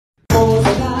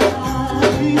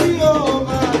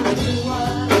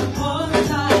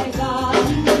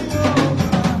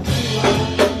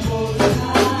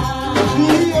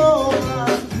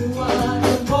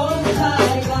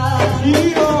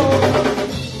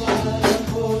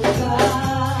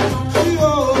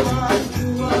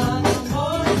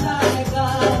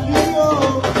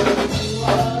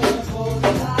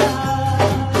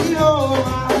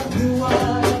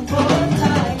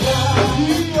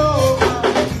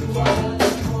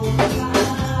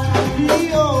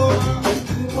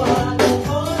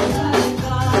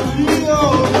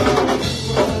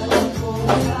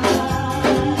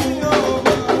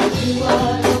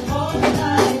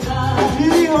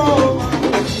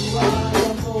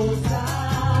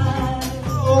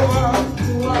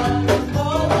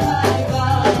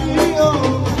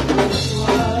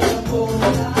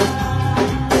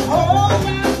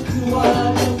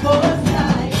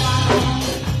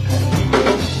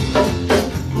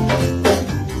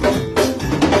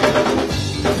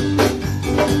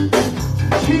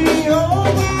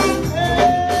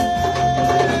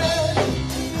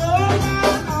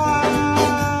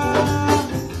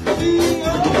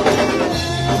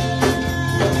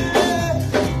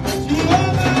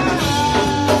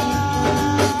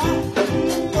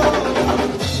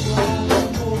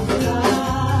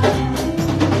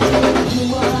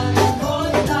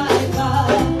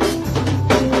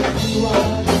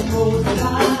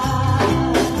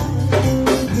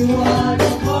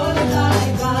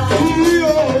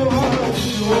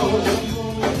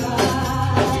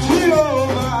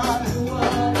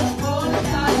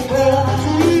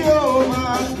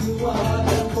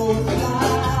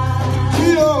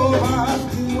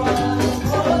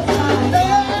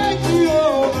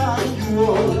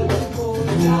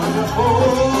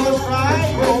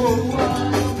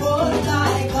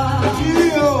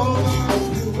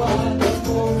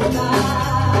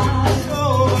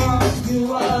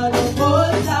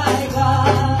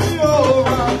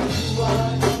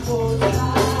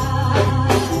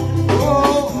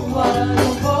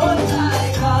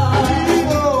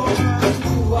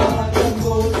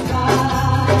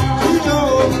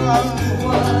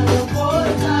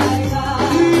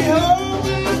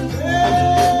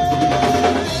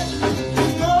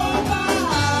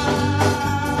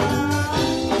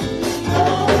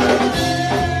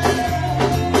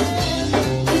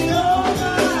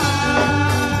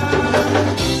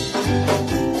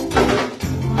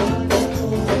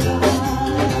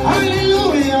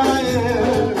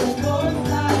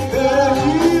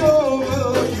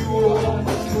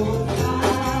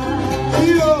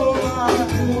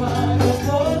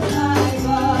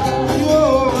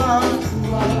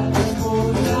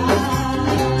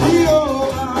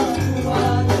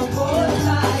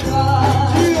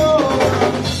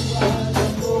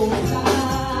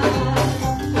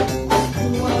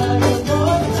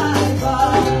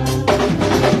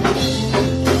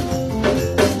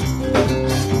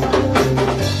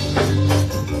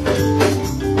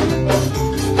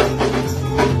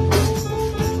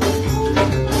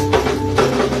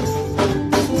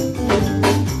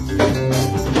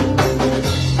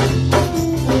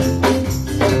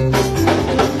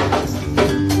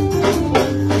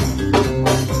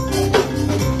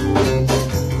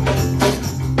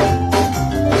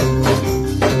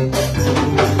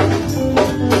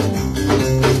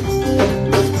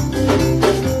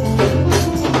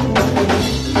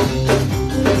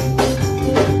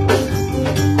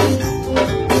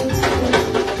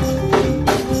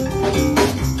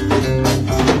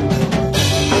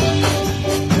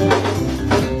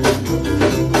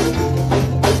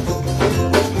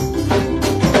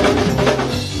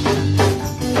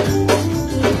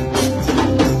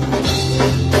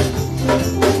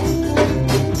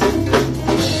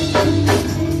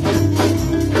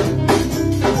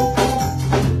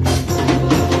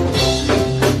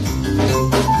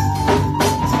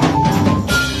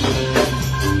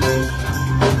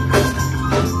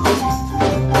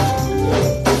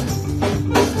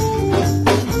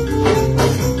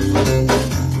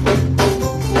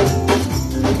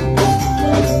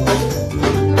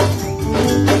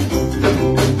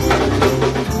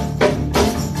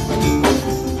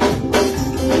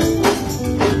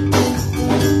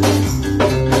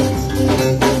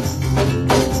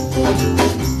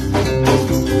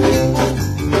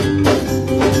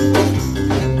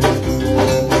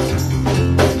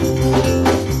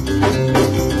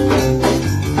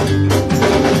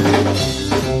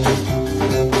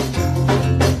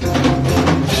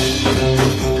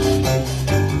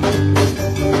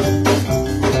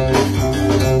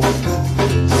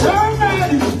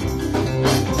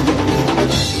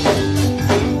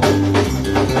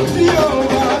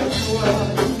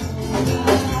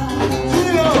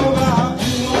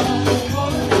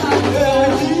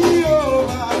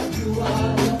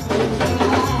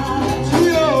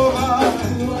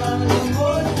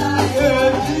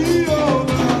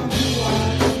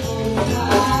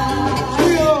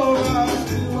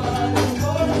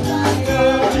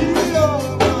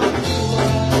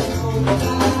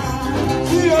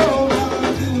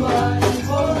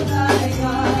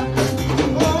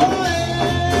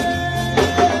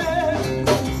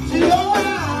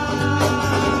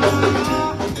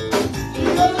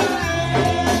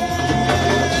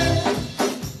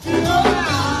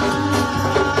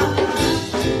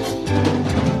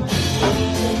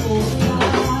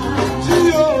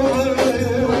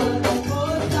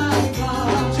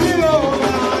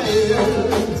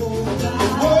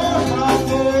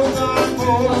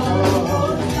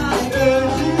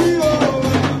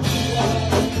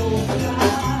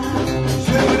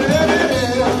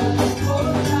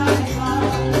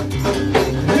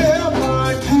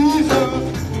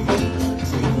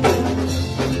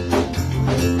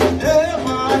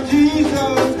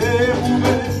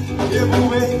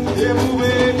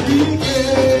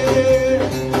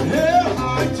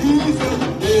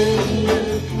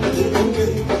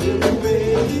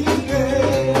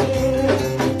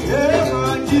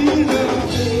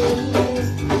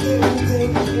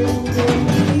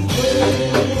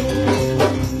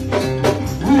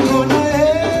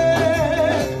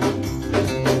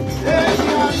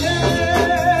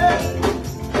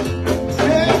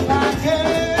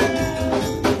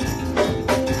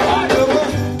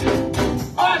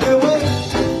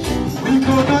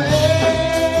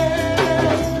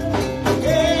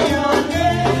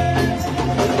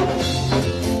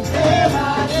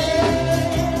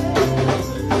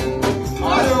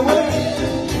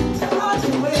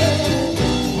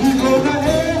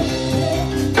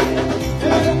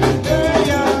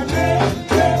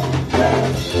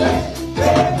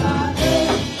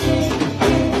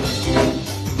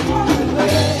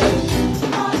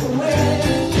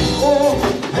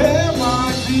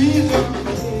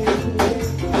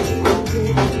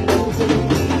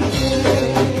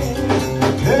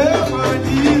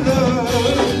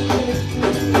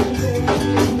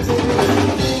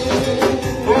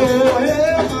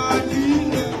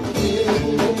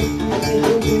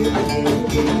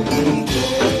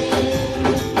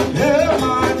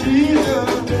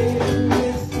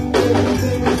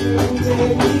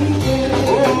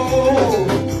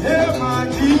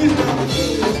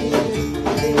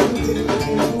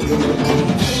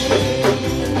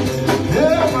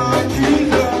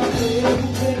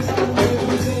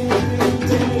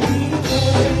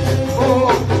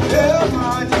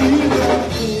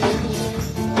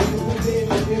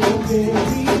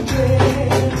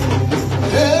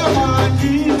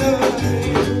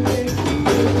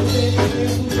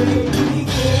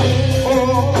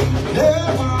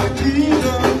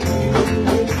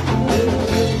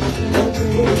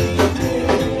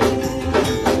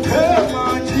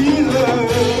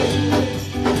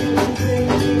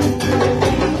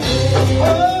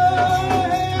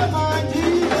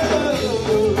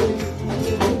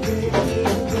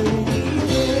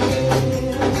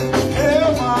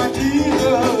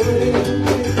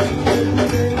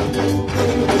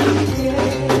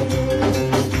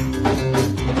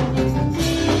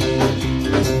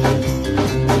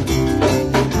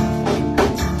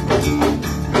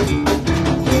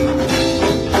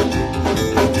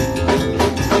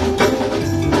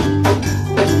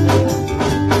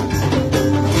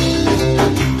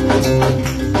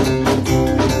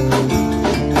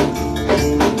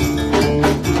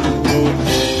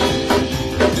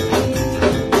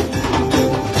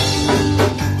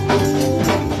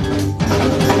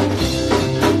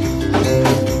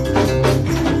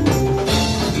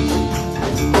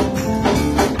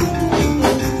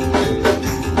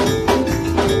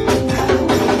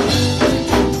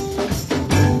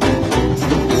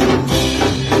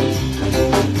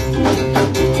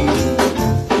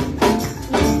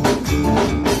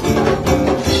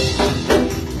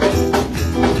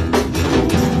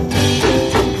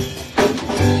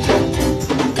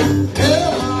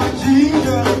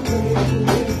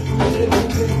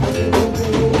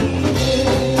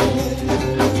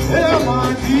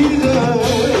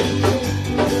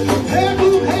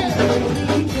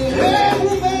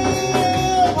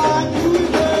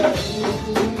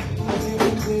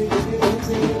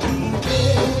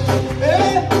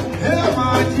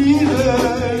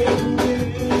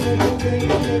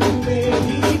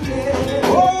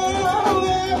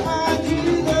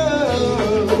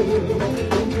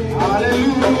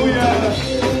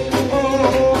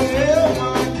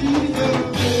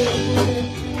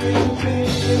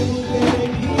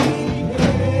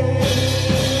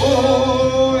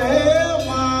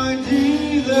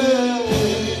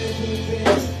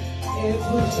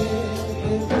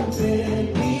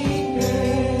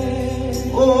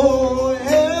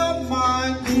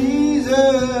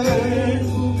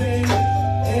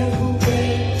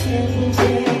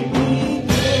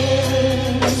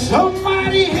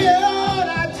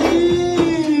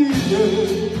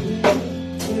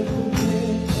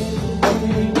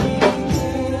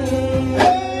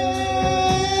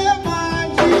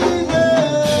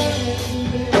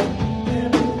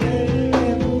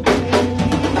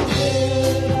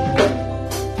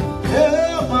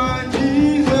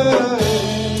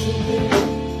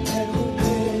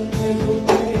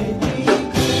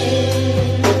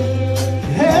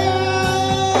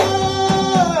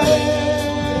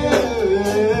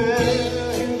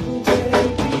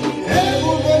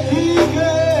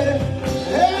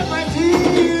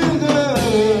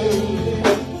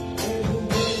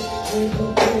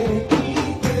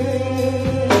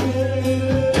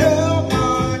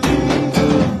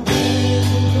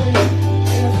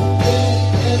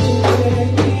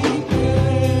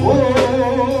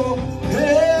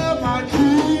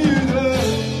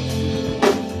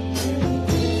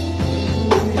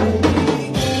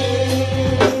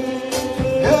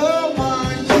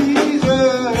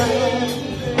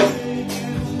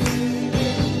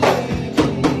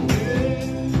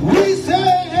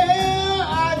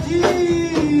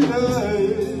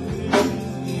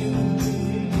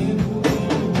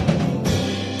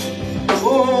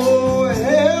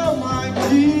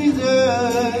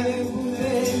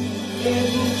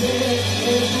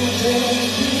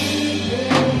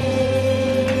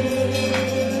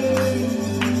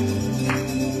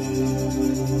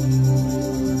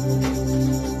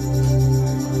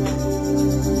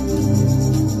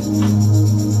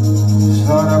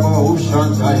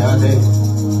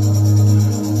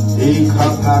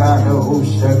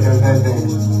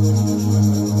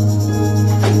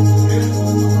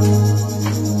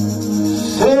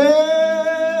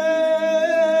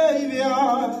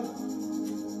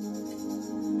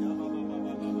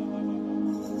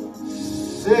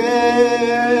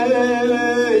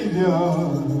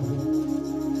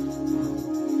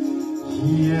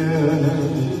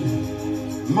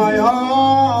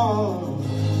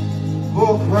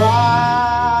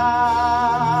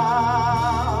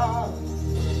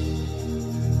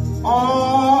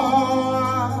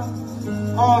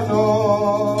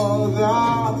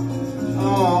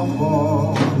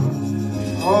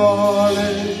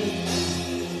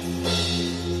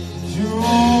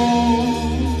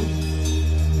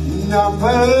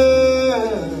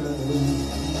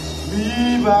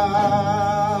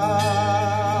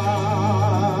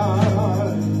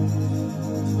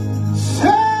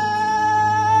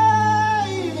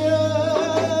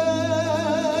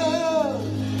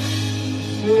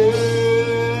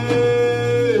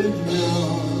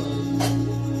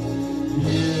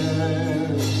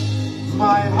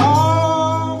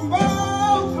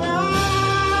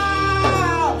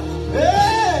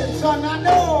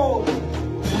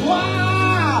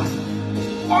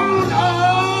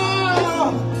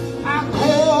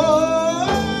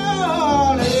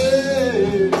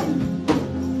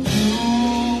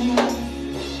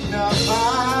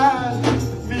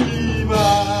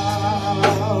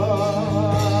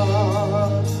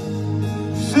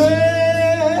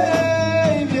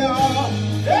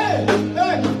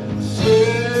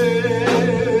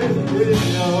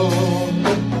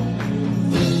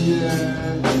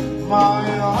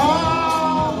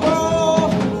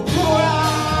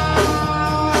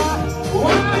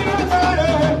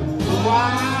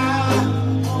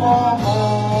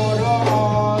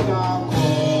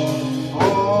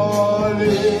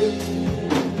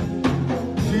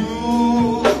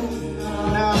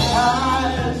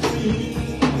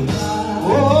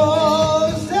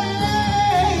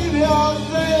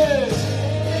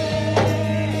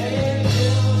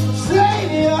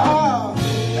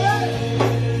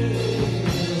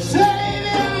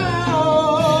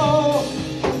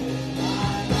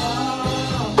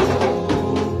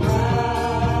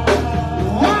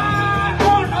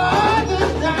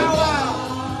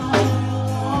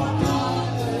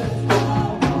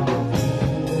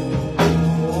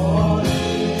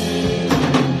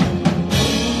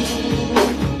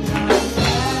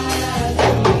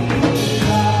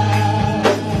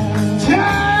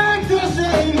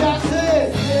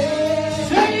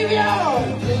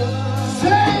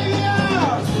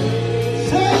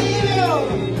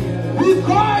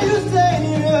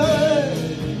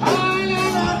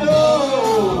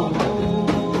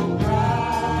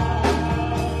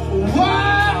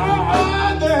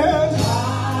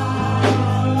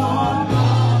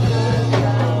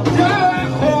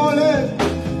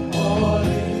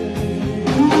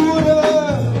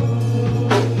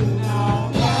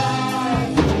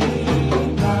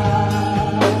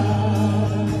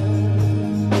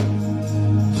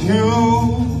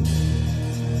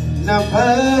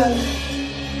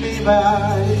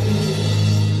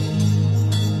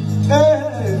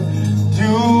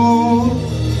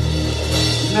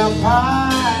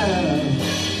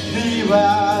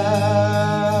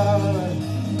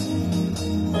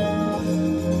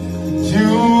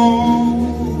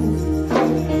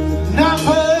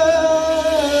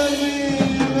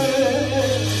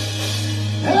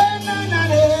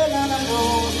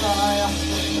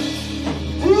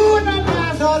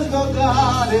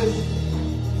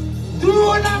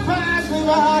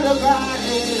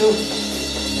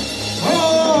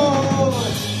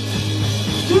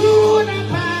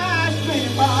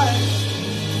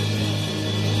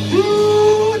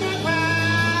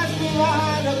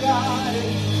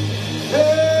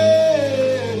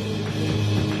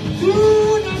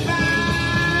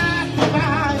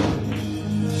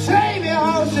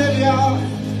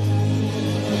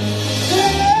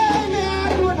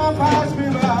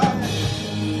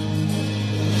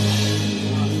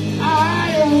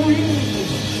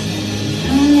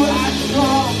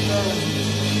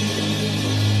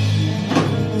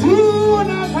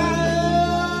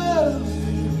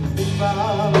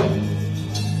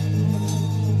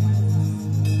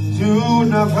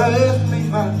pass me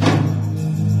by.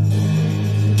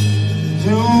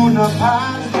 Do not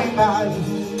pass me by.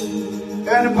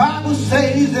 And the Bible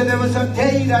says that there was a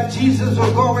day that Jesus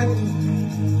was going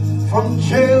from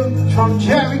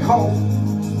Jericho.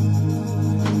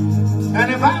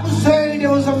 And the Bible says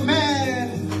there was a man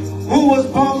who was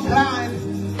born blind,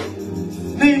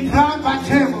 named Blind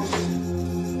Bartimaeus.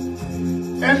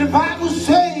 And the Bible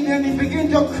says, and he began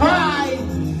to cry,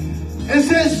 and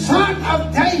says, Son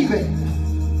of David,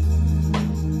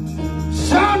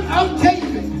 Son of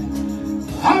David,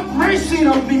 have mercy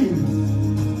on me.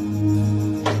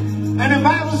 And the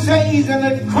Bible says, and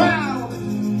the crowd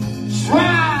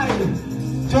tried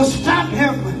to stop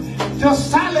him, to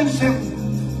silence him.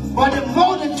 But the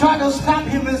more they tried to stop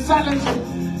him and silence him,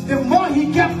 the more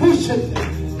he kept pushing,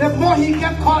 the more he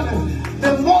kept calling,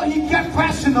 the more he kept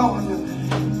pressing on.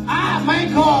 Ah, my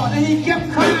God, and he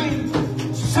kept crying,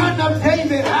 Son of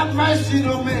David, have mercy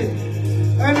on me.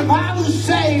 And the Bible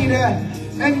said,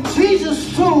 and Jesus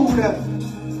stood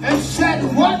and said,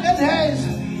 what it is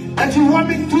that you want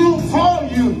me to do for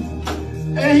you?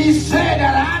 And he said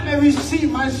that I may receive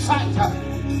my sight.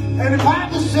 And the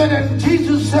Bible said, and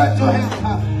Jesus said to him,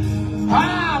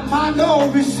 my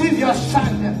Lord, receive your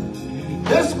sight.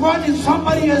 This morning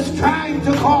somebody is trying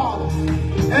to call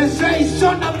and say,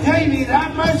 Son of David,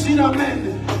 have mercy on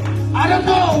me. I don't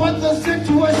know what the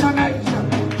situation is.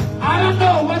 I don't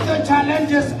know what the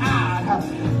challenges are.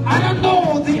 I don't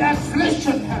know the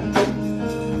affliction.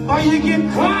 But you can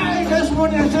cry this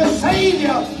morning and say,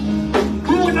 Savior,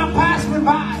 do not pass me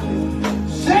by.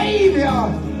 Savior,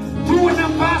 do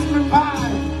not pass me by.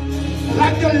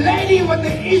 Like the lady with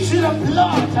the issue of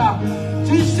blood.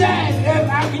 She said, if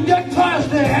I can just touch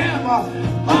the hem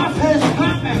of his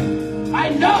garment, I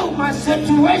know my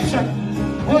situation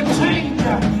will change.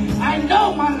 I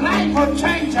know my life will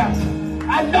change.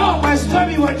 I know my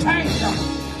story will change.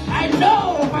 I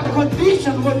know my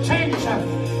condition will change.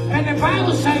 And the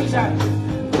Bible says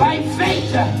by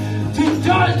faith to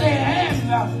touch the hem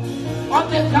of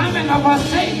the garment of our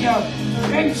Savior,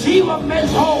 and she will be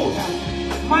whole.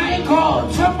 My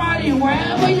God, somebody,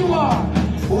 wherever you are,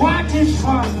 what is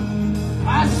from?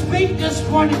 I speak this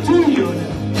morning to you.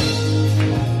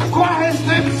 Call his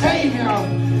name Savior.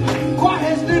 Call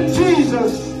his name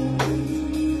Jesus.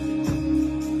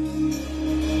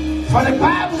 For the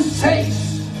Bible says,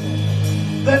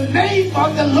 the name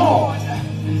of the Lord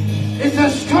is a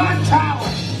strong tower.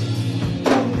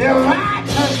 The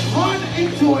righteous run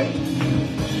into it,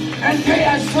 and they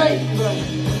are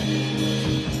saved.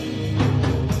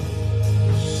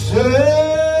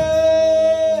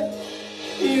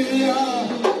 Savior,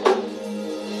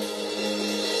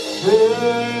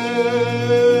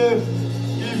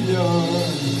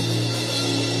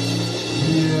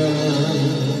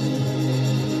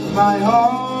 my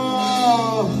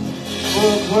heart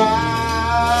will cry.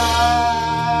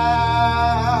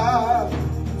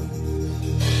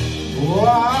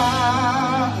 Why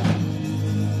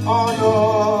on the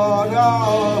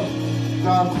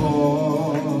call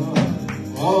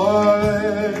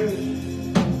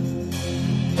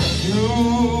you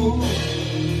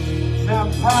not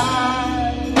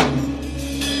pass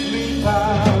me by.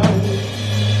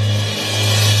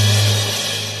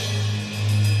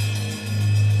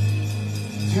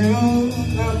 Do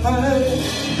not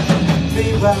pass me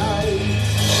by.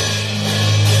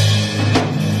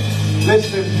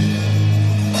 Listen,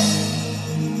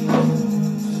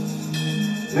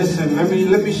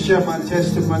 let me share my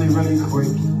testimony really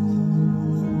quick.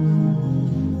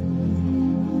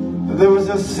 There was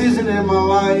a season in my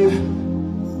life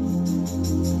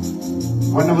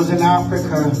when I was in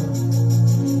Africa,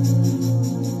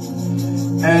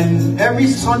 and every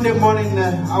Sunday morning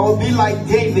I would be like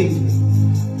David.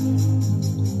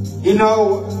 You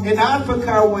know, in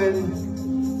Africa, when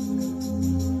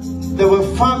there were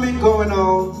famine going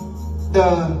on,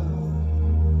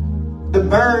 the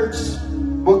birds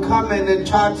would come in and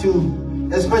try to,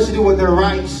 especially with the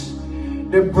rice,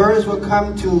 the birds would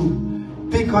come to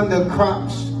pick on the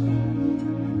crops.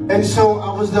 And so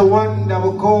I was the one that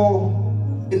would go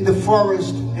in the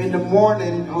forest in the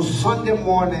morning, on Sunday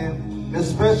morning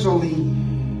especially,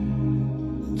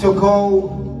 to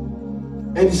go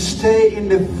and stay in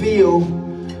the field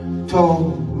to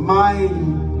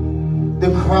mine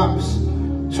the crops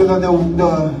so that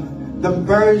the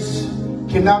birds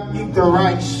cannot eat the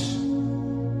rice.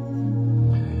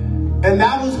 And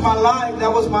that was my life,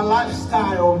 that was my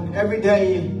lifestyle every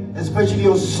day, especially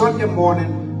on Sunday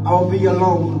morning. I would be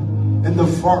alone in the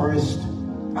forest,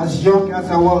 as young as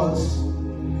I was.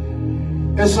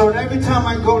 And so every time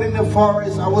I go in the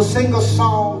forest, I will sing a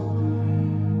song.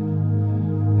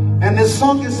 And the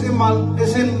song is in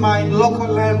my local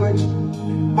language.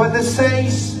 But it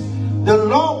says, the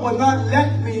Lord will not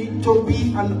let me to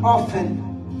be an orphan.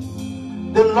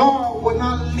 The Lord will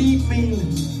not lead me.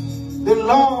 The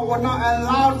Lord will not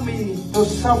allow me to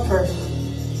suffer.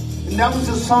 And that was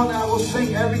the song that I will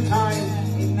sing every time.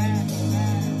 Amen.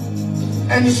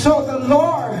 And so the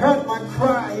Lord heard my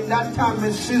cry in that time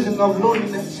and season of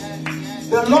loneliness.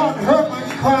 The Lord heard my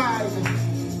cry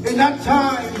in that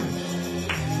time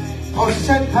of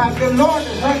setback. The Lord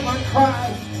heard my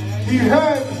cry. He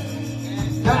heard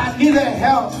that I needed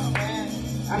help.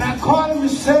 And I called him,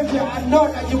 Savior, I know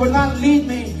that you will not lead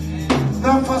me,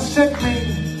 nor forsake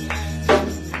me.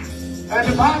 And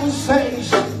the Bible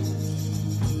says,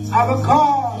 our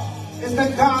God is the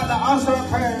God that answers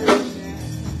prayers.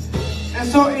 And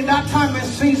so in that time and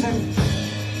season,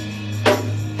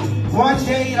 one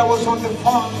day I was on the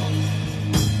farm,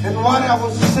 and while I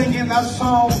was singing that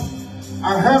song,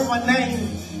 I heard my name.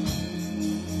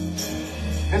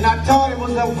 And I thought it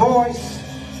was a voice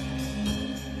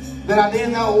that I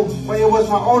didn't know, but it was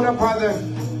my older brother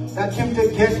that came to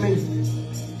get me.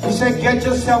 He said, get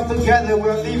yourself together.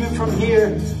 We're leaving from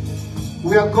here.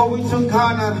 We are going to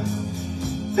Ghana,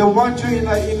 the country in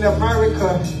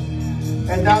America.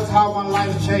 And that's how my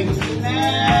life changed.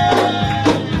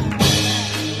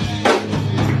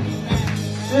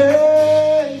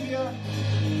 Savior,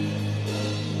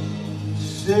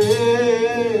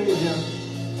 Savior,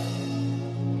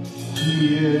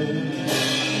 hear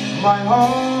my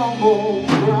humble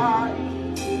cry.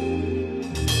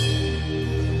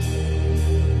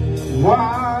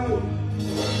 Why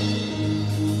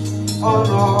on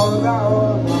all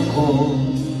our call?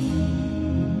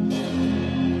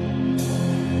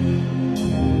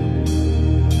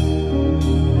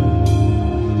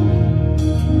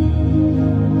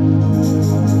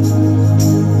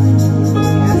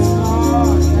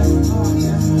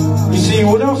 You see,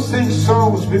 we don't sing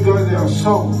songs because they are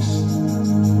songs.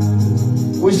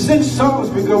 We sing songs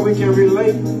because we can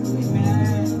relate.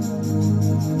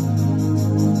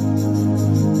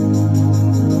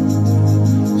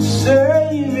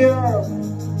 Savior,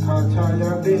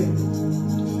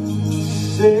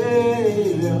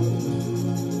 Savior,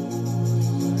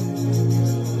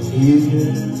 yeah.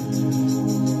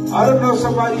 I don't know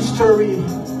somebody's story.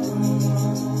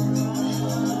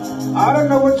 I don't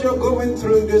know what you're going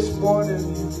through this morning.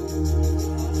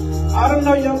 I don't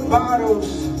know your battles.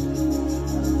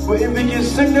 But if you can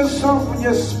sing this song from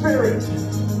your spirit,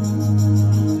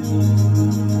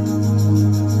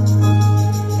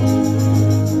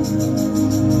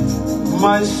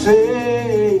 my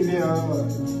Savior,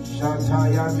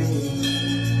 Shatayami,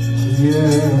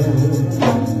 yeah,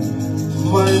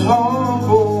 my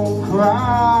humble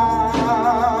cry,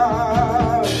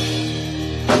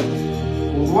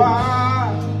 why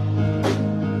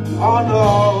on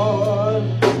all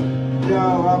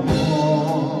thou art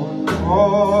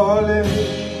calling me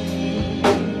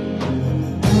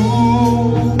to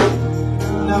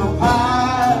now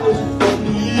pass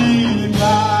me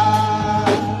by.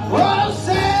 Oh,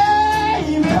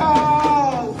 Savior,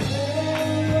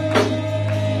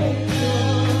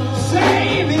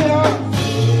 Savior,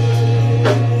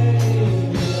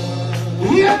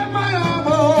 hear my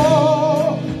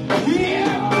humble,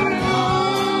 hear my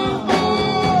humble.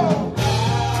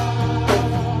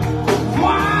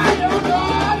 Why on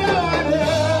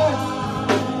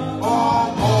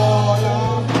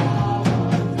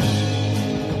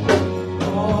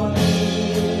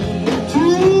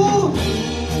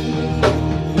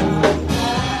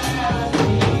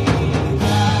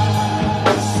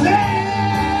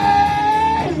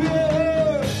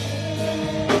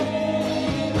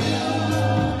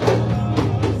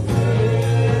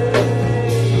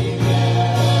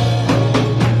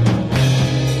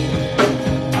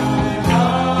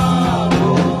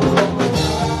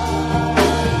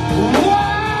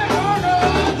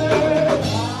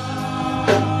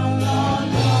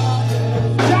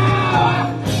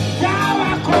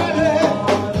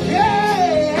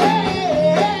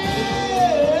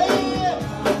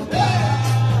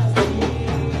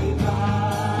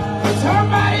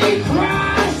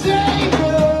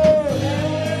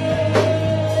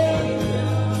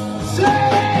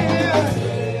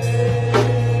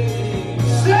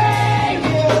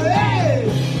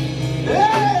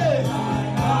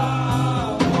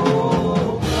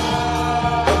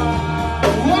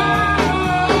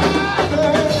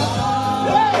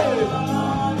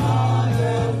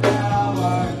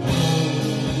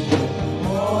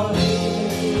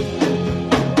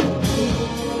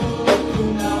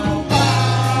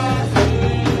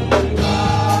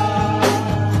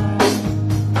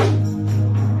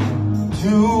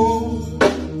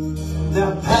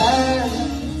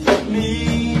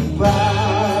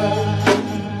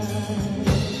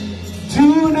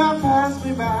Do not pass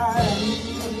me by.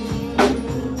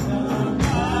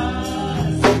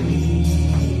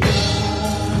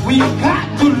 We got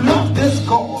to love this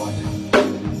God.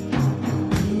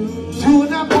 Do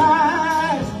not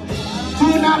pass. Do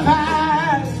not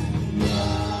pass.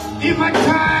 In my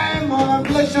time of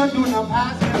affliction, do not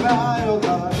pass me by, oh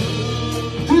God.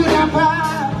 Do not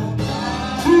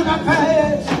pass. Do not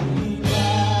pass.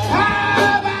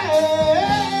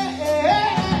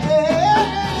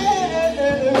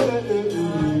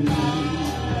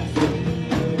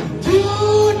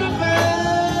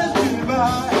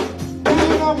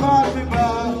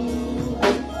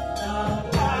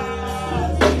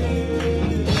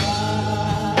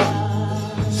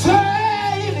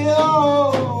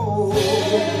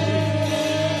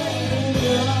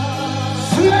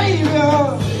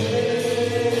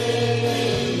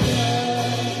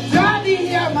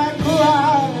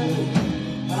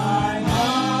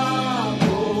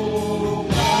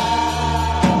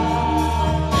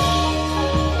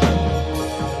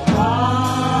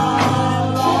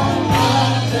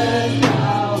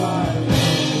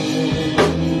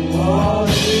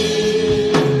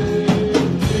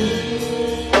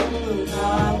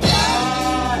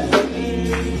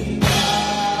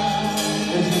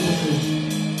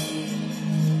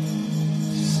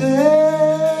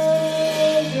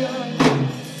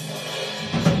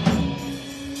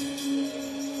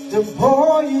 The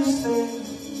more you say,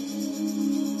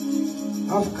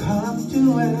 I've come to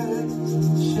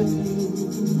worship you.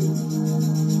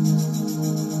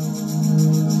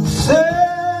 Savior,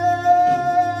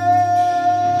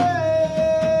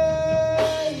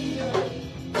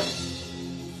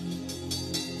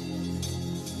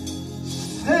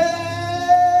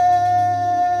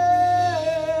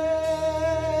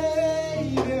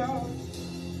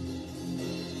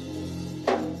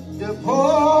 the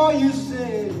more you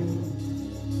say,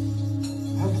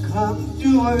 I've come to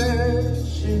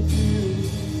worship you.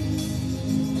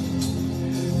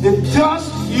 The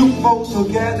dust you mold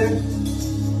together,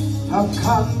 I've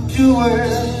come to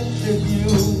worship you.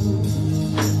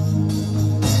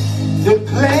 The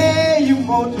clay you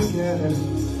mold together,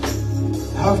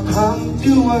 I've come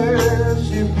to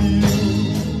worship you.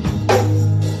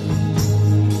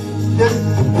 The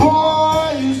boy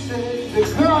you say, the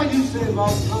girl you say,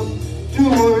 I've come to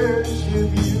worship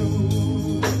you.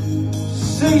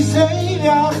 Say,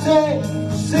 Savior, say,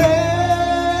 Savior,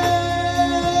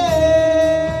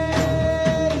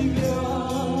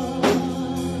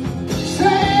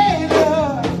 Savior,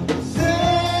 Savior.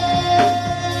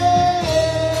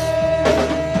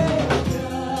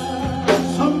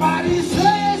 Somebody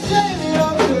say,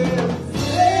 Savior, Savior,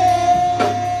 Savior.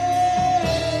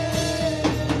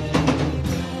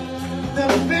 The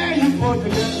man you put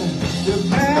together, the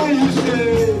man you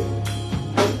say,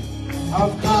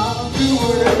 I've come to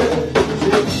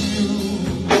worship you.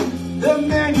 The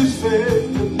man you say,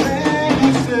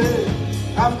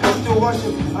 I've come to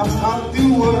worship, I've come to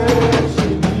worship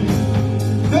you.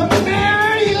 The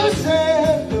man you say,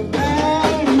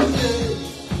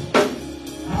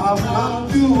 I've come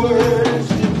to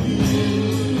worship you.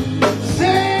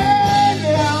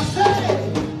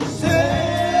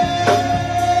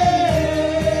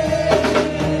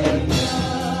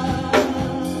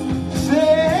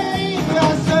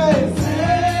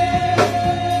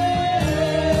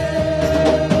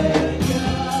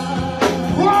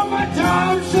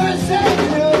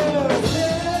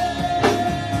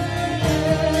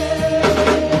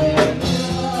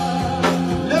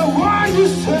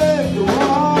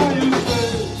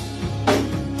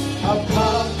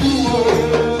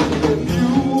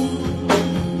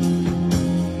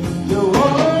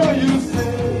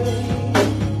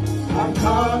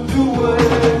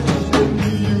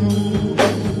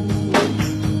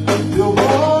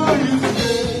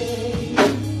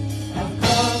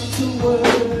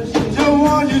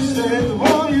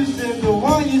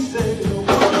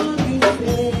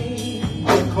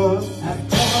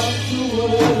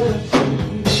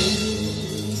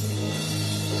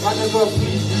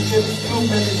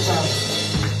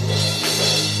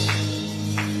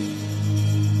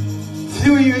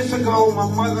 Savior, my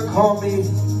mother called me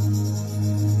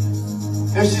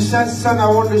and she said, son, I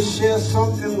want to share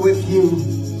something with you.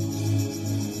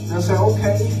 And I said,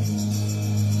 okay.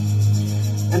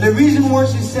 And the reason why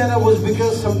she said that was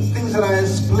because some things that I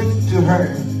explained to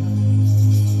her.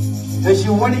 That she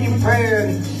went in prayer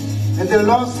and the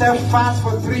Lord said, fast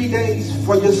for 3 days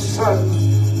for your son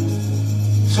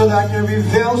so that I can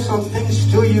reveal some things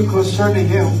to you concerning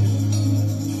him.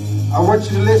 I want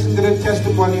you to listen to the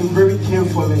testimony very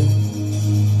carefully.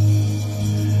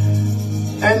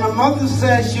 And my mother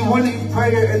said she went in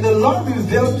prayer and the Lord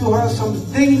revealed to her some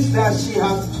things that she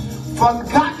had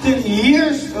forgotten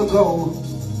years ago.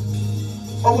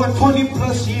 Over 20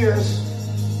 plus years.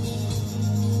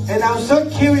 And I was so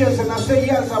curious and I said,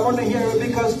 yes, I want to hear it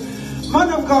because,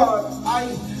 man of God,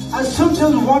 I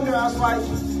sometimes wonder, I was like,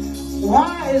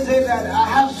 why is it that I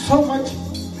have so much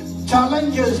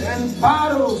challenges and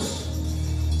battles?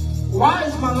 Why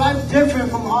is my life different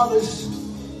from others?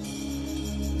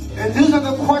 And these are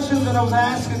the questions that I was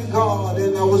asking God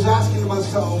and I was asking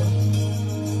myself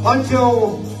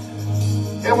until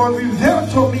it was revealed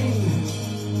to me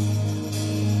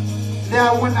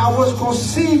that when I was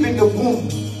conceived in the womb,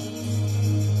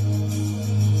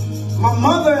 my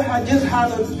mother had just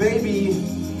had a baby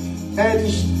and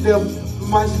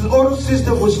my older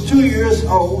sister was 2 years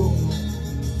old.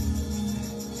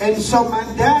 And so my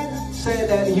dad said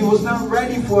that he was not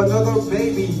ready for another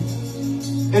baby.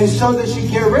 And so that she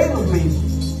get rid of me.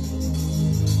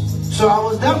 So I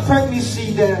was that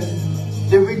pregnancy that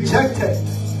they rejected.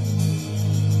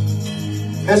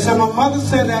 And so my mother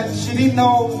said that she didn't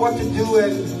know what to do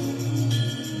and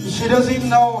she doesn't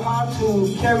know how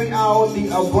to carry out the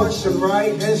abortion,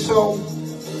 right? And so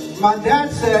my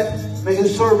dad said, may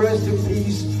his soul rest in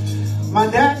peace. My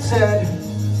dad said,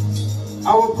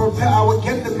 I will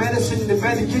get the medicine, the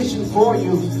medication for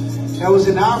you. That was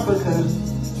in Africa.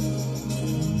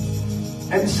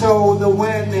 And so they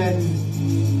went and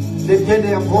they did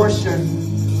the abortion.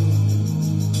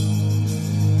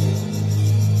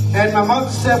 And my mother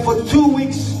said for 2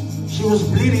 weeks she was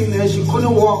bleeding and she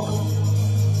couldn't walk.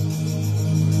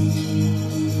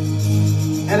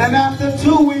 And then after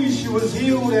 2 weeks she was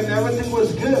healed and everything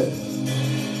was good.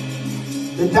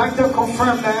 The doctor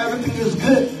confirmed that everything is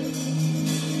good.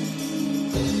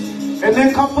 And then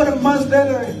a couple of months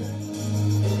later,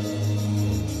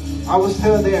 I was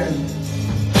still there.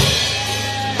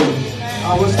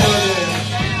 I was still there.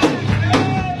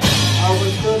 I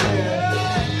was still there.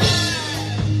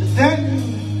 Then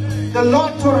the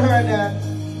Lord told her that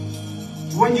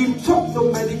when you took the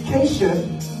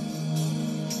medication,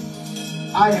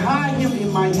 I had him in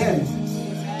my hand.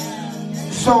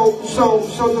 So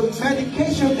the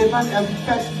medication did not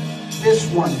affect this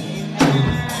one.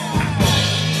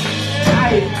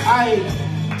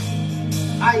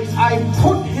 I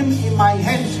put him in my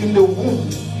hands in the womb.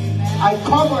 I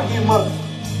covered him up.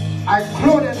 I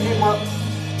clothed him up.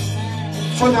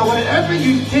 So that whatever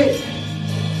you did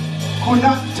could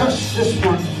not touch this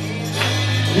one.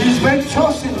 He's been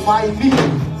chosen by me.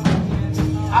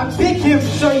 I picked him,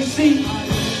 so you see,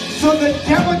 so the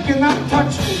devil cannot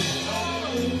touch me.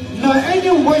 No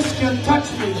any witch can touch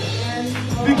me.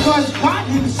 Because God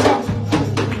himself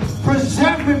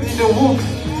preserved him in the womb.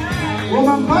 When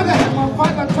my mother and my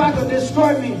father tried to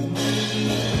destroy me,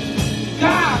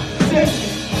 God saved me.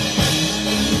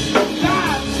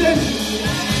 God saved me.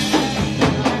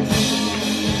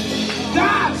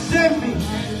 God saved me.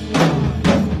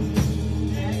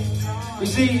 You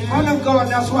see, man of God,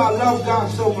 that's why I love God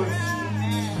so much.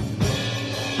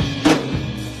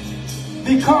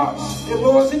 Because if it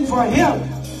wasn't for him,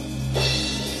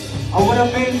 I would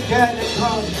have been dead and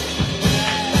gone.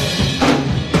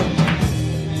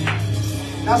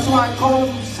 That's why I call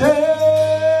him Savior.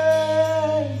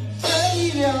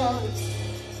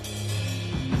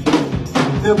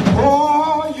 The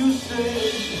more you say,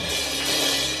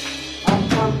 I've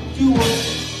come to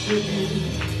worship you.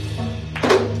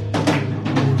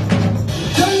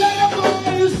 The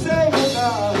more you say,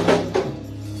 God,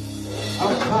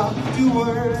 I've come to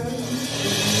worship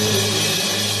you.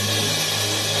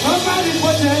 Somebody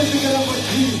put their hands together for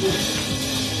Jesus.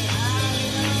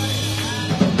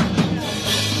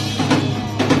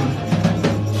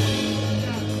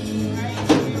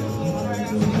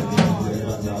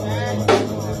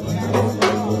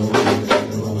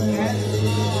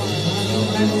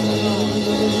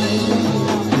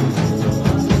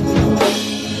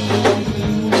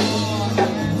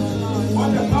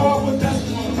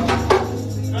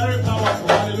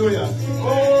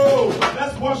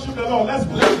 Let's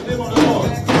bless the name of the Lord.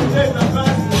 Take the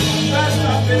best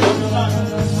day of your life.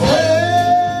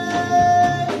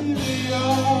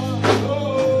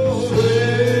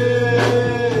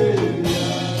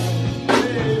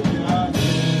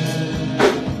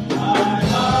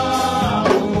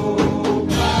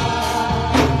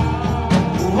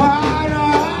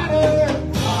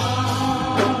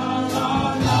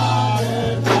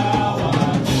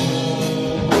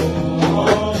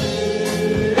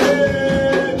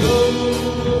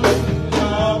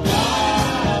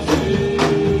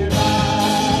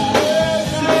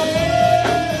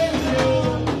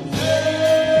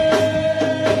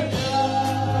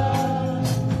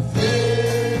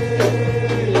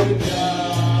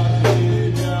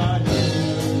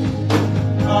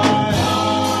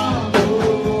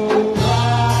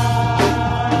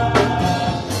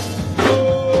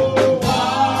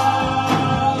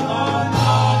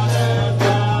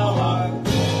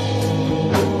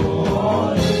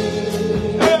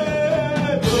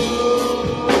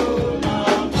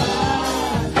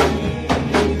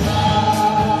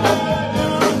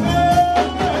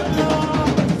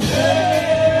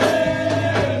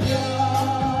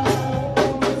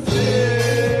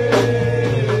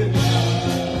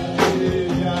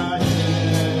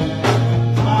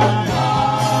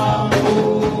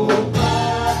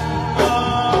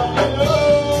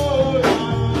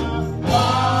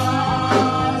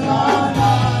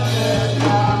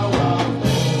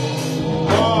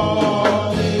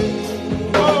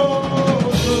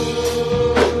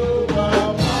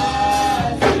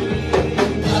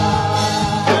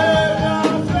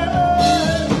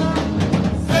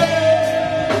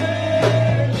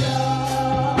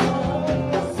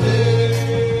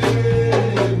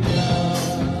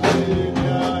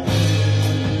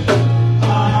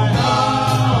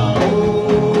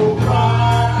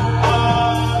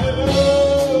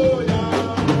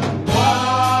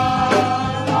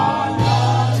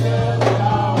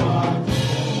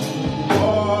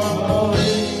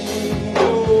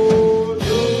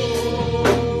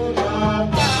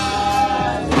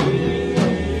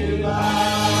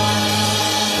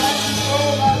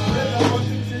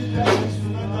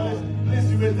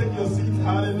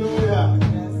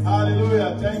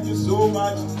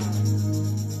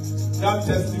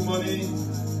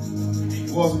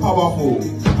 powerful.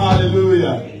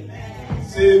 Hallelujah.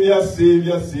 Savior,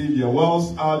 Savior, Savior.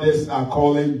 Whilst others are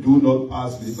calling, do not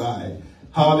pass me by.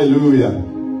 Hallelujah.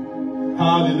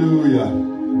 Hallelujah.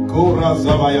 Kora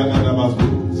Zabaya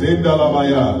Nadabazu.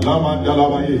 Zendalabaya.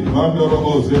 Lamandalabaye.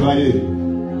 Mandorobo Zebaye.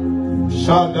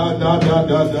 Shada da da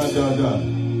da da da da.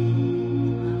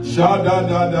 Shada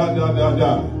da da da da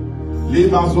da.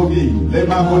 Lima Zogi.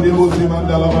 Lema Kodebo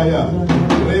Zimandalabaya.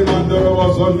 Remandorobo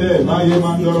Zonde. Maye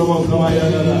Mandorobo Zabaya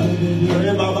Nada.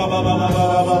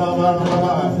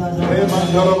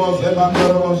 Remandorobo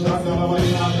Zemandorobo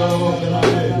Shandalabaya Mandorobo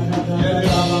Zebaye.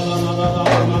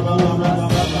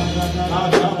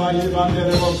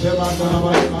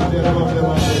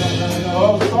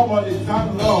 Oh, somebody thank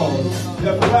Lord.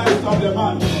 The first of the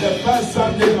month, the first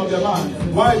Sunday of the month.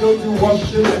 Why don't you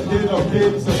worship the King of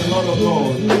Kings and the Lord of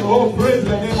Lords? Oh, praise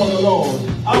the name of the Lord.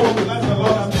 I will bless the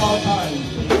Lord at all times,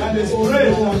 and His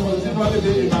praise shall continually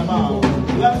be in my mouth.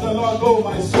 Bless the Lord, oh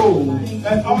my soul,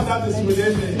 and all that is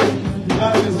within me.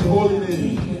 That is His holy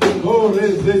name. Oh,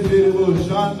 raise the table,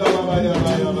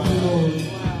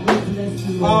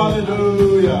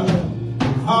 hallelujah.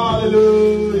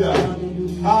 Hallelujah.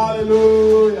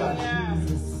 Hallelujah.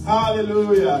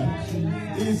 Hallelujah.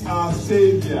 He's our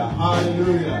Savior.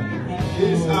 Hallelujah.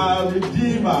 He's our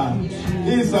Redeemer.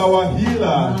 He's our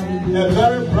healer. A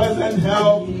very present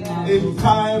help in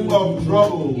time of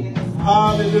trouble.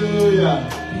 Hallelujah.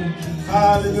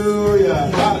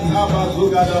 Hallelujah.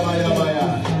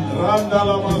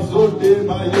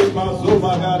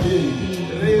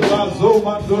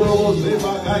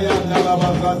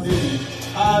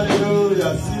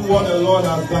 Hallelujah. See what the Lord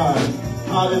has done.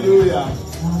 Hallelujah.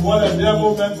 What the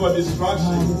devil meant for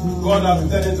destruction, God has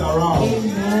turned it around.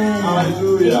 Amen.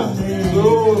 Hallelujah. Amen.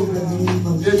 So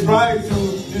they tried to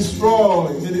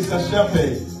destroy Minister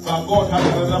Shepherd, but God has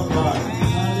another plan.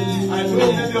 I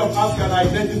know many of us can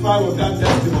identify with that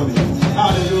testimony.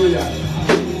 Hallelujah.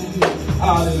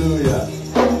 Hallelujah.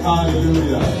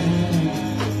 Hallelujah.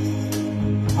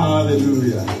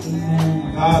 Hallelujah.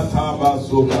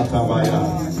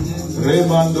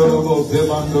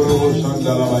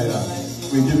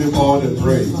 We give Him all the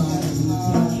praise.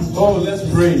 Oh, let's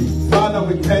pray. Father,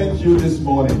 we thank you this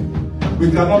morning.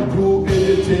 We cannot do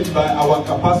anything by our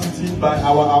capacity, by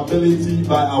our ability,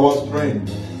 by our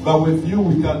strength. But with you,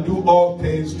 we can do all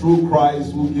things through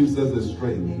Christ who gives us the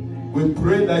strength. We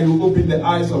pray that you open the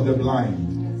eyes of the blind.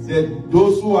 That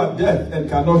those who are deaf and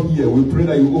cannot hear, we pray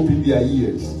that you open their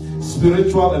ears,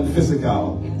 spiritual and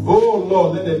physical. Oh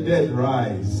Lord, let the dead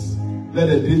rise. Let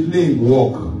the lame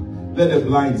walk. Let the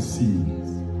blind see.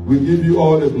 We give you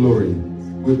all the glory.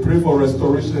 We pray for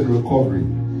restoration and recovery.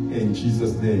 In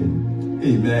Jesus' name.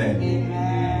 Amen.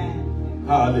 Amen.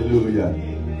 Hallelujah.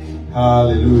 Amen.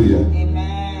 Hallelujah.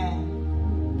 Amen.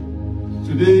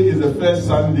 Today is the first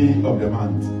Sunday of the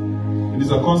month. It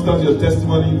is a constant your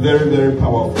testimony, very, very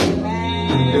powerful.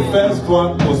 Amen. The first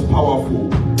one was powerful.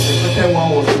 The second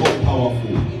one was more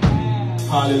powerful.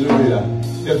 Hallelujah.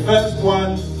 The first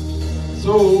one,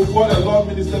 so what the Lord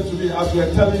ministered to me as we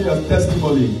are telling your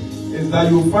testimony is that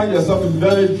you find yourself in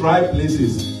very dry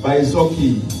places, but it's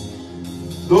okay.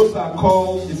 Those are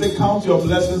called, he said, count your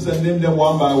blessings and name them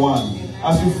one by one.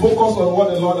 As you focus on what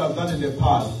the Lord has done in the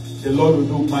past, the Lord will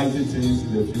do mighty things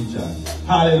in the future.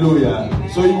 Hallelujah.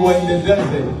 So you were in the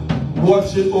desert,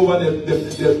 watching over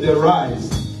the rise,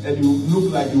 and you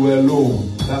look like you were alone.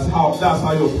 That's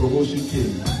how your promotion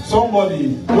came.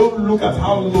 Somebody, don't look at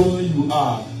how lonely you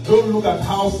are. Don't look at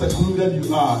how secluded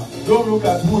you are. Don't look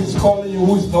at who is calling you,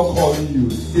 who is not calling you.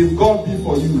 If God be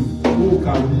for you, who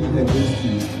can be against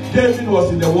you? David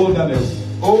was in the wilderness.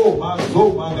 Oh, but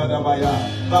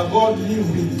God knew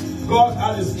him. God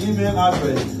had his email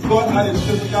address. God had his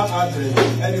physical address.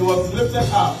 And he was lifted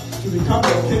up to become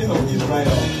the king of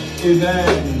Israel. Amen.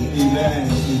 Amen.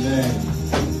 Amen.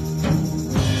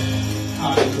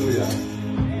 Hallelujah.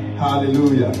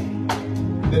 Hallelujah.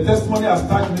 The testimony has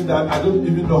touched me that I don't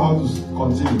even know how to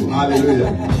continue.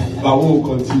 Hallelujah. But we'll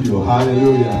continue.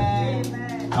 Hallelujah.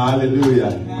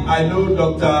 Hallelujah. I know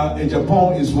Dr.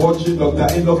 Ejapon is watching. Dr.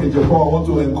 Enoch Ejapon, I want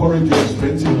to encourage you and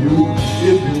strengthen you.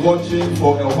 He's been watching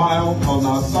for a while on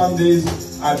our Sundays.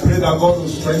 I pray that God will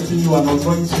strengthen you and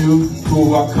anoint you to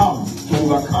overcome.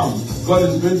 God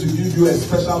is going to give you a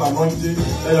special anointing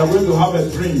that you're going to have a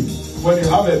dream. When you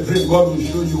have a dream, God will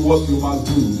show you what you must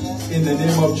do. In the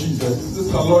name of Jesus.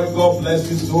 Sister Lord, God bless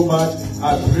you so much.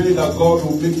 I pray that God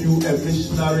will make you a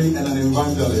missionary and an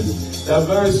evangelist. That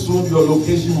very soon your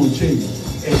location will change.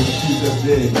 In Jesus'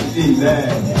 name. Amen.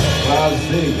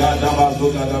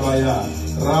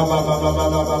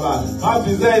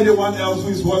 Is there anyone else who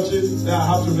is watching that I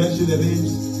have to mention the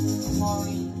names?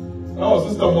 Oh,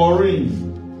 Sister Maureen.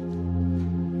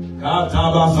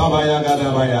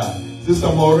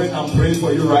 Sister Maureen, I'm praying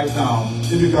for you right now.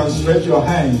 If you can stretch your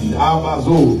hand,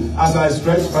 as I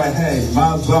stretch my hand,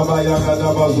 I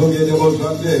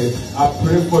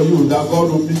pray for you that God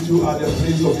will meet you at the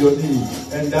place of your need,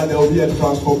 and that there will be a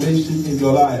transformation in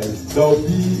your life. There will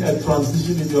be a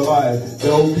transition in your life.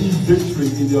 There will be victory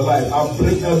in your life. I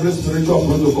break every spiritual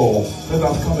protocol that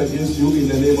has come against you in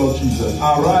the name of Jesus.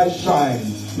 Arise, shine.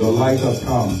 Your light has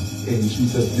come in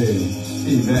Jesus' name.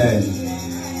 Amen.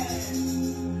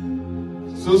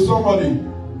 So somebody.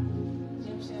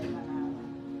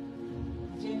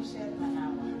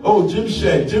 Oh, Jim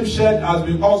Shed. Jim Shed has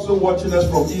been also watching us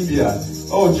from India.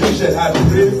 Oh, Jim Shed, I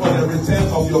pray for the return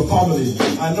of your family.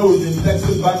 I know we've been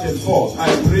texting back and forth. I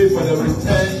pray for the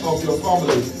return of your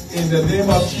family in the name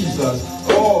of Jesus.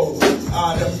 Oh,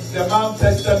 the man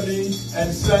texted me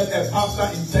and said a pastor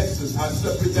in Texas has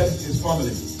separated his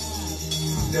family.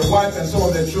 The wife and some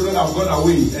of the children have gone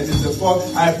away, and it's the fault.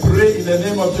 I pray in the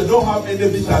name of Jesus. Don't have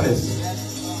any bitterness.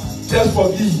 Just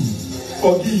forgive,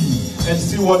 and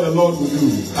see what the Lord will do.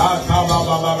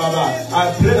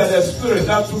 I pray that the spirit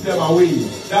that took them away,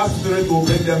 that spirit will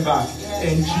bring them back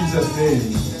in Jesus'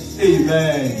 name.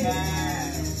 Amen.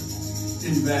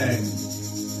 Amen.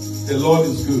 The Lord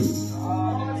is good,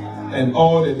 and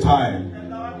all the time.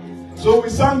 So we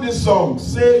sang this song,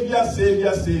 Savior,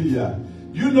 Savior, Savior.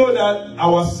 You know that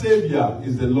our Savior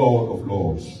is the Lord of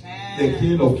Lords, the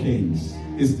King of Kings.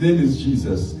 His name is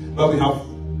Jesus. But we have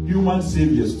human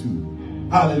saviors too.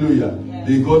 Hallelujah.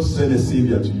 May God send a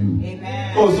Savior to you.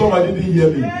 Amen. Oh, somebody didn't hear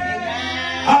me.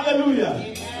 Amen. Hallelujah.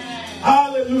 Amen.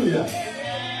 Hallelujah.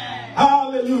 Amen.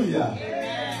 Hallelujah.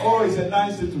 Amen. Oh, it's a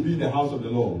nice thing to be in the house of the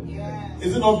Lord. Yes.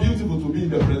 Is it not beautiful to be in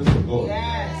the presence of God?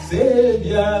 Yes.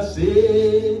 Savior,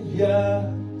 Savior,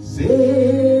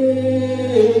 Savior,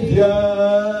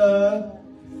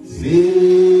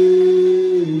 Savior,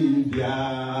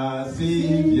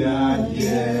 Savior,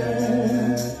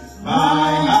 yeah.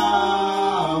 My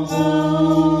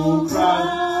humble cry.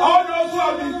 All those who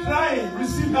have been crying,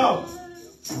 receive help.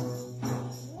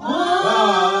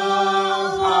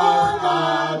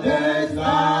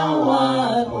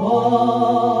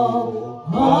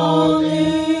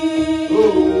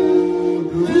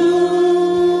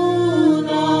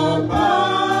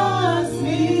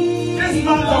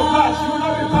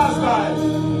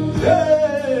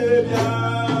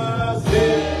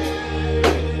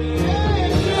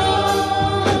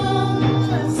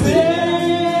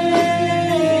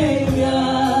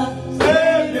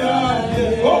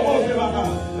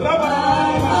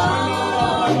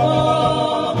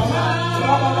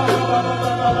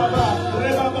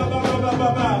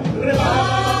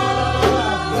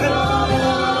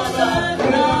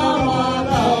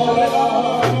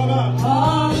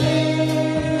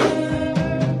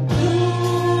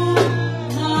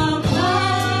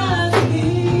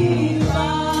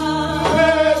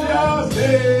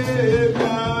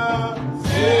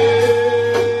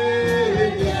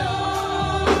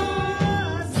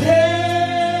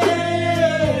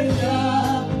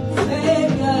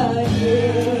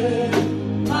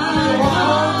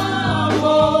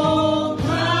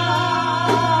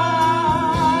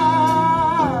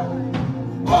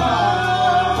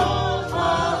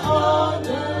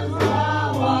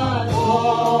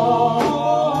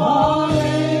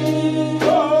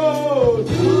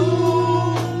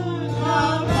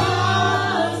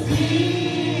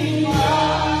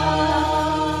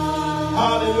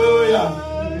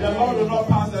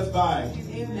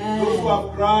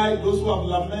 Those who have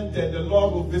lamented, the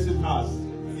Lord will visit us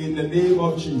in the name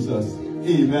of Jesus.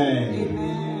 Amen.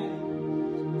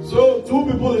 Amen. So 2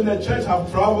 people in the church have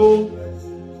traveled.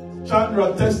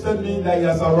 Chandra tested me that he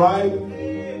has arrived.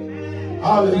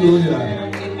 Hallelujah.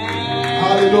 Amen.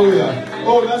 Hallelujah.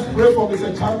 Oh, let's pray for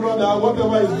Mr. Chandra that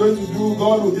whatever he's going to do,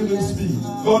 God will give him speed.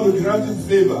 God will grant him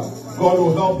favor. God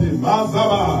will help him.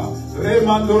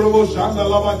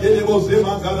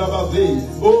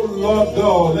 Oh Lord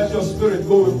God, let your spirit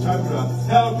go with Chandra.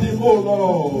 Help him, oh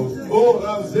Lord. Oh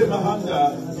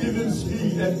Ramzemahanda, give him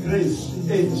speed and grace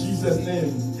in Jesus'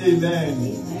 name.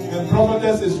 Amen. The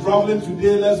prophetess is traveling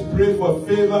today. Let's pray for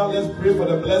favor. Let's pray for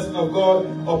the blessing of God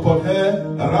upon her.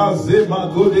 Razema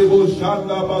Godebo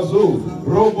Shanda Bazu.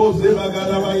 Robo Zema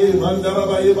Gadabaye,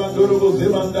 Mandarabaye, Mandorobo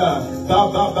Zemanda.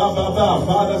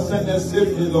 Father, send her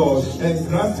safely, Lord, and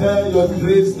grant her your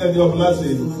grace and your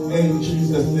blessing in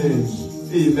Jesus' name.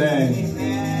 Amen.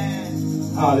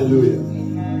 Amen. Hallelujah.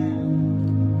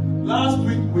 Amen. Last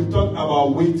week we talked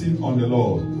about waiting on the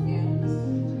Lord.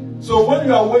 So when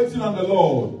you are waiting on the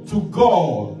Lord, to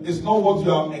God is not what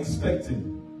you are expecting.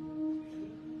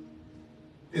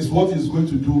 is what he's going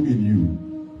to do in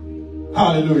you.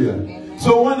 Hallelujah.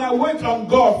 So when I wait on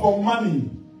God for money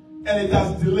and it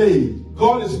has delayed,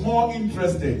 God is more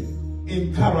interested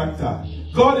in character.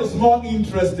 God is more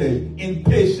interested in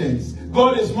patience.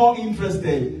 God is more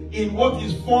interested in what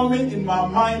is forming in my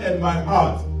mind and my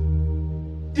heart,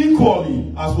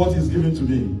 equally as what is given to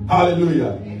me.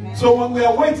 Hallelujah. Amen. So when we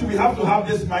are waiting, we have to have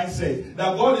this mindset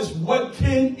that God is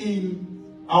working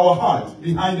in our heart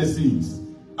behind the scenes.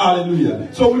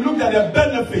 Hallelujah. So we look at the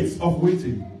benefits of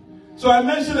waiting. So I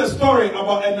mentioned a story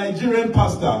about a Nigerian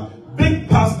pastor, big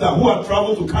pastor, who had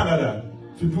traveled to Canada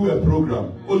to do a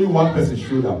program. Only one person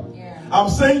showed up. I'm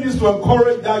saying this to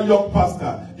encourage that young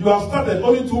pastor. You have started,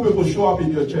 only 2 people show up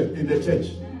in your church, in the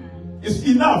church. It's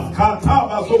enough.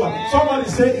 Somebody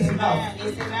say it's enough.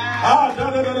 It's enough.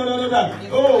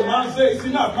 Oh, man, say it's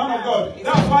enough. Man of God.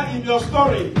 That's why in your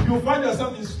story, you find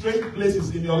yourself in strange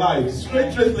places in your life.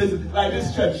 Strange places like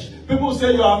this church. People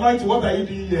say you are anointed. What are you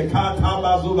doing here?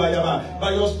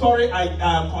 But your story, I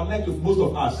connect with most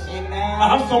of us. Amen.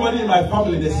 I have somebody in my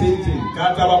family, the same thing.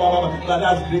 But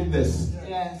that's greatness.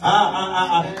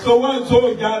 So when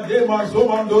so God de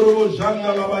Mazomandoro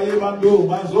Janda Labayemando,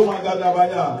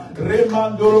 Mazomagadabaya,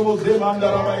 Remandoro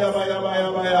Zemandabaya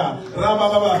Baya,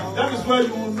 Rababa. That is where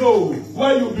you know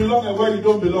where you belong and where you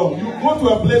don't belong. You go to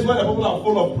a place where the people are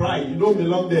full of pride, you don't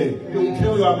belong there. They will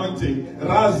kill your anointing.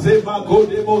 Razema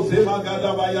Godebo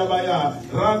Zemagadabaya Baya,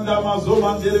 Randa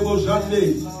Mazomandelebo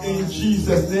Jande. In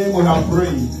Jesus' name we have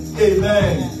prayed.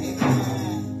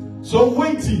 Amen. So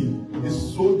waiting is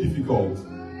so difficult.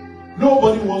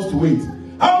 Nobody wants to wait.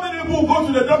 How many people go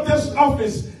to the doctor's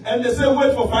office and they say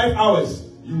wait for 5 hours?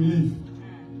 You leave.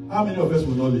 How many of us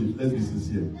will not leave? Let's be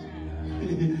sincere.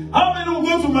 How many will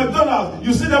go to McDonald's?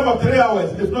 You sit there for 3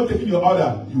 hours. They've not taken your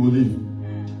order. You will leave.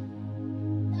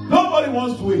 Nobody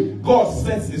wants to wait. God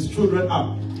sets his children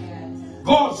up.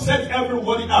 God sets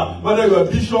everybody up. Whether you're a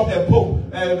bishop, a pope,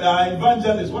 an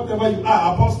evangelist, whatever you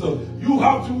are, apostle, you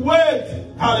have to wait.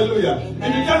 Hallelujah. Amen.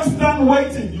 If you can't stand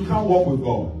waiting, you can't walk with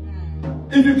God.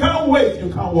 If you can't wait, you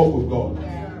can't walk with God.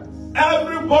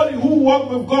 Everybody who walked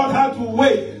with God had to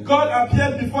wait. God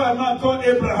appeared before a man called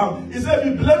Abraham. He said, be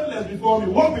blameless before me,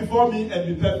 walk before me, and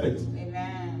be perfect.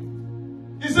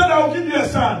 Amen. He said, I will give you a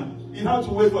son. He had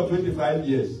to wait for 25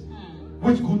 years.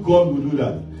 Which good God will do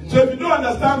that? So if you don't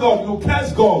understand God, you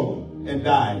curse God and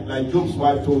die. Like Job's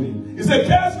wife told him. He said,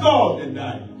 curse God and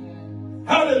die.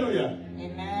 Hallelujah.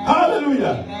 Amen.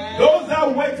 Hallelujah. Amen. Those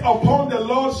that wait upon the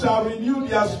Lord shall renew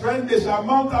their strength. They shall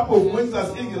mount up with wings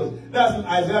as eagles. That's in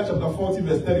Isaiah chapter 40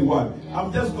 verse 31.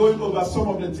 I'm just going over some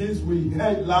of the things we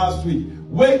heard last week.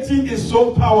 Waiting is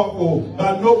so powerful,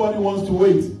 but nobody wants to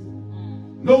wait.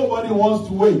 Nobody wants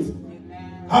to wait.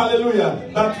 Amen.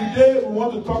 Hallelujah. But today we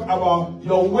want to talk about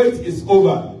your wait is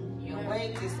over. Your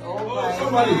wait is over. Oh,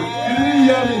 somebody, you didn't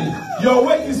hear me. Your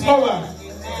wait is over.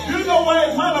 Do you know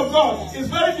why, man of God, it's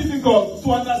very difficult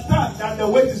to understand that the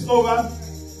wait is over?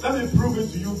 Let me prove it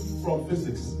to you from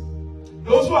physics.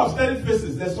 Those who have studied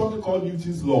physics, there's something called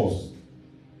Newton's laws.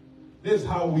 This is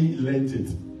how we learned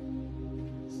it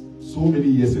so many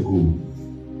years ago.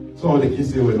 Some of the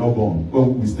kids here were not born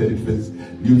when we studied physics,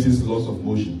 Newton's laws of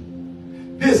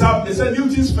motion. This is how they said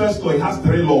Newton's first law. It has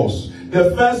 3 laws.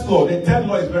 The first law, the 10th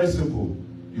law, is very simple.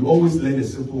 You always learn the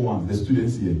simple one. The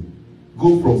students here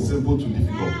go from simple to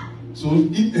difficult. So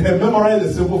memorize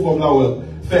the simple formula well.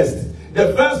 First,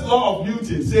 the first law of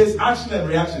Newton says action and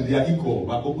reaction, they are equal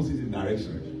but opposite in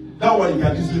direction. That one you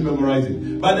can easily memorize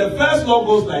it. But the first law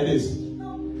goes like this.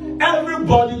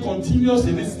 Everybody continues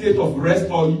in this state of rest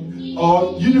or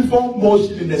uniform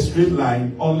motion in a straight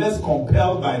line unless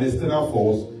compelled by an external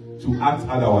force to act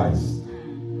otherwise.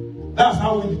 That's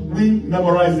how we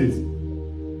memorize it.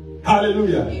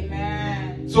 Hallelujah.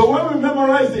 Amen. So when we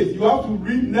memorize it, you have to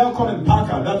read Nelson and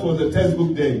Parker. That was the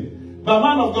textbook then. But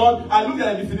man of God, I looked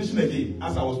at the definition again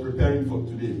as I was preparing for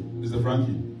today, Mr.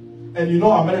 Frankie. And you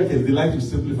know Americans, they like to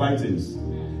simplify things.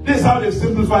 This is how they've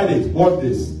simplified it. What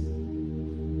this?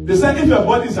 They said if your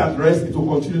body is at rest, it will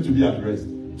continue to be at rest.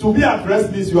 To be at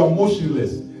rest means you are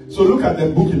motionless. So look at the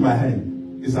book in my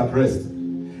hand. It's at rest.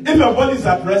 If your body is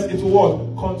at rest, it will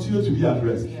what? Continue to be at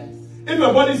rest. Yes. If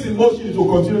your body is in motion, it will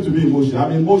continue to be in motion.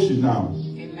 I'm in motion now.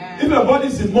 Amen. If your body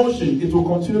is in motion, it will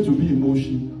continue to be in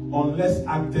motion unless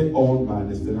acted on by an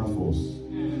external force.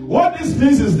 What this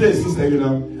means is this, Sister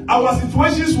Yuna. Our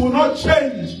situations will not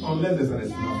change unless there's an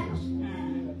external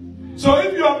force. So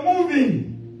if you are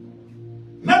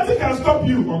moving, nothing can stop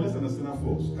you unless an external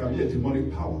force. It can be a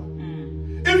demonic power.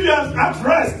 If you are at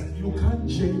rest, you can't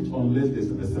change unless there's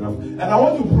an external force. And I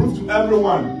want to prove to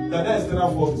everyone that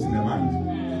external force is in the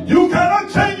mind. You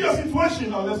cannot change your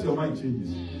situation unless your mind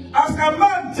changes. As a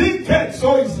man thinketh,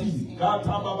 so is he. I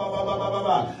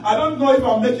don't know if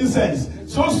I'm making sense.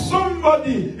 So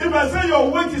somebody, if I say your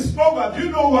wait is over, do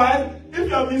you know why? If you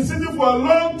have been sitting for a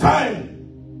long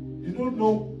time, you don't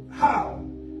know how.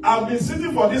 I've been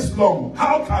sitting for this long.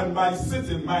 How can my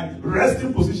sitting, my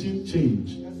resting position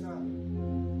change?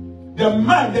 The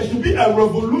mind, there should be a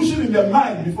revolution in the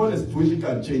mind before the situation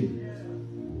can change.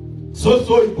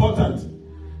 So important.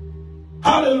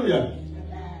 Hallelujah.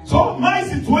 So my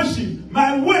situation,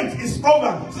 my wait is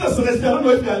over. Sister Celeste, I don't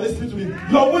know if you are listening to me.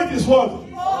 Your wait is what?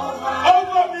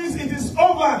 Over means it is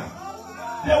over.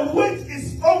 The wait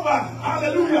is over.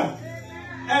 Hallelujah.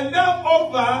 And that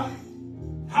over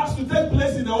has to take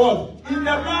place in the world. In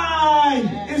the mind.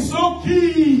 It's so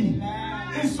key.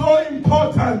 It's so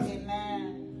important.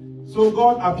 So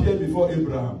God appeared before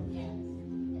Abraham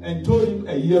and told him,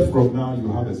 a year from now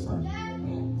you have a son.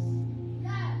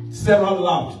 Sarah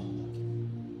laughed.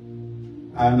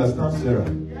 I understand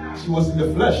Sarah. She was in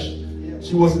the flesh.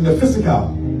 She was in the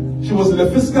physical. She was in the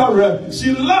physical realm.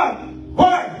 She laughed.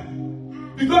 Why?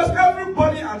 Because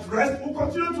everybody at rest will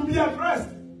continue to be at rest.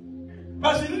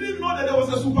 But she didn't know that there was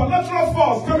a supernatural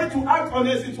force coming to act on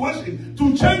her situation,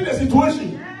 to change the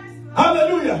situation.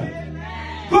 Hallelujah.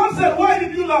 God said, why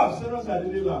did you laugh? Sarah said, I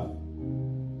didn't laugh.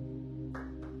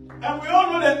 And we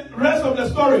all know the rest of the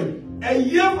story. A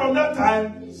year from that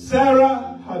time,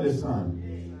 Sarah had a son.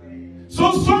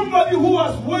 So somebody who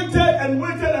has waited and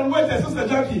waited and waited, Sister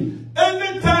Jackie,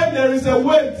 anytime there is a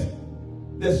wait,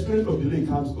 the spirit of delay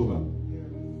comes over.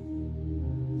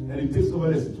 And it takes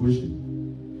over the situation.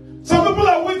 Some people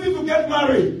are waiting to get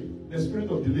married. The spirit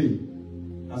of delay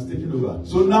has taken over.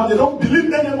 So now they don't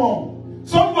believe anymore.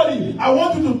 Somebody, I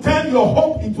want you to turn your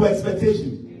hope into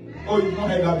expectation. Oh, you've not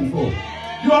heard that before.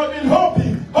 You have been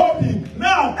hoping.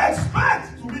 Now,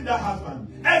 expect to meet that husband.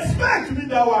 Expect to meet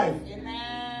that wife.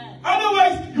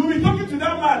 Otherwise, you'll be talking to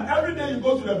that man. Every day you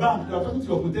go to the bank, you are talking to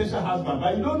your potential husband,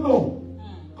 but you don't know.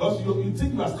 Because you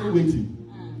think you are still waiting.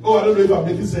 Oh, I don't know if I'm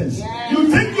making sense. You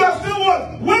think you are still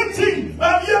what? Waiting.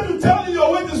 I'm here to tell you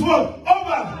your wait is what?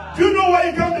 Over. Do you know why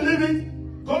you can't believe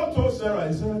it? God told Sarah,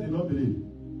 and Sarah did not believe.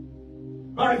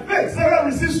 By faith, Sarah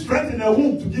received strength in her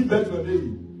womb to give birth to a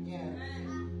baby.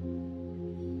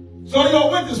 So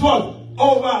your wait is what?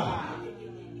 Over.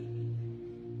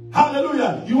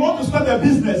 Hallelujah. You want to start a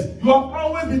business. You have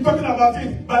always been talking about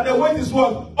it. But the wait is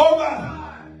what? Over.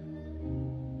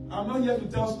 I'm not here to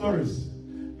tell stories.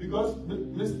 Because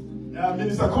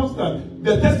Minister Constant,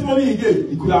 the testimony he gave,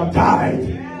 he could have died.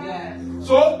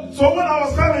 So when I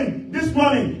was coming this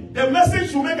morning, the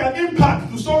message should make an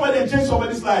impact to somebody and change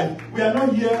somebody's life. We are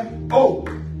not here. Oh,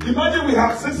 imagine we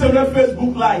have 600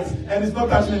 Facebook likes and it's not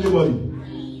touching anybody.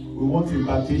 We want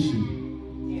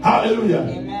impartation. Hallelujah.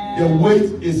 Amen. The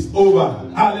wait is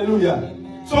over. Hallelujah.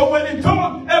 Amen. So when he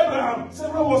told Abraham,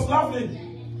 Sarah was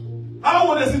laughing. How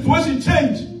will the situation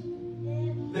change?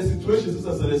 The situation,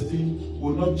 Sister Celestine,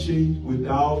 will not change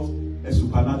without a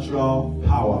supernatural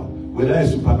power, without a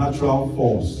supernatural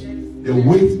force. The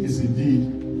wait is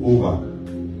indeed over.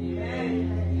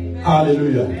 Amen.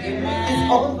 Hallelujah. Amen.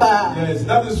 It's over. Yes,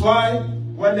 that is why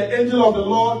when the angel of the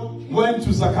Lord went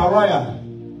to Zechariah,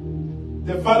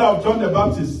 the father of John the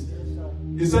Baptist,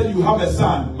 he said, you have a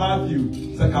son,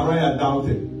 Matthew. Zechariah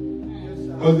doubted.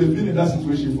 Because they've been in that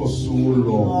situation for so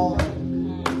long.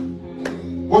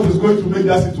 What is going to make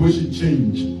that situation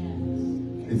change?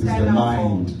 It is the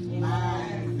mind.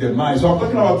 The mind. So I'm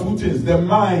talking about two things. The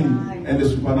mind and the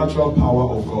supernatural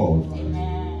power of God.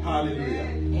 Amen. Hallelujah.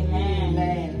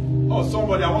 Amen. Oh,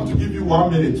 somebody, I want to give you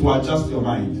 1 minute to adjust your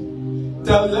mind.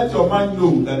 Let your mind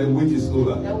know that the wait is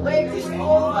over. The wait is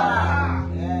over.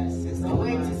 Yes, the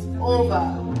wait is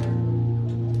over.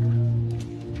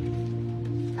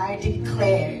 I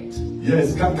declare it.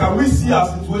 Yes. Can we see our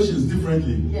situations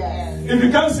differently? Yes. If you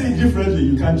can't see it differently,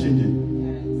 you can't change it.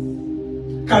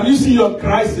 Yes. Can you see your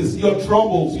crisis, your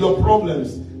troubles, your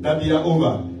problems, that they are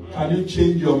over? Can you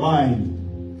change your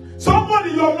mind?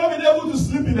 Somebody, you have not been able to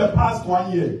sleep in the past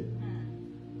 1 year.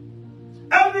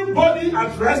 Everybody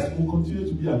at rest will continue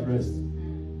to be at rest.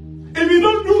 If you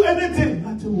don't do anything,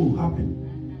 nothing will happen.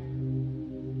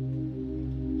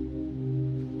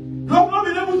 You have not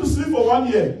been able to sleep for 1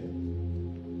 year.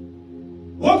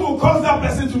 What will cause that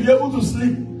person to be able to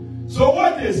sleep? So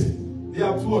what is? There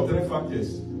are 2 or 3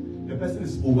 factors. The person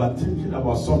is overthinking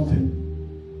about something.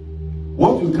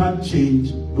 What you can't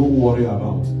change, don't worry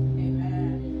about.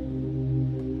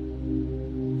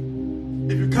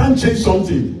 If you can't change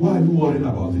something, why are you worrying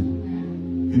about it?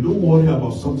 You don't worry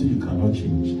about something you cannot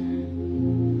change.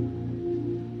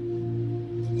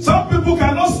 Some people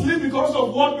cannot sleep because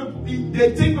of what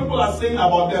they think people are saying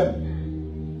about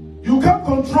them. You can't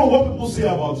control what people say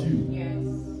about you. Yes.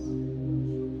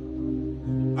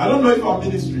 I don't know if I'm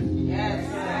ministry. Yes.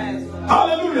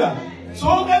 Hallelujah.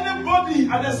 So anybody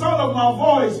at the sound of my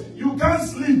voice, you can't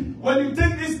sleep. When you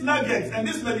take these nuggets and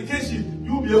this medication,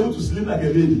 you'll be able to sleep like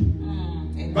a baby.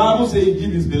 Bible says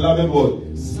give his beloved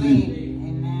word. Sleep.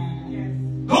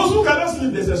 Amen. Those who cannot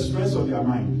sleep, there's a stress on their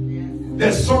mind.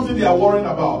 There's something they are worrying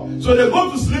about. So they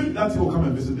go to sleep, that will come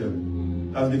and visit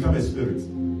them. That's become a spirit.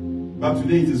 But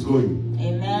today it is going.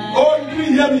 Amen. Oh, do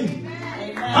you hear me?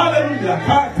 Amen. Hallelujah.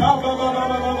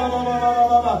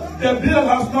 The bill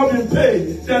has not been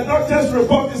paid. The doctor's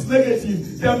report is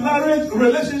negative. The marriage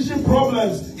relationship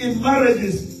problems in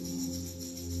marriages.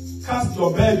 Cast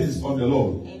your burdens on the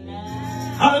Lord.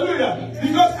 Amen. Hallelujah.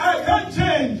 Because I can't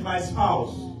change my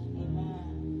spouse.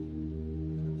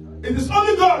 It is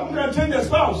only God who can change the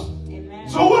spouse. Amen.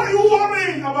 So why are you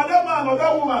worrying about that man or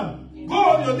that woman? Go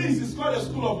on your knees. It's called a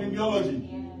school of immunology.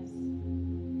 Yes.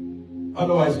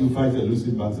 Otherwise, you fight a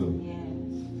losing battle. Yes.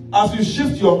 As you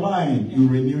shift your mind, you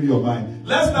renew your mind.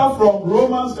 Let's start from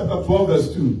Romans chapter 12,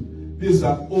 verse 2. This is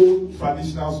an old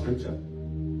traditional scripture.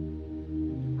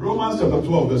 Romans chapter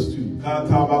 12, verse 2.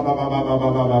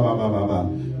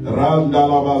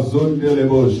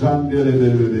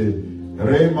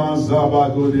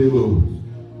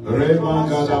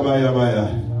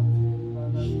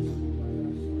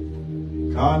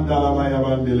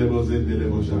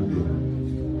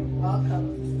 Welcome.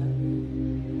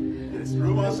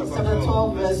 Romans Chapter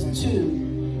 12, verse 2.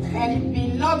 And be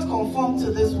not conformed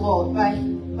to this world,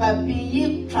 but be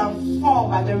ye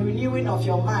transformed by the renewing of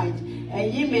your mind,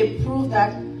 and ye may prove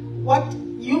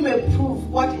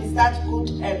what is that good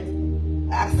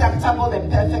and acceptable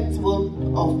and perfect will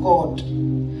of God.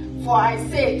 For I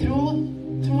say, through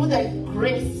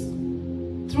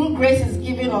grace is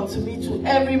given unto me to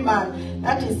every man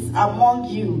that is among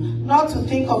you, not to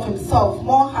think of himself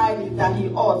more highly than he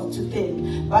ought to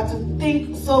think, but to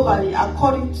think soberly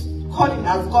according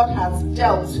as God has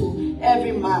dealt to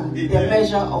every man the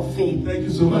measure of faith. Thank you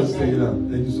so much, Taylor.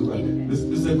 Thank you so much.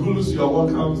 Mr. Gulus, you are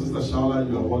welcome. Sister Shala,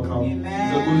 you are welcome.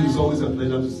 Amen. Mr. Gulus, it's always a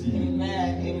pleasure to see you.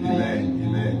 Amen.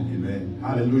 Amen.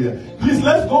 Hallelujah. Please,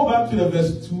 let's go back to the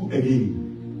verse 2 again.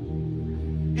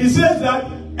 It says that,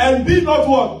 and be not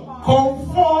what?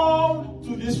 Conformed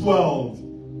to this world.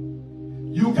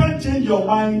 You can't change your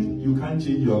mind, you can't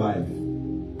change your life.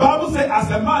 Bible says, as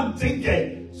a man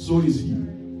thinketh, so is he.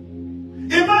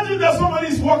 Imagine that somebody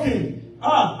is walking.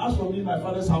 As for me, my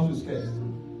father's house is cursed.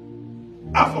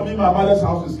 As for me, my mother's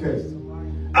house is cursed.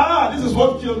 This is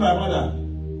what killed my mother.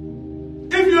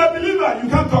 If you are a believer, you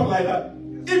can't talk like that.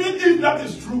 Even if that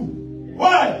is true.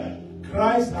 Why?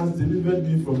 Christ has delivered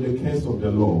me from the curse of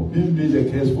the law. Being made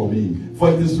a curse for me.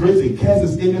 For it is written, curse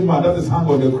is any man that is hung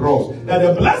on the cross, that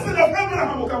the blessing of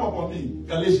Abraham will come upon me.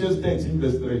 Galatians 13,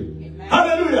 verse 3. Amen.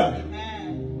 Hallelujah.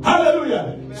 Amen.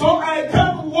 Hallelujah. Amen. So I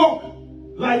can't walk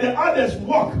like the others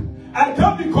walk. I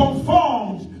can't be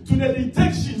conformed to the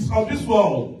dictations of this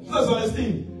world. That's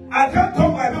understand. I can't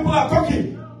talk like people are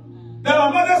talking. Then my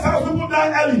mother's house, people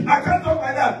die early. I can't talk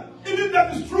like that. Even if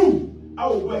that is true, I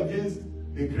will go against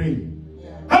the grain.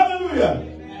 Hallelujah.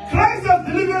 Amen. Christ has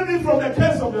delivered me from the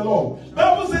curse of the law.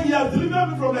 Bible says he has delivered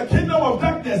me from the kingdom of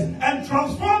darkness and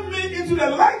transformed me into the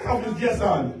light of his dear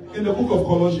son in the book of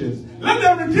Colossians. Let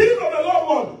the redeemed of the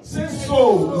Lord say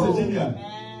so, Mr. Junior.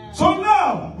 So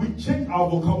now we change our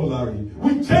vocabulary,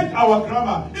 we change our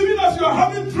grammar. Even as you are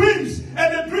having dreams,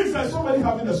 and the dreams are somebody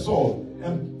having a sword.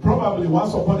 And probably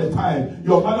once upon a time,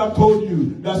 your mother told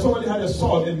you that somebody had a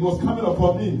sword and it was coming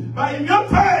upon me. But in your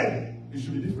time, it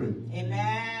should be different.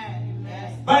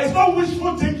 Amen. But it's not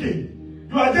wishful thinking.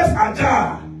 You are just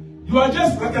ajar. You are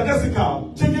just like a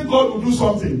Jessica, thinking God will do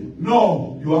something.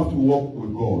 No, you have to walk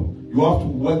with God. You have to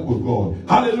work with God.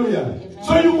 Hallelujah. Amen.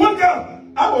 So you wake up.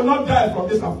 I will not die from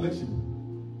this affliction.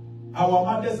 Our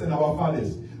mothers and our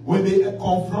fathers, when they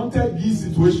confronted these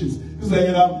situations,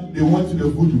 they went to the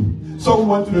voodoo. Some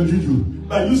went to the juju.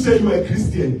 But you say you are a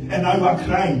Christian and now you are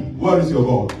crying. Where is your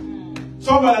God?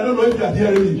 Somebody, I don't know if you are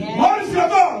hearing me. Yes. Where is your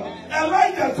God?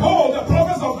 Elijah told the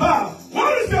prophets of God,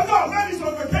 where is your God? That is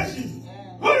on vacation.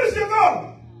 Where is your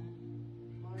God?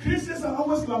 Christians are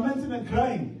always lamenting and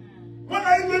crying. When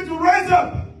are you going to rise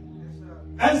up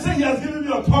and say he has given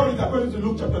me authority according to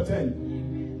Luke chapter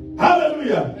 10?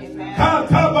 Hallelujah. Amen.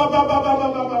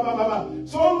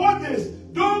 So what is?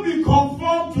 Don't be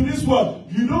conformed to this world.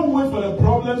 You don't wait for the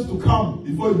problems to come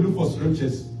before you look for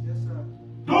scriptures. Yes, sir.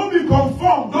 Don't be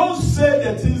conformed. Don't say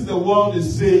the things the world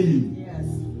is saying. Yes.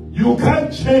 You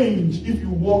can't change if you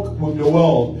walk with the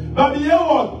world. But be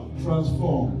what?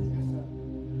 Transform.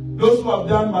 Yes, those who have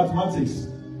done mathematics,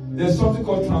 there's something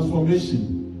called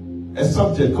transformation. a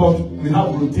subject called, we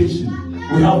have rotation,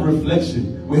 we have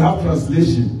reflection, we have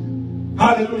translation.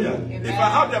 Hallelujah. Amen. If I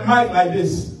have the mic like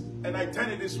this and I turn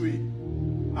it this way,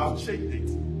 I've changed it,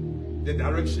 the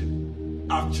direction.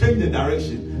 I've changed the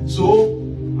direction. So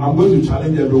I'm going to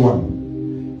challenge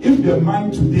everyone. If the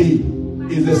mind today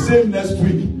is the same next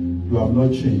week, you have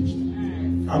not changed.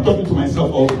 I'm talking to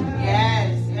myself also.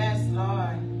 Yes,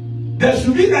 Lord. There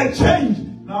should be a change.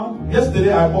 Now,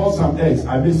 yesterday I bought some eggs.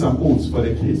 I made some oats for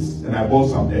the kids, and I bought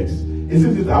some eggs.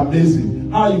 Isn't it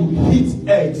amazing how you heat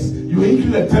eggs? You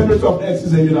increase the temperature of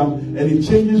eggs, and it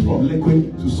changes from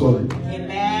liquid to solid.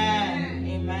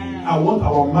 Amen. I want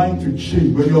our mind to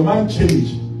change. When your mind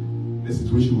changes, the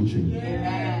situation will change.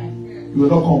 Amen. You will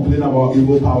not complain about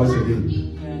evil powers again.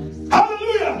 Yes.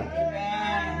 Hallelujah.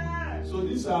 Amen. So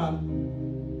these are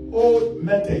old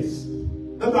methods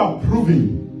that are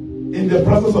proving in the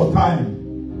process of time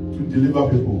to deliver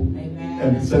people. Amen.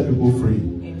 And set people free.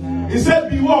 Amen. He said,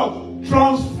 be what?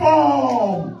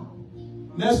 Transform.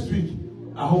 Next week,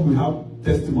 I hope we have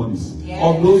testimonies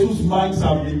of those whose minds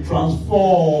have been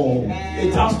transformed. Amen.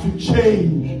 It has to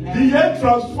change. Amen. Be yet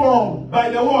transformed by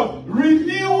the what?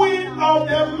 Renewing of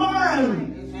the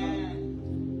mind.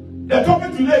 Amen. The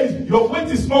topic today is your wait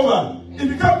is over. If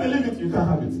you can't believe it, you can't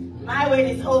have it. My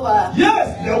wait is over.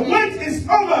 Yes, the wait is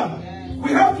over. Yes.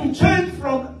 We have to change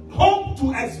from hope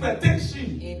to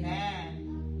expectation.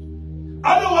 Amen.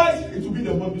 Otherwise, it will be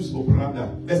the modus operandi,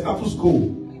 the status quo.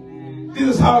 Amen.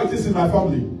 This is how it is in my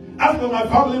family. As for my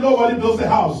family, nobody builds a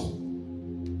house.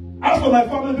 As for my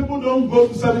family, people don't go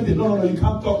to 70. No, you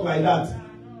can't talk like that.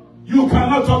 You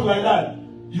cannot talk like that.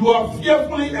 You are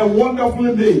fearfully and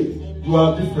wonderfully made. Amen. You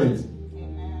are different.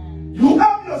 Amen. You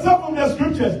have yourself from the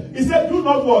scriptures. He said, do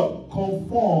not what?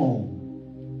 Conform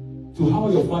to how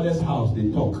your father's house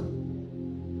they talk.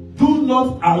 Do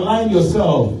not align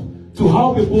yourself to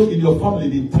how people in your family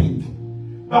they think.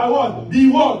 By what? Be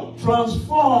what?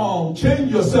 Transform.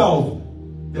 Change yourself.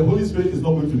 The Holy Spirit is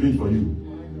not going to do it for you.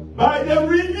 By the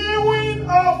renewing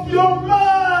of your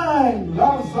mind.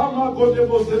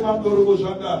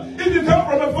 If you come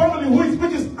from a family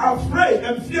which is afraid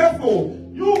and fearful,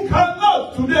 you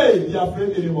cannot today be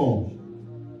afraid anymore.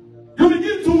 You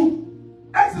begin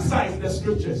to exercise the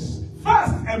scriptures.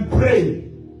 Fast and pray.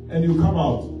 And you come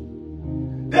out.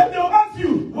 Then they'll ask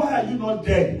you, why are you not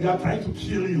dead? They are trying to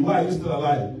kill you. Why are you still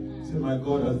alive? Say, my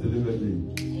God has delivered me.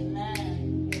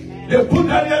 Amen. They put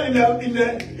Daniel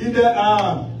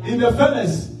in the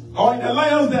furnace or in the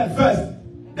lion's den first.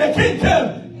 The king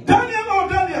came.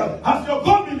 Daniel, has your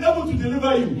God been able to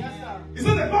deliver you? Yes, sir. He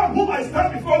said, the God whom I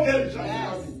stand before them shall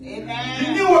deliver me. Amen. He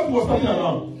knew what he was talking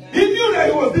about. Yes. He knew that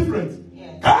he was different.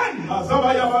 Yes.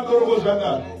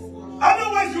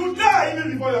 Otherwise, you die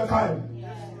even before your time.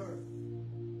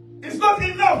 It's not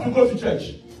enough to go to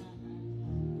church.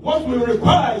 What we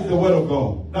require is the word of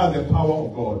God. That's the power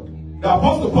of God. The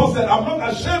Apostle Paul said, I'm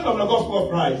not ashamed of the gospel of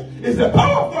Christ. It's the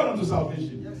power of God unto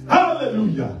salvation. Yes.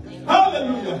 Hallelujah. Yes.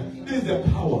 Hallelujah. This is the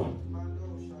power.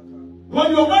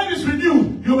 When your mind is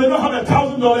renewed, you may not have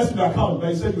 $1,000 in your account, but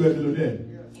you said you are a millionaire.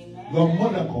 Yes. You are more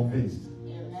than convinced.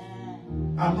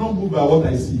 Amen. I'm not moved by what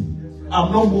I see.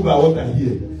 I'm not moved by what I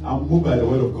hear. I'm moved by the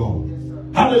word of God.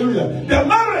 Yes. Hallelujah. The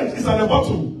marriage is at the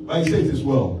bottom, but he says it is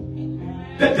well.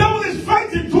 Amen. The devil is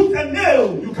fighting tooth and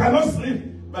nail. You cannot sleep.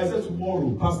 But I said tomorrow,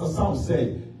 Pastor Sam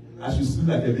said, I should sleep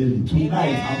like a baby.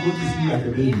 Tonight, amen. I'm going to sleep like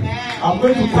a baby. Amen. I'm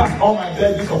going to cast all my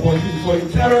burdens upon him, for he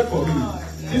careth for me.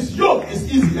 His yoke is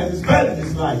easy and his burden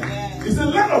is light. Amen. He said,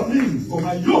 learn of me, for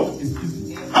my yoke is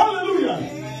easy. Amen. Hallelujah.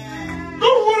 Amen.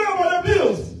 Don't worry about the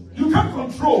bills. You can't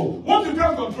control. What you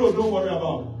can't control, don't worry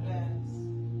about. Yes.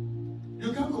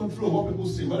 You can't control what people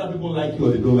say, whether people like you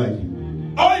or they don't like you.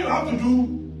 Mm-hmm. All you have to do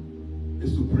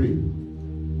is to pray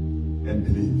and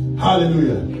believe.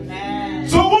 Hallelujah. Amen.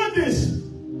 So what is?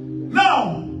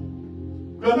 Now,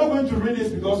 we are not going to read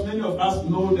this because many of us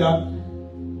know that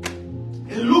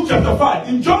in Luke chapter 5,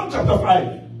 in John chapter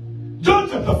 5,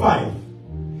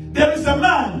 there is a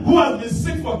man who has been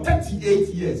sick for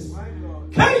 38 years.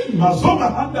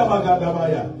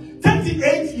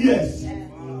 38 years.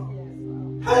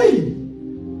 Hey.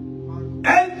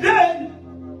 And then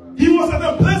he was at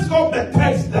a place called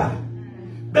Bethesda.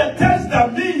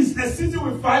 Bethesda means a city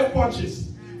with 5 porches.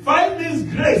 5 means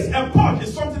grace. A porch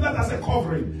is something that has a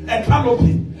covering, a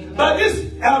canopy. But this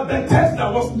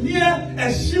Bethesda was near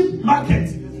a sheep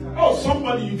market. Oh,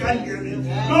 somebody, you can't hear me.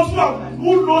 Those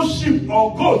who know sheep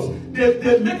or goats,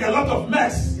 they make a lot of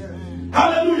mess.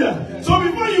 Hallelujah. So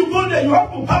before you go there, you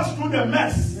have to pass through the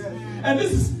mess. And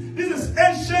this is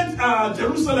ancient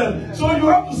Jerusalem. So you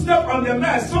have to step on the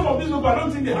mess. Some of these people, I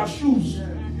don't think they have shoes.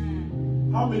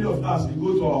 How many of us, we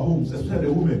go to our homes, especially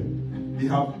the women, They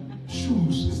have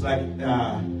shoes. It's like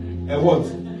a what?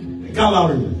 A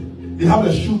gallery. They have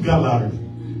a shoe gallery.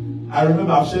 I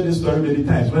remember I've shared this story many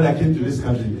times. When I came to this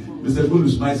country, Mr.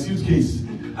 Bulus, my suitcase,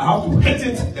 I have to hit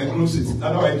it and close it.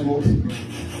 That's how it works.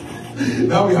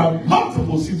 Now we have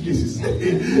multiple suitcases.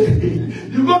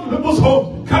 You go to people's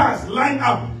home, cars line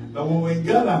up. But when we're in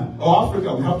Ghana or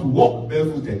Africa, we have to walk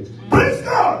barefooted. Praise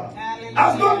God!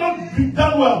 Has God not been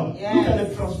done well? Yes. Look at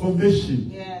the transformation.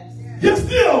 Yes. Yet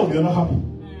still, we are not happy.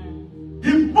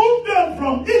 He moved them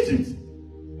from Egypt.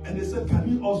 And they said, can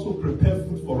you also prepare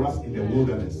food for us in the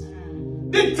wilderness?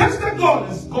 They tested God.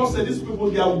 And God said, these people,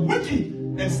 they are wicked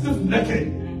and stiff-necked.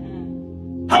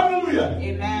 Hallelujah.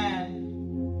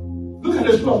 Amen. Look at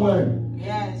the shoe I'm wearing.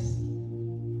 Yes.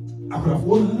 I could have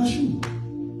worn another shoe.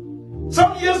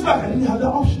 Some years back, I didn't have that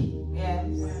option. Yes.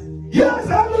 Yes, I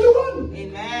had only one.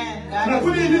 Amen. And I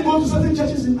couldn't even go to certain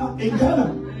churches in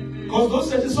Ghana. Because those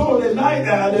churches, some of the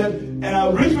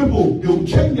rich people, they will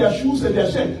change their shoes and their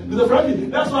shirt. Mr. Frankie,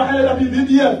 that's why I ended up in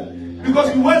India.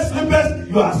 Because you wear slippers,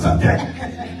 you are accepted.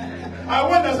 I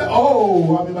went and said,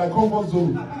 oh, I'm in my comfort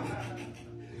zone.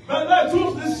 But I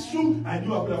chose this shoe, I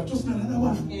knew I could have chosen another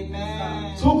one.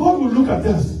 Amen. So God will look at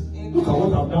us. Amen. Look at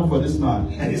what I've done for this man.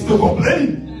 Amen. And he's still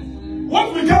complaining.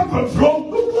 What we can't control,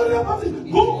 don't worry about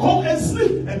it. Go home and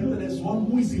sleep. And know there's one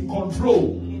who is in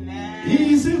control. Amen.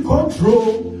 He is in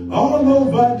control all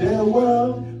over the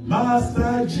world.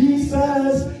 Master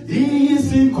Jesus, he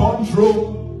is in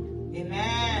control.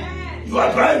 Amen. You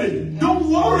are driving. Don't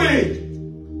worry.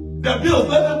 The bills,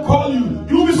 let them call you.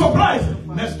 You will be surprised.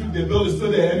 Next week the bill is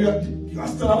still there and you are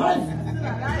still alive.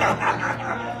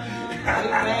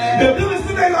 The bill is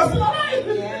still there, you are still alive.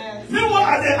 Yes.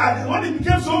 Meanwhile, when it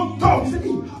became so tough, he said, hey,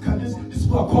 how can these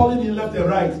people are calling you left and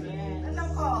right? Yes. Let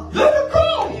them call. Let them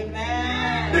call.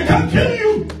 Amen. They can't kill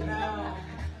you. No.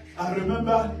 I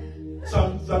remember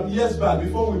some years back,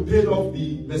 before we paid off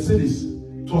the Mercedes,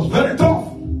 it was very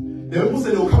tough. The people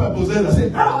said they will come and possess. I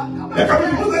said, they're coming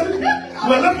to possess. We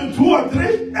are left with 2 or 3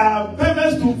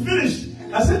 payments to finish.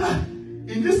 I said,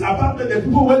 in this apartment, the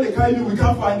people, when they carry you, we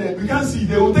can't find them. We can't see.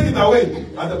 They will take it away.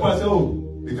 At the point, I said, oh,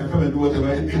 they can come and do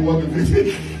whatever they want.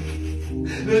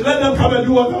 They let them come and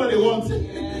do whatever they want.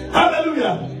 Yeah.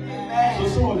 Hallelujah. Yeah. So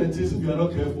some of the things, if you are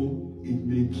not careful, it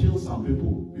may kill some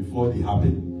people before they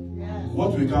happen. Yeah.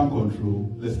 What we can't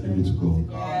control, let's leave it to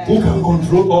God. Yeah. Who can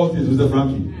control all things, Mr.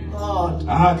 Frankie? God.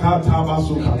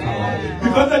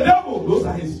 Because the devil, those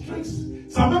are his tricks.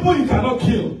 Some people you cannot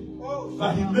kill.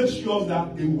 But he makes sure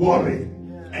that they worry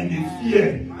and they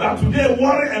fear. That today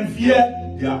worry and fear,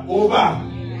 they are over.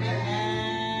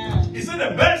 He said the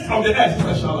birds of the air,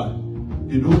 Sister Shala,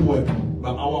 they don't work,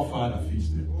 but our Father feeds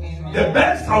them. The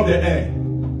birds of the air.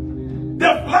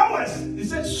 The flowers, he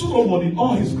said Solomon in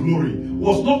all his glory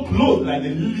was not clothed like the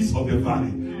lilies of the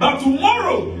valley. But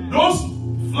tomorrow, those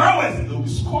flowers will be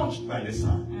scorched by the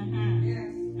sun.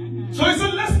 So he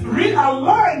said, let's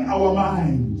realign our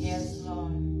minds. Yes.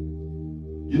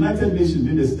 United Nations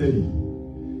did a study.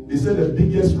 They said the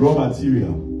biggest raw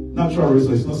material, natural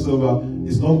resource, it's not silver,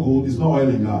 it's not gold, it's not oil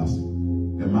and gas.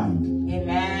 The mind.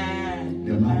 Amen.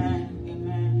 The mind.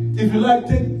 Amen. If you like,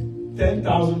 take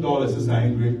 $10,000, Sister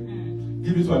Ingrid,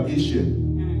 give it to an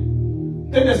Asian.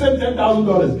 Take the same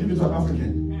 $10,000, give it to an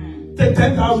African. Take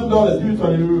 $10,000, give it to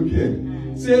an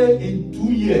European. Say in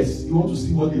 2 years, you want to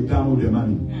see what they've done with their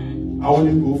money. I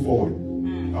wouldn't go forward.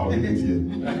 I'll leave it here.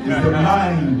 It's the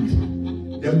mind.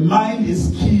 The mind is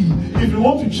key. If you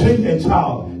want to change a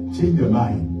child, change the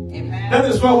mind. Amen. That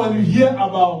is why when you hear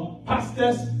about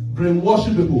pastors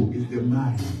brainwashing people, it's the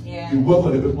mind. Yeah. You work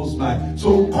on the people's mind.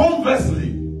 So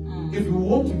conversely, if you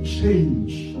want to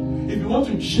change,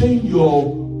 your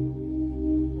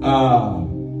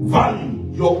value,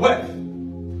 your worth,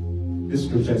 this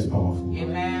scripture is powerful.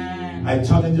 Amen. I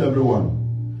challenge everyone.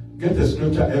 Get a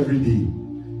scripture every day.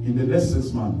 In the next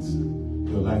 6 months,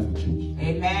 your life will change.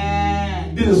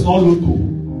 Amen. This is not lotto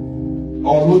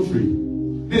or lottery.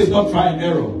 This is not try and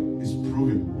error. It's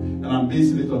proven. And I'm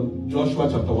basing it on Joshua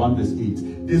chapter 1 verse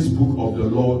 8. This book of the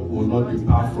Lord will not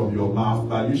depart from your mouth,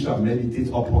 but you shall meditate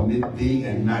upon it day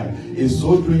and night. In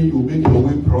so doing, you will make your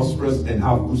way prosperous and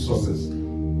have good success.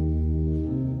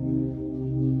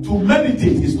 To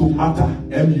meditate is to matter.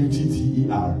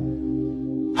 M-U-T-T-E-R.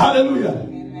 Hallelujah.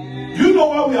 Amen. You know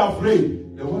why we are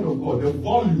afraid? The word of God, the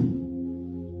volume.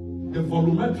 The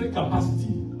volumetric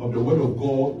capacity of the word of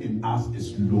God in us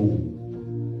is low.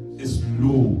 It's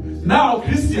low. Now,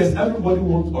 Christians, everybody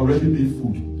wants already made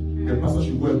food. The pastor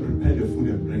should go and prepare the food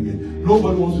and bring it.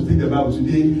 Nobody wants to take the Bible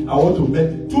today. I want to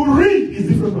meditate. To read is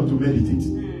different from to meditate.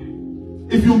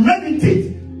 If you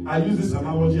meditate, I use this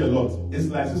analogy a lot. It's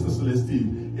like Sister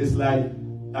Celestine. It's like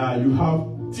you have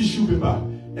tissue paper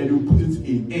and you put it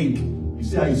in ink. You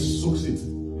see how it soaks it.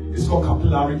 It's called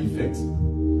capillary effect.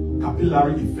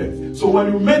 Capillary effect. So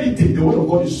when you meditate, the word of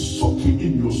God is soaking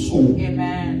in your soul.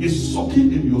 Amen. It's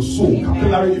soaking in your soul. Amen.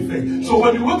 Capillary effect. Amen. So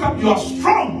when you wake up, you are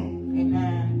strong.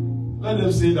 Amen. Let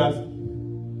them say that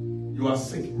you are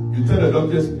sick. You tell the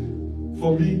doctors,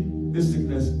 for me, this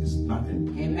sickness is nothing.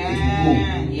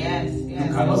 Amen. Yes. You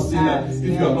cannot say that if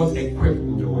you are not equipped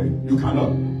with the word. You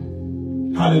cannot.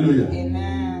 Hallelujah.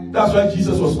 Amen. That's why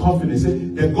Jesus was confident. He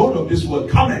said, the God of this world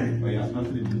coming. But he has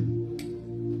nothing in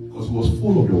him. Because he was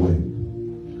full of the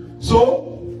word.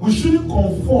 So, we shouldn't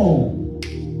conform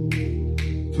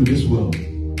to this world.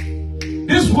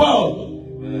 This world,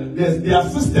 there are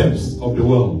systems of the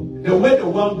world. The way the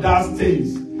world does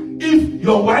things. If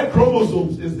your Y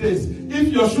chromosomes is this, if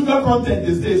your sugar content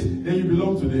is this, then you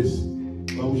belong to this.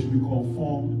 But we should be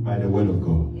conformed by the word of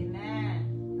God.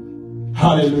 Amen.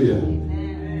 Hallelujah. Amen.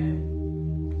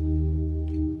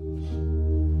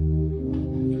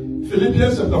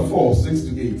 Philippians chapter 4, 6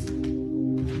 to 8.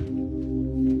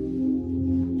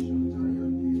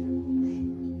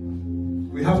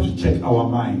 We have to check our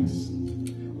minds.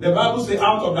 The Bible says,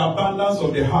 out of the abundance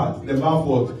of the heart, the mouth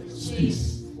what?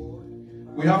 Speaks.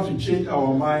 We have to change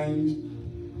our mind.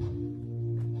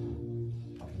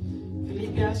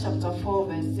 Philippians chapter 4,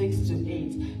 verse 6 to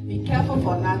 8. Be careful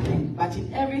for nothing, but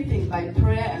in everything by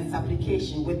prayer and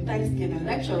supplication, with thanksgiving,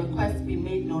 let your requests be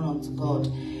made known unto God.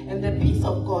 And the peace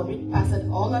of God, which passeth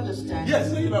all understanding. Yes,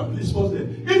 say that, please pause there.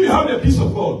 If you have the peace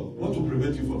of God, what will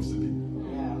prevent you from sleeping?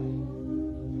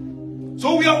 Yeah.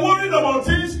 So we are worried about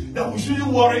things that we shouldn't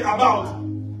worry about.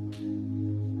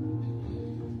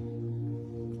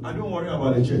 I don't worry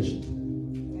about the church.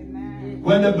 Amen.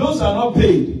 When the bills are not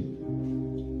paid,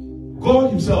 God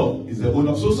himself is the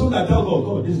owner. So sometimes I tell God,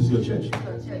 God, this is your church.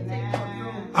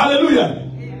 Amen.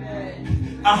 Hallelujah.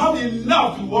 Amen. I have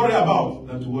enough to worry about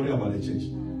than to worry about the church.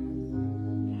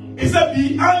 He said,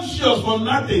 be anxious for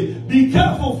nothing. Be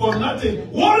careful for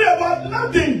nothing. Worry about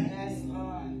nothing. Yes,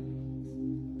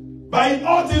 Lord. By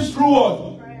all things through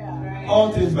what? Prayer.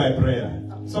 All things by prayer.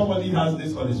 Somebody has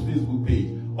this on his Facebook page.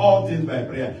 All things by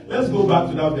prayer. Let's go back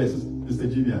to that verse,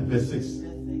 Mr. Junior, verse 6.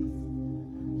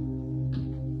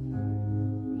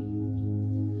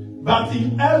 But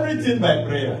in everything by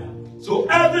prayer. So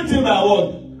everything by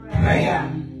what?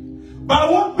 Prayer. But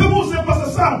what people say,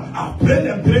 Pastor Sam, I've prayed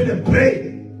and prayed and prayed.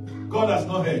 God has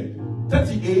not heard.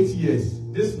 38 years,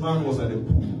 this man was at the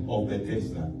pool of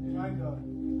Bethesda.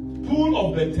 Pool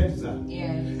of Bethesda.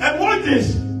 Yes. And what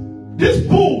is this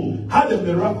pool had a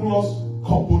miraculous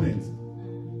component.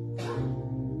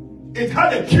 It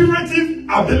had a curative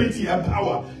ability and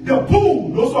power. The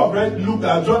pool, those who have read Luke,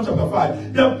 John chapter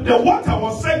 5, the water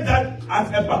was said that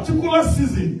at a particular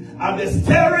season, at the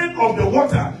stirring of the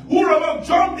water, whoever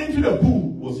jumped into the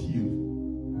pool was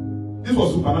healed. This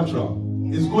was supernatural.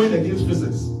 It's going against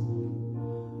physics.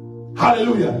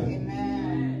 Hallelujah.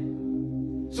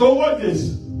 Amen. So what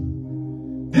is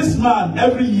this man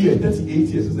every year, 38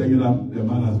 years, the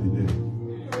man has been there.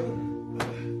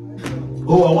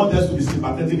 Oh, I want us to be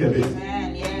sympathetic a bit.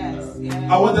 Amen. Yes,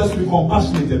 yes. I want us to be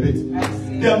compassionate a bit.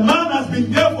 The man has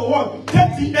been there for what?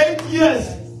 38 years.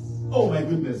 Oh my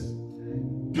goodness.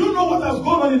 Do you know what has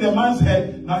gone on in the man's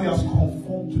head? Now he has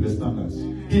conformed to the standards.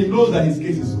 He knows that his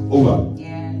case is over.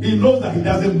 Yeah. He knows that he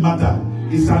doesn't matter.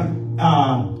 He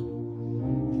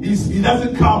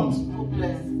doesn't count.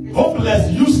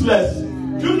 Hopeless, useless.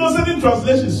 Do you know certain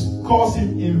translations calls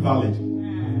him invalid?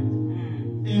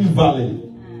 Invalid.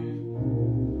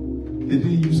 They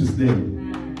didn't use his name.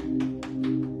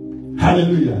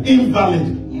 Hallelujah. Invalid.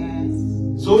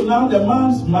 Yes. So now the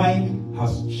man's mind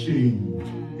has changed.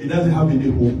 He doesn't have any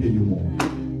hope anymore.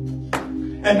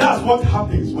 And that's what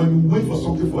happens when we wait for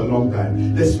something for a long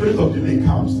time. The spirit of delay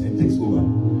comes and takes over.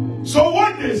 So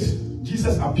what is?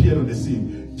 Jesus appeared on the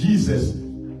scene. Jesus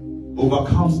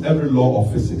overcomes every law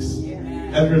of physics,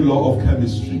 every law of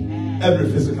chemistry, every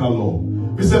physical law.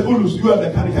 Mr. Bulus, you are a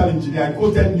mechanical engineer. I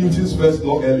quoted Newton's first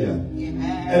law earlier.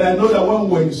 And I know that when we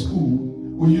were in school,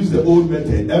 we use the old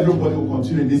method. Everybody will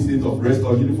continue in this state of rest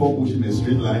or uniform motion in a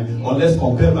straight line unless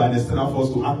compelled by an external force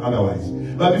to act otherwise.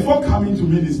 But before coming to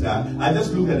minister, I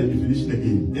just look at the definition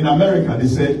again. In America, they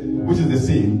said, which is the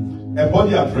same, a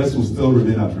body at rest will still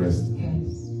remain at rest.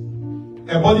 Yes.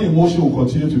 A body in motion will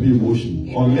continue to be in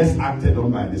motion unless acted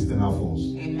on by an external force.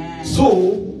 Amen.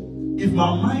 So, if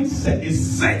my mindset is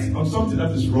set on something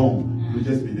that is wrong, it will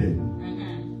just be there.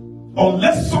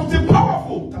 Unless something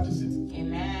powerful touches it.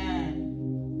 Amen.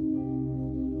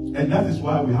 And that is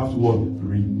why we have to what?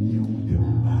 Renew the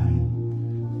mind.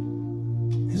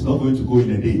 It's not going to go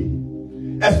in a day.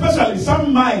 Especially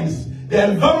some minds, the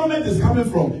environment is coming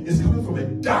from a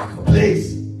dark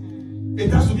place. It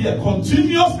has to be a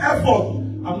continuous effort.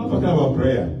 I'm not talking about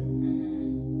prayer.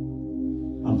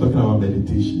 I'm talking about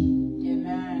meditation.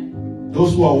 Amen.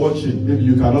 Those who are watching, maybe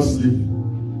you cannot sleep.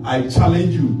 I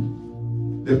challenge you.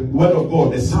 The word of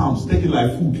God, the Psalms, take it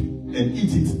like food and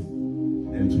eat it,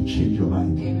 and to change your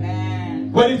mind.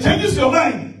 Amen. When it changes your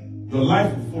mind, your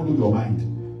life will follow your mind.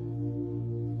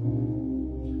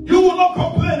 You will not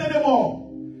complain anymore.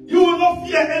 You will not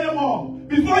fear anymore.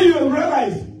 Before you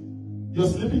realize, your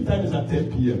sleeping time is at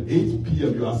 10 p.m., 8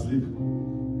 p.m. you are asleep.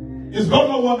 Is God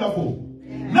not wonderful?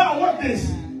 Now what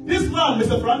this? This man,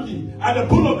 Mr. Frankie, at the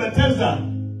pool of Bethesda,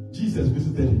 Jesus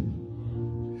visited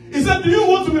him. He said, do you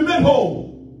want to be made whole?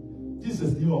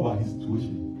 Jesus knew about his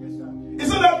situation. He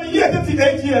said, I've been here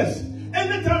 38 years.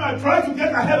 Anytime I try to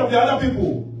get ahead of the other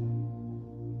people,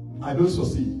 I don't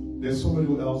succeed. There's somebody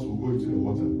else who will go into the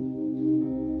water.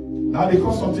 Now they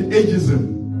call something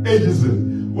ageism.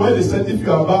 Ageism. Where they said if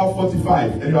you are about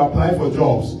 45 and you apply for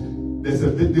jobs, they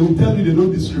will tell you they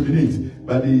don't discriminate,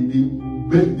 but they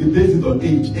base it on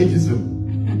age.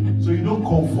 Ageism. So you don't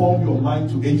conform your mind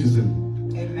to ageism.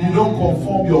 Amen. You don't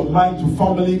conform your mind to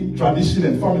family tradition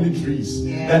and family trees.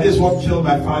 Yes. That is what killed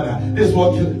my father. This is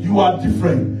what killed. You are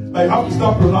different. But you have to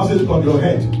start pronouncing it on your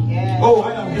head. Yes. Oh,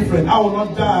 I am different. I will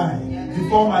not die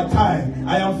before my time.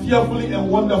 I am fearfully and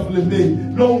wonderfully made.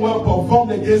 No weapon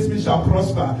formed against me shall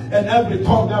prosper. And every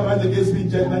tongue that rises against me in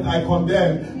judgment I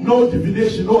condemn. No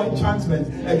divination, no enchantment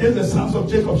against the sons of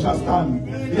Jacob shall stand.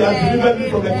 He has delivered me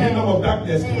from the kingdom of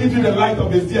darkness into the light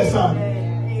of his dear son.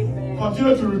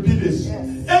 Continue to repeat this.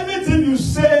 Anything you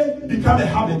say becomes a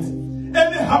habit.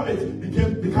 Any habit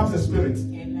becomes a spirit.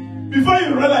 Amen. Before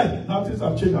you realize, now things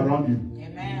have changed around you.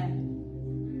 Amen.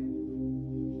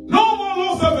 No more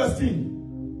low self-esteem.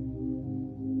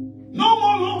 No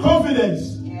more low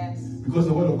confidence. Yes. Because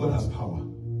the word of God has power.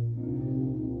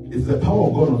 It's the power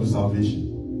of God unto salvation.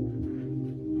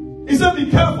 He said, be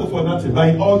careful for nothing, but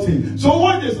in all things. So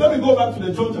watch this. Let me go back to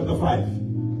the John chapter 5.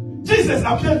 Jesus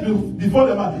appeared before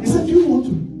the man. He said, do you want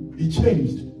to be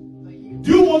changed?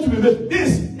 Do you want to be made?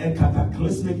 This is a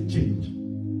cataclysmic change.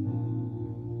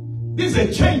 This is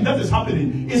a change that is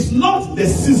happening. It's not the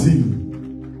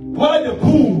season where the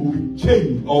pool will be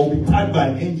changed or will be tied by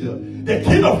an angel. The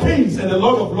King of Kings and the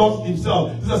Lord of Lords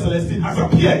himself, Jesus Celestine, has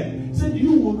appeared. He said, do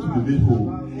you want to be made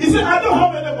whole? He said, I don't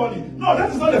have anybody. No,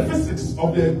 that is not the physics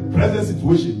of the present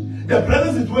situation. The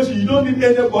present situation, you don't need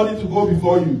anybody to go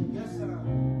before you.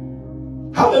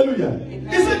 Hallelujah.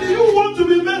 He said, do you want to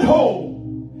be made whole?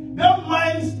 That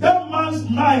man's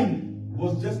mind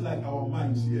was just like our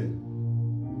minds here.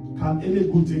 Can any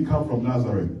good thing come from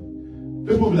Nazareth?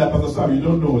 People will be like, Pastor Sam, you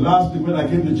don't know. Last week when I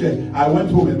came to church, I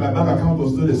went home and my bank account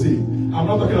was still the same. I'm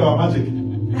not talking about magic.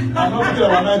 I'm not talking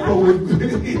about microwave.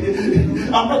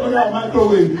 I'm not talking about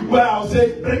microwave. Where I'll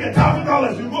say, bring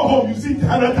 $1,000. You go home, you see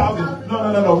 100,000.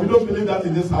 No. We don't believe that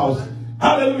in this house.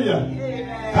 Hallelujah.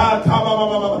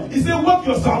 He said, work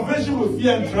your salvation with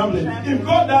fear and trembling. If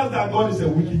God does that, God is a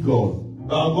wicked God.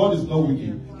 But our God is not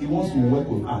wicked. He wants to work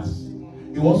with us.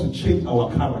 He wants to change our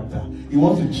character. He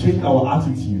wants to change our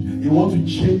attitude. He wants to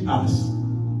change us.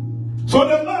 So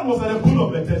the man was at the pool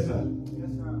of Bethesda.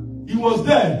 He was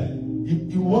there.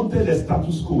 He wanted the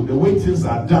status quo, the way things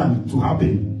are done to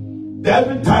happen.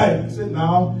 Every time, he said,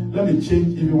 now, let me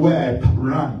change even where I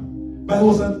ran. But he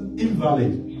was an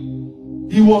invalid.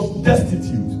 He was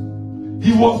destitute.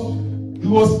 He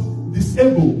was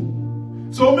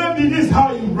disabled. So maybe this is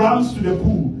how he runs to the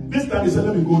pool. This time he said,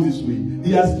 let me go this way.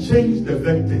 He has changed the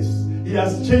vectors. He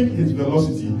has changed his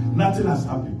velocity. Nothing has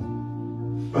happened.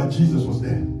 But Jesus was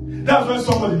there. That's why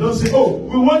somebody don't say, oh,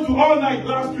 we went to all night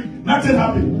last week. Nothing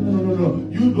happened. No.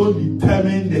 You don't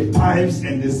determine the times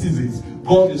and the seasons.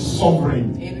 God is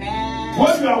sovereign. Amen.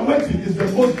 When you are waiting is the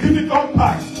most difficult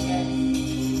part.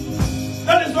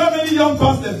 That is why many young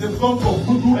pastors, they've gone for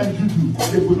voodoo and juju.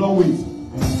 They could not wait.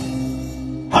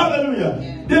 Hallelujah.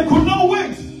 Yeah. They could not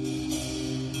wait.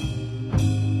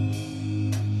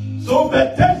 So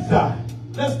Bethesda,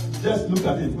 let's just look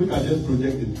at it. We can just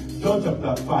project it. John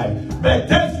chapter 5.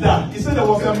 Bethesda. He said there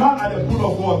was a man at the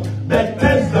pool of water.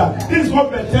 Bethesda. This is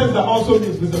what Bethesda also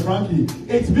means, Mr. Frankie.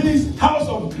 It means house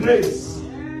of grace.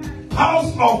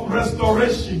 House of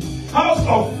restoration. House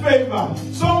of favor.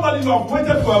 Somebody you have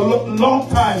waited for a long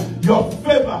time. Your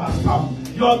favor has come.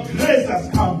 Your grace has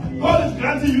come. God is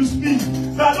granting you speed.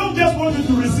 So I don't just want you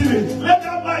to receive it. Let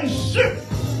that mind shift.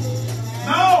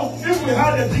 Now, if we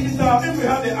had the digital, if we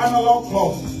had the analog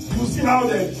clock, you see how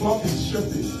the clock is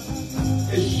shifting.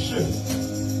 It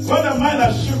shifts. When the mind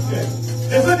has shifted,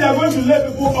 they said they are going to let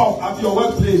people off at your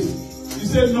workplace. You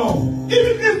say no.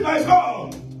 Even if my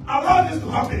God, allow this to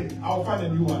happen, I'll find a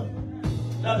new one.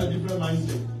 That's a different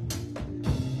mindset.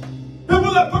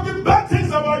 People are talking bad things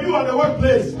about you at the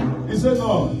workplace. He said,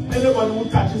 no, anybody who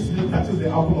touches me touches the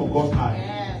apple of God's eye.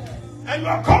 Yes. And you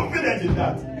are confident in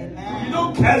that. Amen. You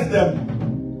don't curse them.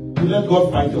 You let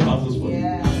God fight your battles for you.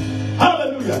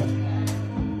 Hallelujah.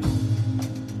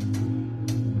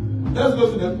 Let's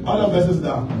go to the other verses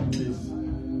now, please.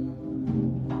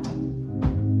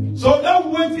 So that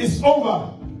wait is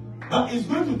over. Now it's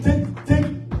going to take.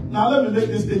 Now let me make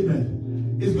this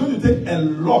statement. It's going to take a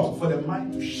lot for the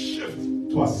mind to shift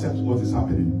to accept what is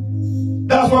happening.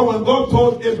 That's why when God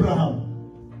told Abraham,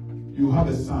 you have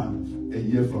a son a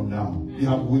year from now. You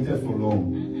have waited for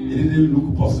long. It didn't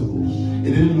look possible.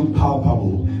 It didn't look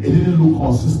palpable. It didn't look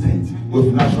consistent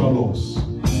with natural laws.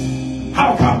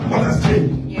 How come? What has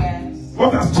changed? Yes.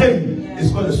 What has changed? Yes.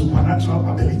 It's called the supernatural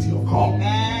ability of God.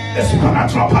 Amen. The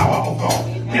supernatural power of God.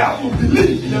 Amen. We have to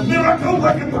believe in the miracle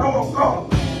working power of God.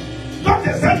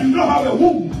 Doctor said you don't have a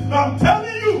womb. Now I'm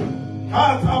telling you.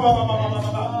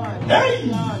 Hey!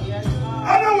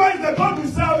 Otherwise the God we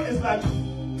serve is like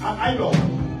an idol.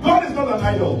 God is not an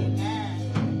idol.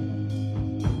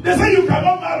 They say you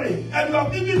cannot marry, and you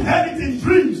have even heard it in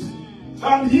dreams. So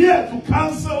I'm here to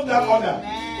cancel that order.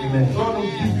 Amen. God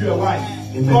will give you a wife.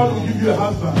 Amen. God will give you a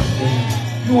husband.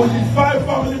 Amen. You will defy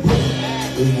family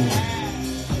problems.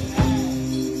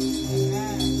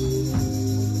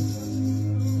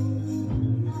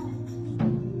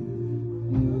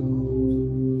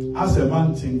 As a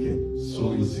man thinketh,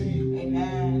 so is he.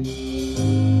 Amen.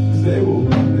 Say, oh,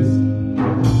 listen.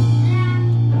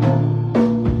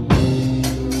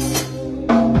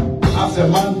 As a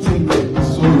man thinketh,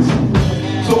 so is he.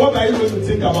 So what are you going to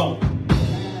think about?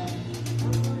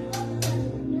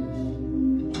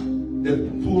 The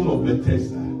pool of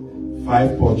Bethesda.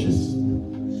 5 porches.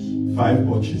 5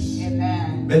 porches.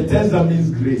 Amen. Bethesda means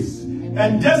grace. Amen.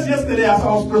 And just yesterday, as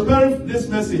I was preparing this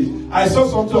message, I saw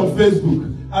something on Facebook.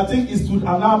 I think it's to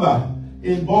Anaba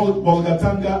in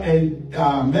Bolgatanga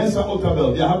and Mensa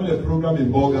Otabel. They're having a program in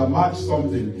Bolga, March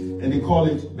something, and they call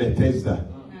it Bethesda.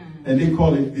 And they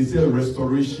call it, they say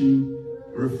restoration,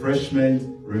 refreshment,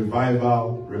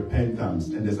 revival, repentance.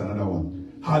 And there's another one.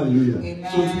 Hallelujah.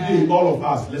 Amen. So today, all of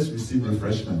us, let's receive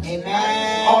refreshment.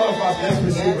 Amen. All of us, let's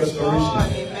receive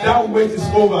restoration. That wait is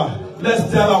over. Let's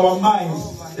tell our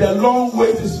minds, the long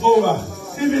wait is over.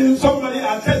 Even somebody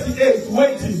at 38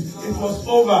 waiting, it was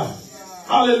over.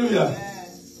 Hallelujah.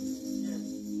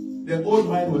 The old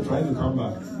mind will try to come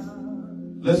back.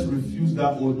 Let's refuse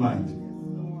that old mind.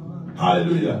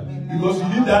 Hallelujah. Because you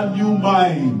need that new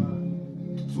mind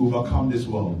to overcome this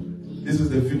world. This is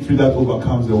the victory that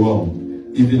overcomes the world,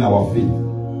 even our faith.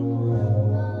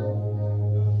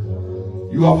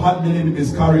 You have had many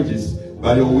miscarriages,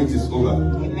 but your wait is over.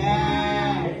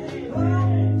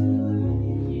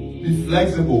 Be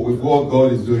flexible with what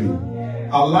God is doing.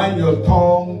 Align your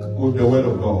tongue with the word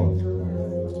of God.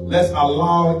 Let's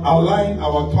align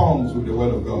our tongues with the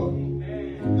word of God.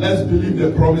 Let's believe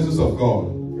the promises of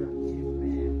God.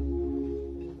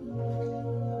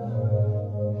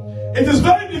 It is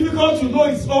very difficult to know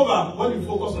it's over when you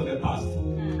focus on the past.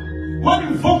 When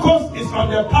you focus is on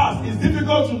the past, it's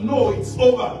difficult to know it's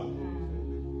over.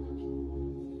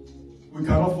 We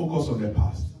cannot focus on the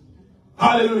past.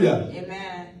 Hallelujah.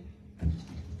 Amen.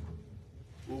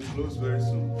 We'll close very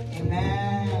soon.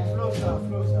 Amen.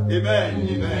 Amen.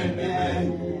 Amen. Amen.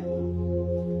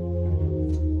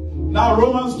 Now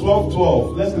Romans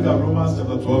 12:12. Let's look at Romans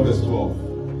chapter 12, verse 12.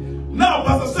 Now,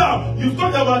 Pastor Sam, you've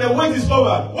talked about the wait is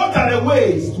over. What are the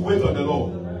ways to wait on the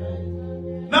Lord?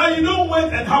 Now, you don't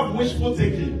wait and have wishful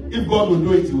thinking. If God will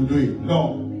do it, He will do it.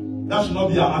 No, that should not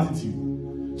be our attitude.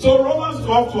 So, Romans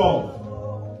 12:12.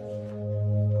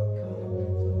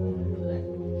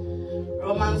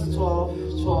 Romans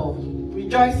 12:12.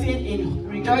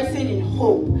 Rejoicing in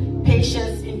hope,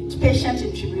 patient in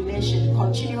tribulation,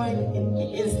 continuing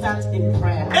instant in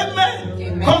prayer. Amen.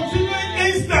 Amen. Continuing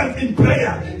instant in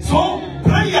prayer. Amen. So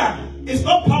prayer is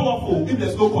not powerful if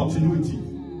there's no continuity.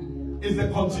 It's the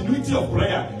continuity of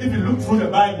prayer. If you look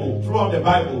throughout the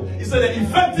Bible, it said the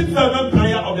effective fervent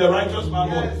prayer of the righteous man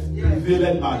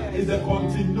prevaileth man. It's the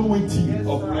continuity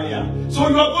of prayer. So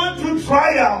you are going through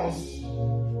trials.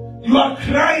 You are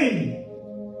crying,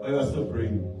 but you are still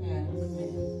praying.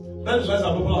 That is why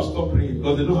some people have stopped praying,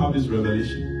 because they don't have this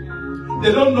revelation.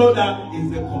 They don't know that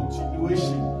it's a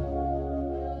continuation.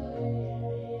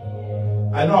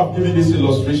 I know I've given this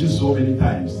illustration so many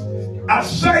times. At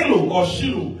Shiloh or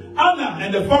Shiloh, Anna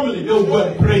and the family, they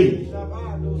were praying.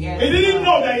 He didn't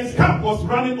know that his cup was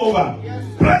running over.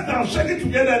 Pressed down, shaking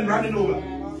together and running over.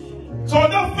 So on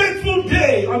that faithful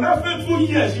day, on that faithful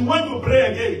year, she went to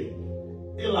pray again.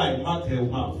 Eli marked her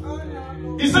mouth.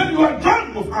 He said, you are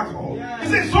drunk with alcohol. He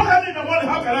said, so early in the morning,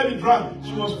 how can I be drunk?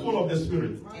 She was full of the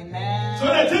Spirit. Amen. So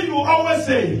the thing you always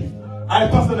say, I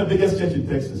pastor the biggest church in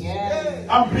Texas. Yes.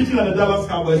 I'm preaching at the Dallas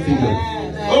Cowboys Stadium.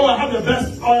 Yes. Oh, I have the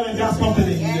best oil and gas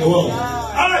company in the world.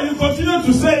 And you continue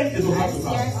to say, it will have to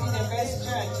pass. Yes, in the best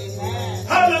church. Amen.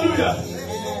 Hallelujah.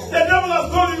 The devil has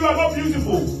told you you are not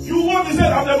beautiful. You want to say,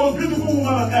 I'm the most beautiful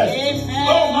woman on earth. Amen.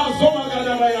 Oh, my Zoma.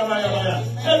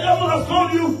 The devil has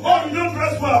told you, oh, you don't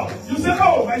dress well. You say,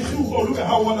 oh, my shoe. Oh, look at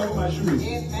how wonderful my shoe is.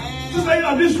 Amen. Just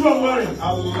like this shoe I'm wearing.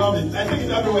 I love it. I think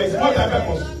it's everywhere. It's not my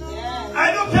purpose. Yes.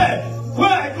 I don't care. Where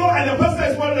I go and the person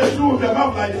is wearing a shoe with their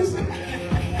mouth like this.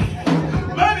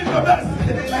 Man is the best.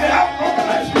 They have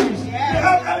crocodile shoes. They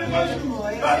have animal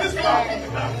shoes. But this one.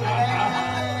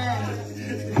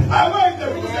 I like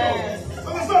them. So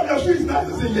the son of your shoe is nice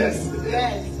to say yes.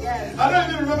 Yes. I don't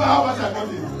even remember how much I got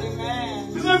it. Amen.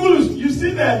 You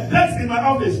see the desk in my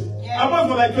office. I bought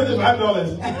for like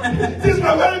 $25. This is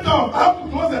my very door. I have to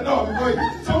close the door before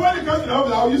so when you come to the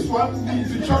office, I'll use one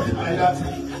to chop it like that.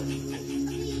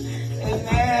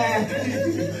 Amen.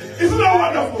 Isn't that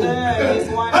wonderful? It's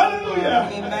wonderful. Hallelujah.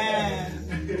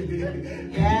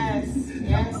 Amen. Yes.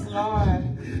 Yes, Lord.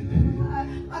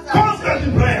 Constant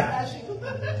in prayer.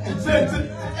 Say,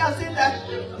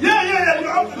 yeah. You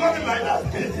have to love it like that.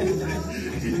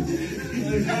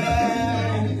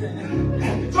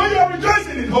 So you are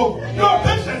rejoicing in hope. You are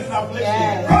patient in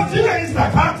affliction. Continue in the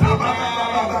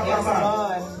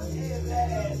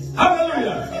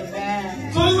Hallelujah.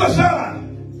 Amen. So this is a Sharon.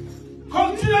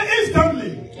 Continue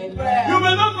instantly. Amen. You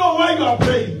may not know why you are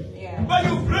praying, but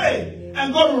you pray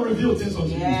and God will reveal things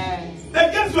unto you. There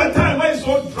gets to a time when it's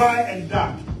so dry and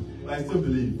dark, but I still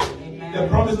believe. Amen. The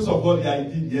promises of God are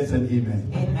indeed yes and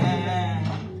amen. Amen.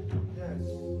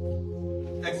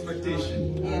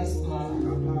 Expectation. Yes, Lord.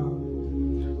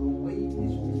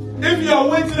 If you are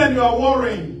waiting and you are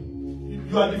worrying,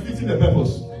 you are defeating the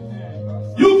purpose.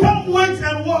 You can't wait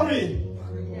and worry.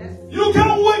 You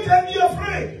can't wait and be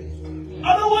afraid.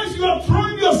 Otherwise, you are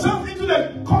throwing yourself into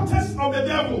the contest of the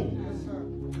devil.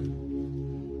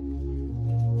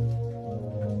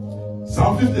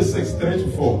 Psalm 56,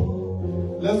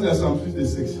 3-4. Let's get Psalm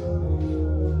 56.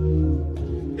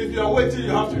 If you are waiting,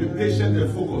 you have to be patient and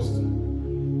focused.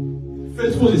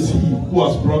 Faithful is he who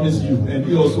has promised you, and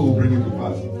he also will bring it to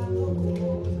pass.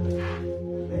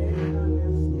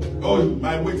 Oh,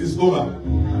 my wait is over.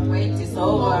 Wait is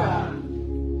over.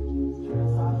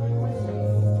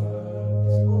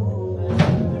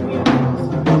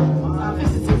 Psalm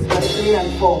 56, verse 3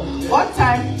 and 4. What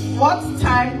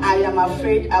time I am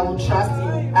afraid, I will trust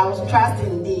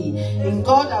in thee. In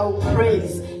God I will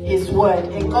praise his word.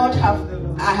 In God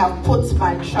I have put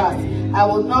my trust. I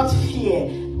will not fear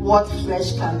what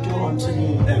flesh can do unto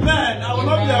me. Amen. I will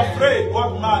not be afraid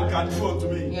what man can do unto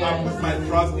me. Yes. I put my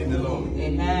trust in the Lord.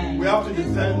 Amen. We have to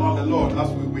depend on the Lord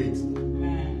as we wait.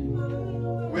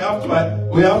 Amen. We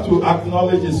have to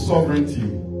acknowledge his sovereignty.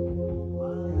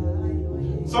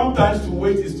 Sometimes to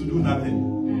wait is to do nothing.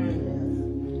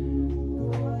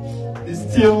 Be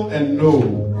still and know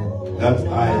that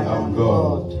I am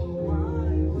God.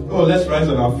 Oh, let's rise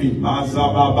on our feet.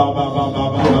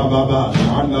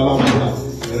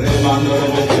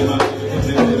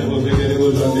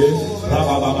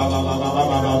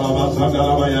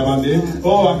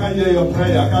 Oh, I can't hear your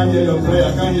prayer. I can't hear your prayer. I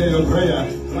can't hear your prayer.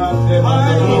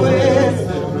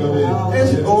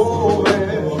 It's over.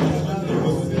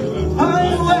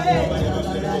 My way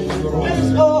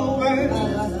is over. My way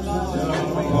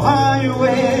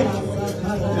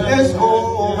is over.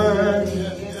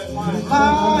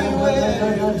 My way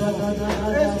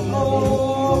is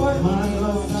over.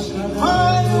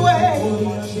 My way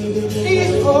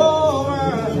is over.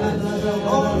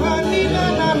 Oh, Manina,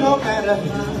 no matter.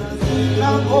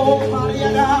 Now, oh,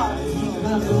 Mariana,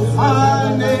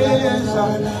 my name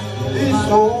is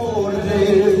over.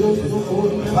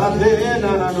 But then I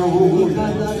know.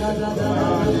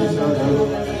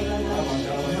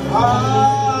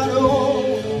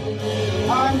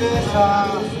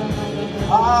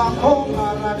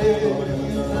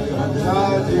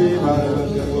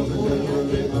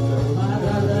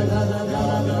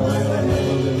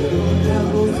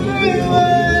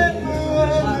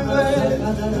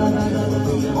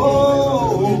 Oh,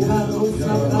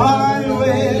 my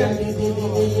way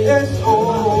is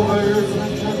over,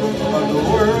 but the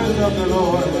word of the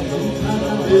Lord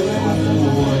is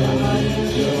over.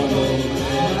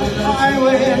 My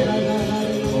way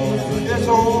is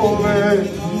over.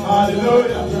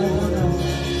 Hallelujah.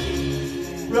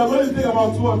 We are going to think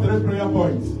about 2 or 3 prayer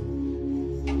points.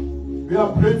 We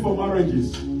are praying for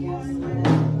marriages.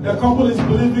 The couple is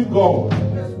believing God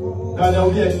that there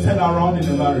will be a turnaround in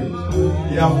the marriage.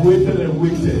 They have waited and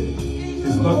waited.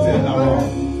 It's not turning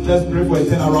around. Let's pray for a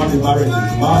turnaround in marriages.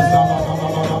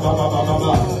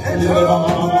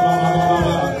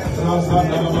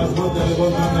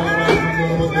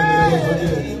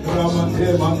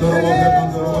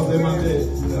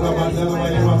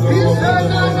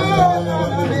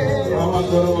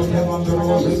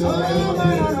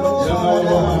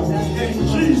 In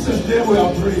Jesus' name we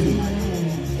are praying.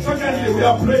 Secondly, we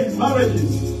are praying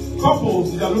marriages.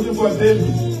 Couples, they are looking for a baby.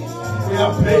 We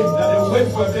are praying that the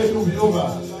wait for a baby will be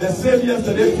over. The same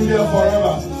yesterday, today, and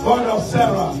forever. God of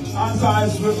Sarah, answer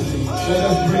us swiftly. Let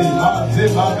us pray.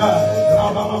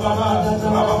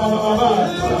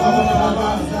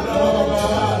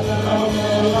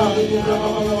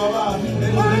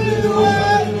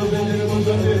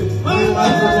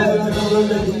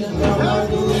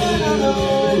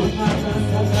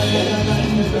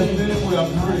 We are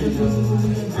praying.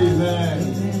 Amen.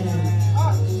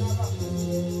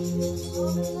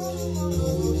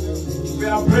 We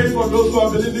are praying for those who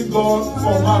are believing God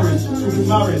for marriage, to be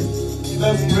married.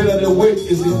 Let's pray that the wait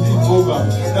is indeed over.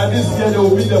 That this year they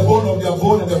will be the bone of their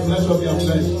bone and the flesh of their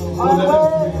flesh. Oh, let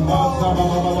us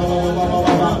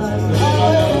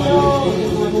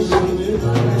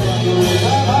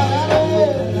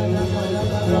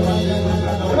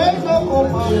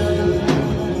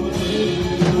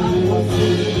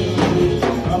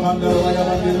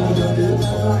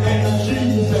in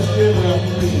Jesus' name we are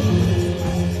praying.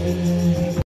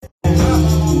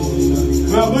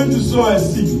 We are going to sow a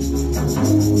seed.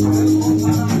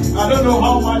 I don't know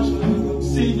how much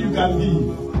seed you can give.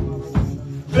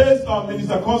 Based on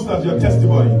Minister Constance, your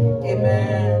testimony.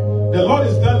 Amen. The Lord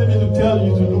is telling me to tell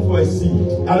you to look for a seed.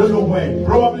 I don't know when.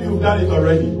 Probably you've done it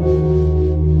already.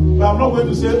 But I'm not going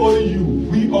to say only you.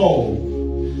 We all.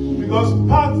 Because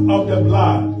part of the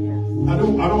blood, I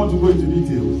don't want to go into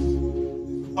details,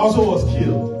 also was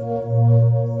killed.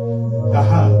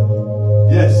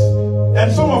 Yes. And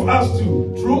some of us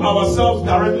too, through ourselves,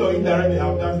 directly or indirectly,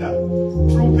 have done that.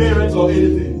 Through parents or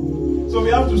anything. So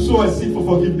we have to sow a seed for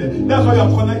forgiveness. That's why you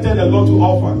have connected a lot to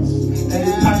orphans. And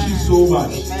it touches so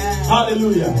much.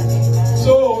 Hallelujah.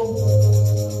 So,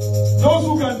 those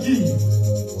who can give,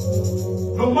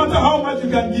 no matter how much you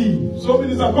can give. So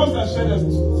Minister Constance shared a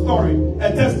story,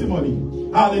 a testimony.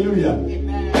 Hallelujah.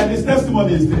 And his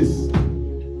testimony is this.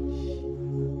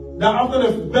 That after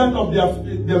the birth of their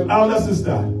elder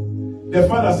sister, the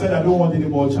father said, I don't want any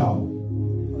more child.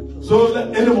 So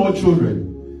any more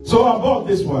children. So about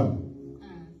this one,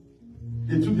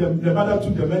 the mother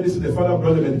took the medicine, the father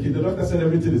brought the medication. The doctor said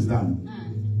everything is done.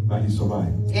 But he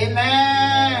survived.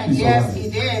 Amen. Yes, he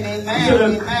did. Amen. He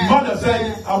said, the mother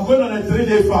said, I'm going on a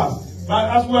 3-day fast. But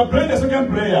as we were praying the second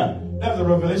prayer, that's the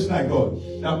revelation I got.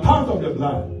 That part of the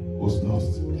blood was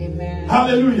lost. Amen.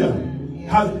 Hallelujah.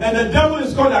 And the devil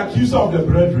is called the accuser of the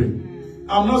brethren.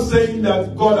 I'm not saying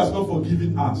that God has not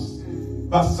forgiven us.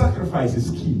 But sacrifice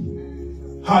is key.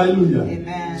 Hallelujah.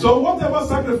 Amen. So whatever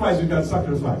sacrifice you can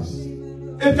sacrifice.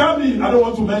 It can be, I don't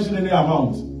want to mention any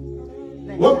amount.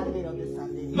 What?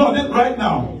 No, right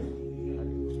now.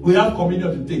 We have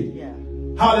communion to take. Yeah.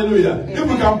 Hallelujah. Amen. If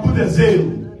we can put a zeal,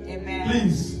 amen,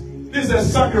 please. This is a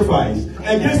sacrifice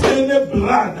against any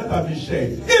blood that has been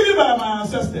shed. Even by my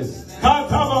ancestors.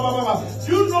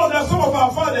 You know that some of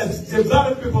our fathers, they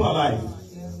buried people alive.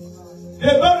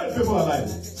 They buried people alive.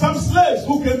 Some slaves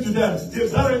who came to them, they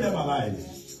buried them alive.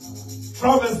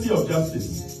 Travesty of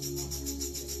justice.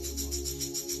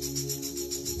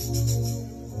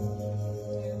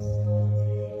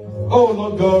 Oh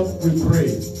Lord God, we pray.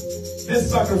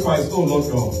 This sacrifice, oh Lord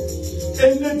God.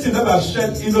 Anything that has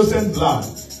shed innocent blood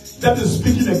that is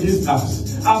speaking against us,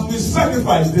 as we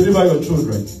sacrifice, deliver your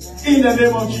children. In the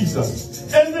name of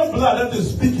Jesus. Any blood that is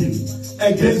speaking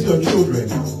against your children,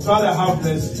 Father, have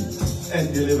mercy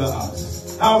and deliver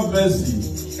us. Have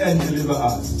mercy and deliver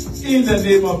us. In the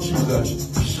name of Jesus.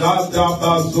 So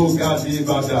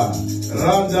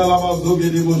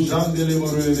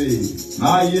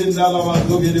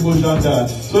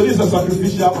this is a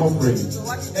sacrificial offering.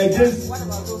 Against what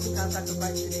about those who can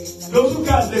sacrifice today? Those who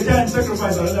can, they can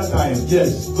sacrifice another time.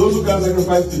 Yes, those who can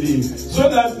sacrifice today. So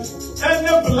that any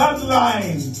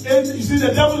bloodline, you see,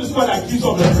 the devil is called accused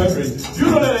of the brethren. You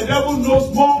know that the devil knows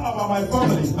more about my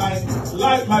family,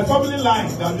 my family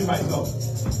line than me myself.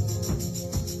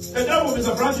 The devil,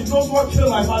 Mr. Francis, knows what killed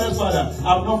my father's father.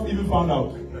 I've not even found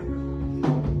out.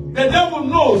 The devil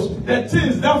knows the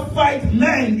things that fight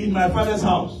men in my father's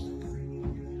house.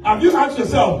 Have you asked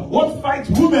yourself, what fights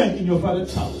women in your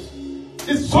father's house?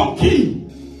 It's so key.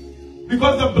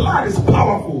 Because the blood is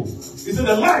powerful. He said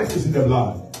the life is in the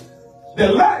blood. The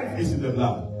life is in the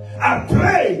blood. I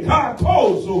pray,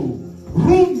 Katozo,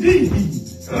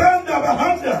 Rundihi, Randa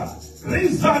Bahanda,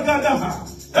 Rizagadaha,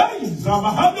 Hey,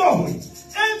 Zamahandohi.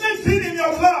 Anything in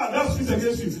your blood that speaks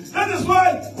against you. That is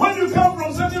why when you come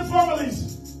from certain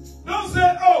families, don't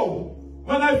say, oh,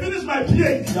 when I finish my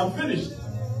PhD, I'm finished.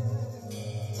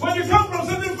 When you come from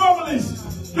certain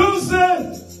families, don't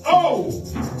say, oh,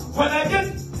 when I get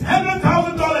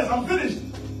 $100,000, I'm finished.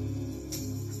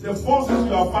 The forces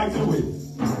you are fighting with,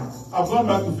 I've gone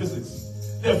back to physics.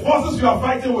 The forces you are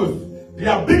fighting with, they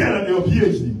are bigger than your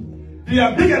PhD. They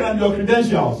are bigger than your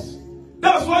credentials.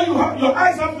 That's why your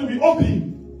eyes have to be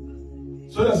open.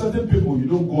 So there are certain people, you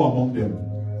don't go among them.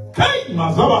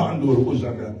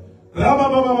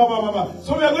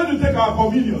 So we are going to take our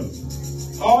communion.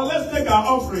 Or let's take our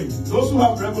offering. Those who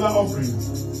have regular offering.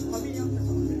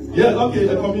 Yes, okay,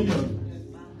 the communion.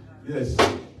 Yes.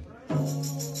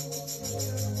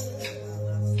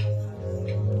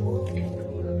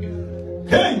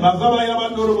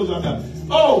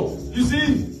 Oh, you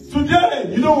see, today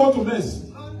you don't want to miss.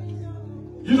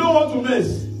 You don't want to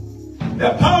miss the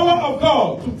power of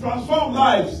God to transform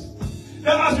lives.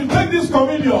 That as you take this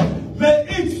communion, may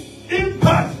it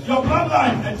impact your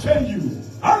bloodline and change you.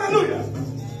 Hallelujah.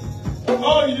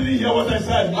 Oh, you didn't hear what I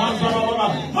said.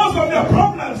 Most of their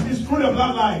problems is through the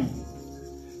bloodline.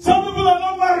 Some people are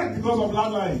not married because of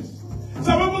bloodlines.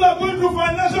 Some people are going through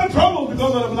financial trouble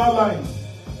because of the bloodlines.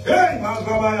 Hey,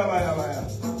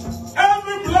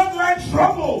 every bloodline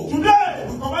trouble today,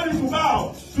 we command you to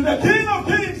bow to the King of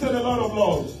Kings and the Lord of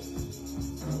Lords.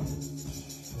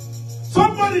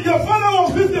 Somebody, your father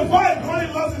was 55 when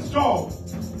he lost his job.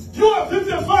 You are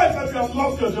 55 and you have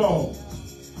lost your job.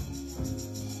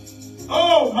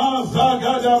 Oh,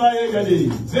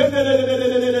 Mazagadabayegadi.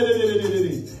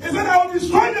 He said, I will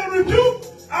destroy the rebuke.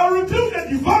 I will rebuke the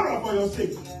devourer for your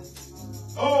sake.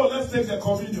 Oh, let's take the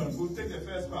communion. We'll take the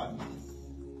first part.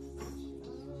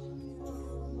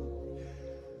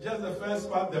 Just the first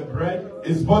part, the bread.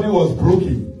 His body was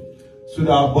broken, so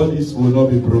that our bodies will not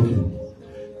be broken.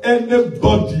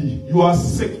 Anybody, you are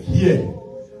sick here,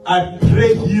 I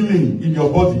pray healing in your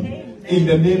body in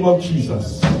the name of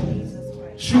Jesus.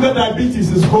 Sugar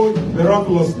diabetes is going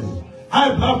miraculously.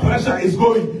 High blood pressure is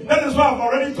going. That is why I've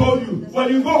already told you, when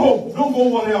you go home, don't go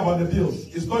worry about the bills.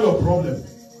 It's not your problem.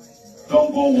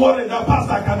 Don't go worry that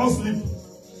pastor I cannot sleep.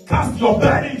 Cast your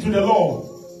burden to the Lord.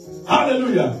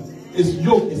 Hallelujah. His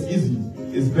yoke is easy.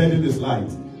 His burden is light.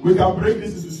 We can break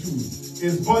this into two.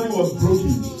 His body was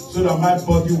broken so that my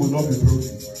body will not be broken.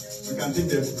 We can take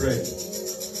the bread.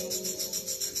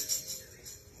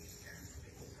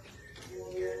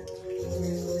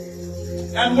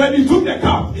 And when he took the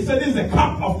cup, he said, this is the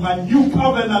cup of my new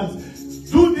covenant.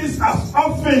 Do this as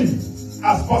often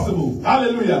as possible.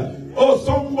 Hallelujah. Oh,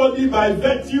 somebody, by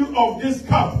virtue of this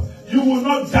cup, you will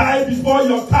not die before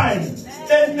your time.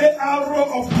 Any arrow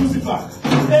of Lucifer,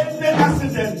 any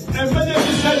accident,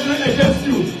 emergency surgery against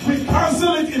you, we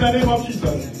cancel it in the name of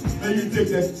Jesus. May you take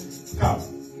the cup.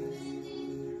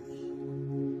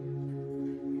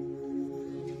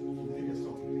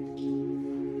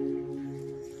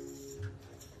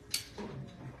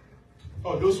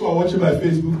 Oh, those who are watching by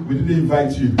Facebook, we didn't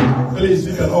invite you. Please,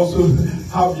 you can also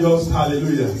have yours.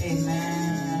 Hallelujah. Amen.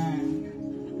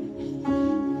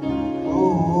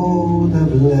 Oh, the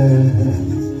blood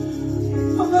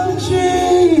of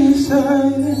Jesus.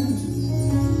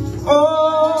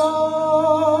 Oh,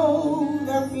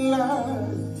 the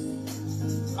blood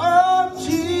of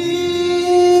Jesus.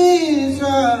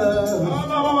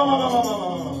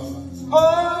 Oh,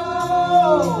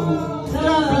 the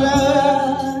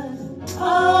blood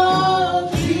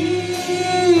of Jesus.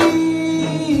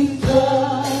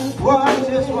 Wash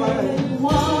this one.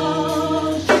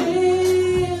 Wash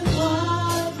his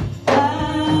white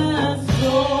as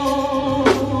snow.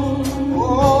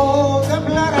 Oh, the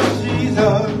blood of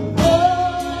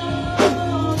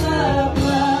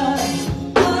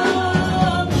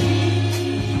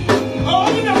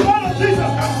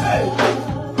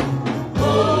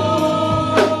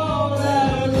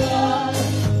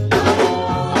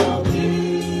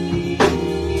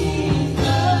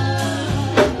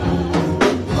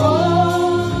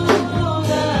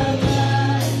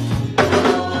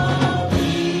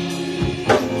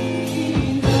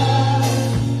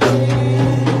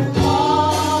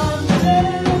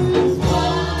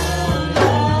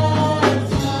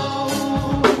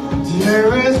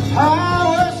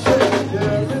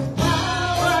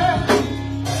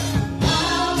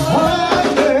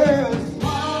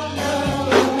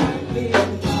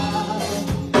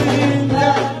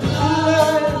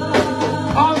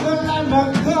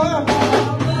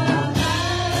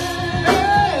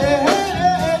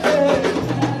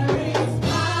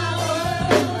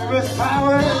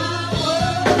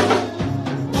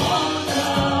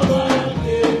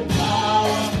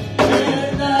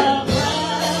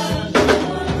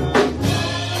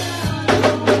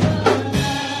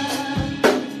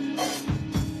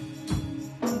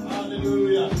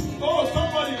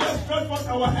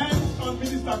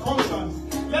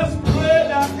Let's pray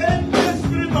that any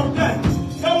spirit of death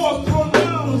that was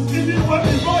pronounced even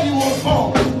before he was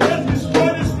born, let's destroy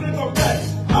the spirit of death.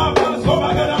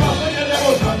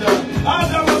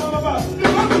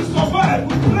 Because we survive,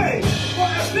 we pray for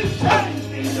a big change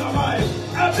in your life.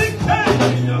 A big change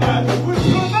in your life. We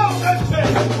pronounce that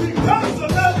change. We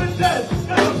cancel every death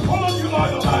that has followed you all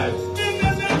your life. In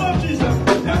the name of Jesus.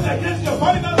 That's against your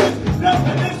finances. That's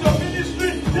against your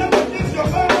ministry. That's against your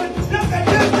marriage. That's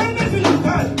against anything you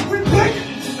can. We break it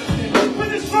in Jesus' name. We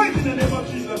destroy it in the name of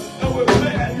Jesus. And we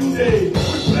pray a new day.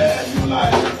 We pray a new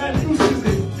life. A new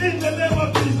season. In the name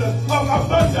of Jesus. Of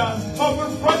abundance. Of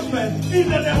refreshment. In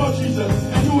the name of Jesus.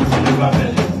 And you will deliver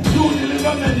many. You will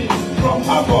deliver many from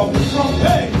havoc, from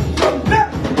pain, from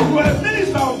death. You are a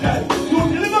minister of death. You will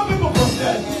deliver people from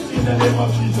death. In the name of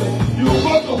Jesus. You will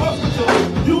go to hospital.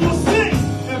 You will sing.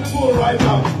 And people will rise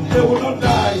up. They will not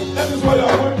die. That is why you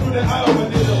are going through the eye of a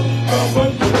needle. You are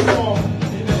going through the storm.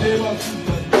 In the name of Jesus.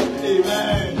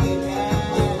 Amen.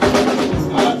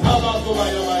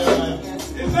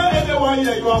 Is there anyone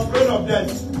here you are afraid of death?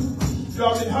 You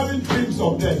have been having dreams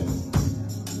of death.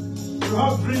 You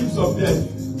have dreams of death.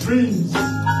 Dreams.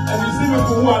 And you see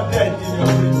people who are dead in your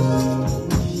dreams.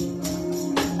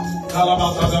 No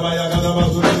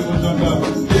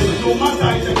matter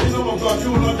in the kingdom of God, you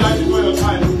will not die before your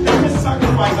time. Every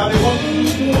sacrifice that they want to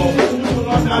use you for, you will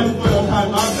not die before your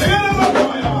time.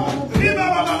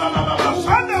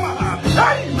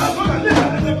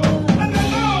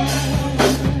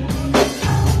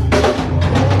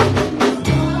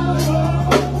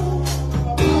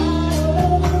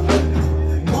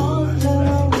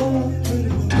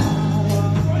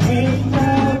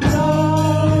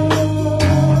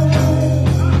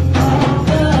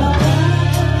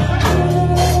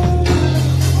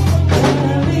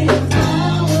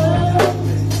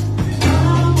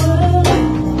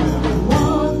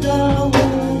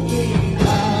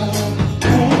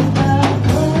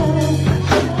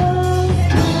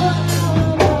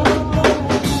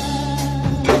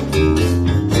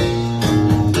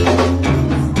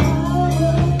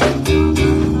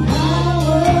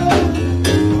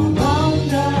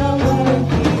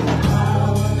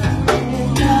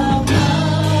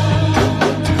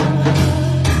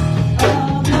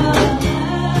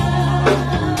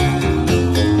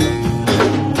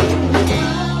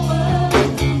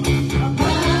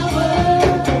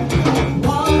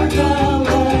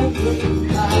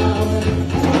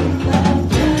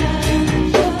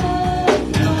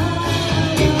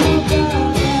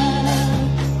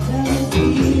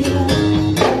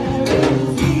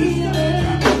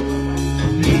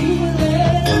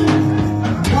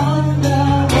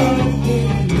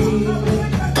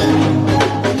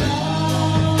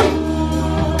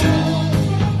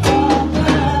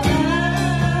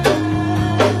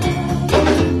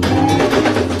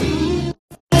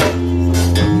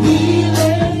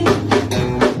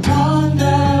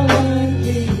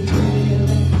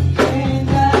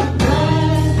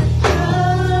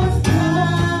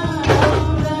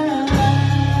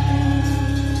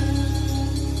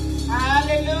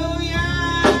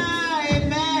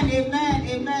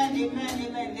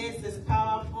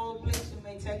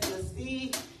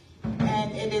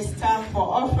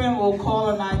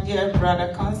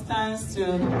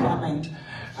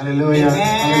 Hallelujah.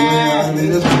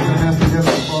 Hallelujah. Let's put our hands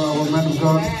together for our man of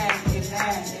God.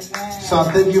 Amen. So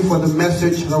I thank you for the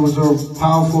message. That was a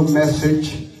powerful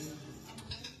message.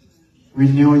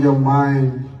 Renew your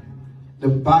mind. The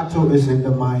battle is in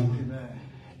the mind.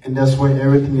 And that's where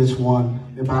everything is won.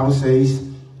 The Bible says,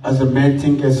 as a man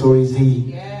thinketh, so is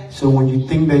he. So when you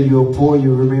think that you are poor,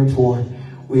 you remain poor.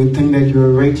 When you think that you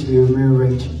are rich, you remain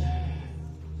rich.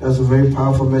 That's a very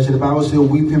powerful message. The Bible says,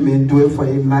 weeping may endure for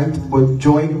a night, but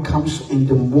joy comes in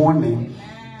the morning.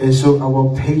 And so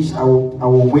our pace, our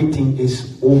waiting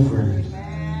is over.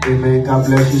 Amen. God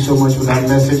bless you so much for that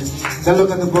message. Then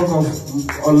look at the book of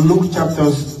Luke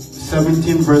chapter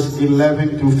 17, verse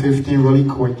 11 to 15 really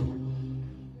quick.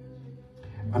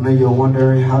 I know you're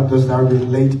wondering, how does that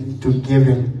relate to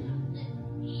giving?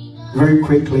 Very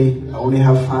quickly, I only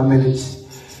have 5 minutes.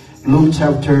 Luke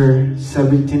chapter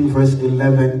 17 verse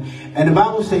 11. And the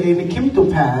Bible says, and it came to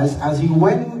pass as he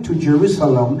went to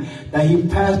Jerusalem that he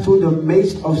passed through the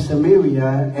midst of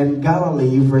Samaria and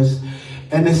Galilee.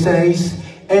 And it says,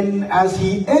 and as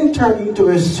he entered into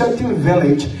a certain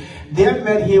village, there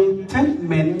met him 10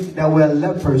 men that were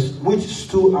lepers, which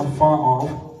stood afar off.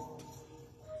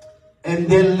 And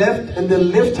they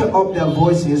lifted up their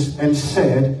voices and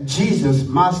said, Jesus,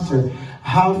 Master,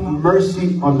 have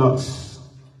mercy on us.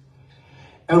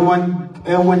 And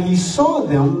when he saw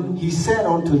them, he said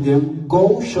unto them,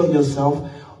 go show yourself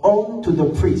unto the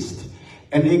priest.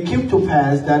 And it came to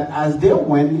pass that as they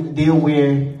went, they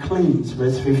were cleansed.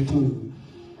 Verse 15.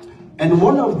 And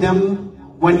one of them,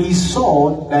 when he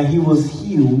saw that he was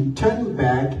healed, turned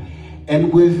back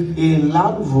and with a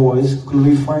loud voice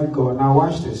glorified God. Now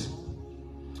watch this.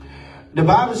 The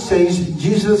Bible says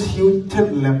Jesus healed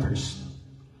 10 lepers.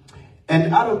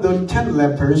 And out of the 10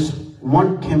 lepers,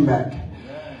 one came back.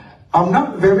 I'm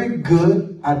not very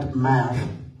good at math,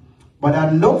 but I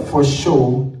know for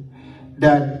sure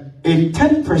that a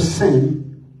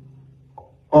 10%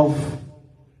 of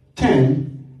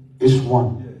 10 is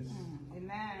 1.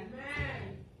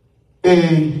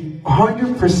 A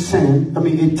 100%, a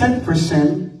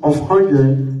 10% of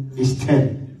 100 is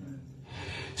 10.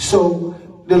 So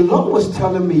the Lord was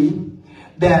telling me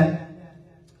that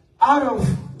out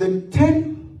of the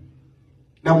 10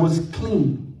 that was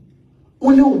clean,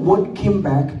 only one came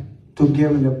back to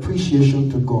give an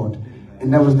appreciation to God.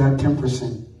 And that was that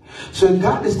 10%. So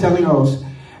God is telling us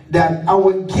that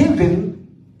our giving,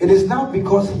 it is not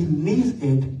because he needs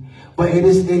it, but it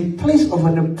is a place of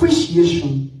an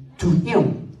appreciation to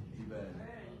him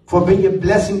for being a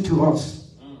blessing to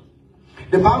us.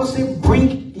 The Bible says,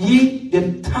 bring ye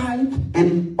the tithe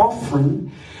and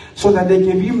offering so that there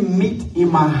can be meat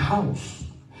in my house.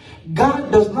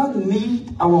 God does not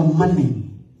need our money.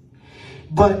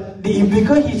 But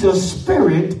because he's a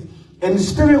spirit, and the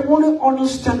spirit only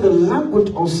understands the language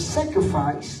of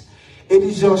sacrifice, it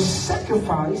is your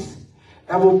sacrifice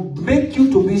that will make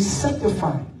you to be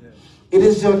sanctified. It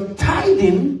is your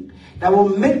tithing that will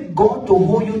make God to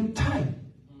hold you tight.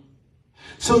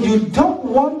 So you don't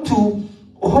want to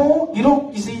hold,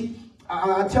 you see,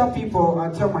 I tell people,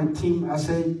 I tell my team, I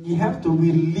say, you have to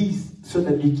release so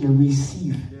that you can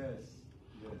receive.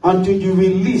 Until you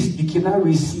release, you cannot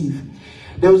receive.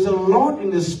 There is a Lord in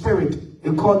the spirit.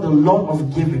 It's called the Lord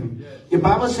of giving. The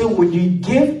Bible says when you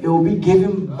give, it will be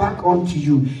given back unto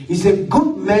you. It's a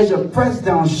good measure, pressed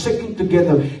down, shaken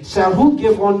together. Shall who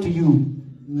give unto you?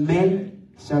 Men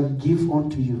shall give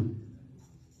unto you.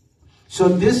 So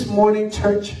this morning,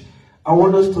 church, I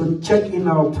want us to check in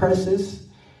our purses,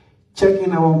 check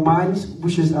in our minds,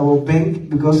 which is our bank,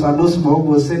 because I know some of us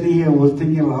were sitting here and was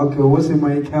thinking, like, okay, what's in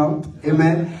my account?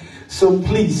 Amen. So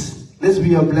please, let's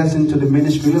be a blessing to the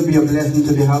ministry. Let's be a blessing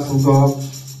to the house of God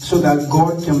so that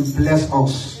God can bless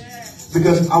us.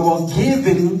 Because our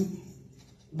giving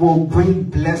will bring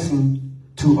blessing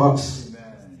to us.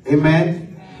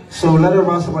 Amen. So let us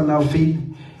rise up on our feet.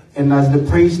 And as the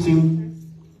praise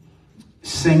team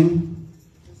sing,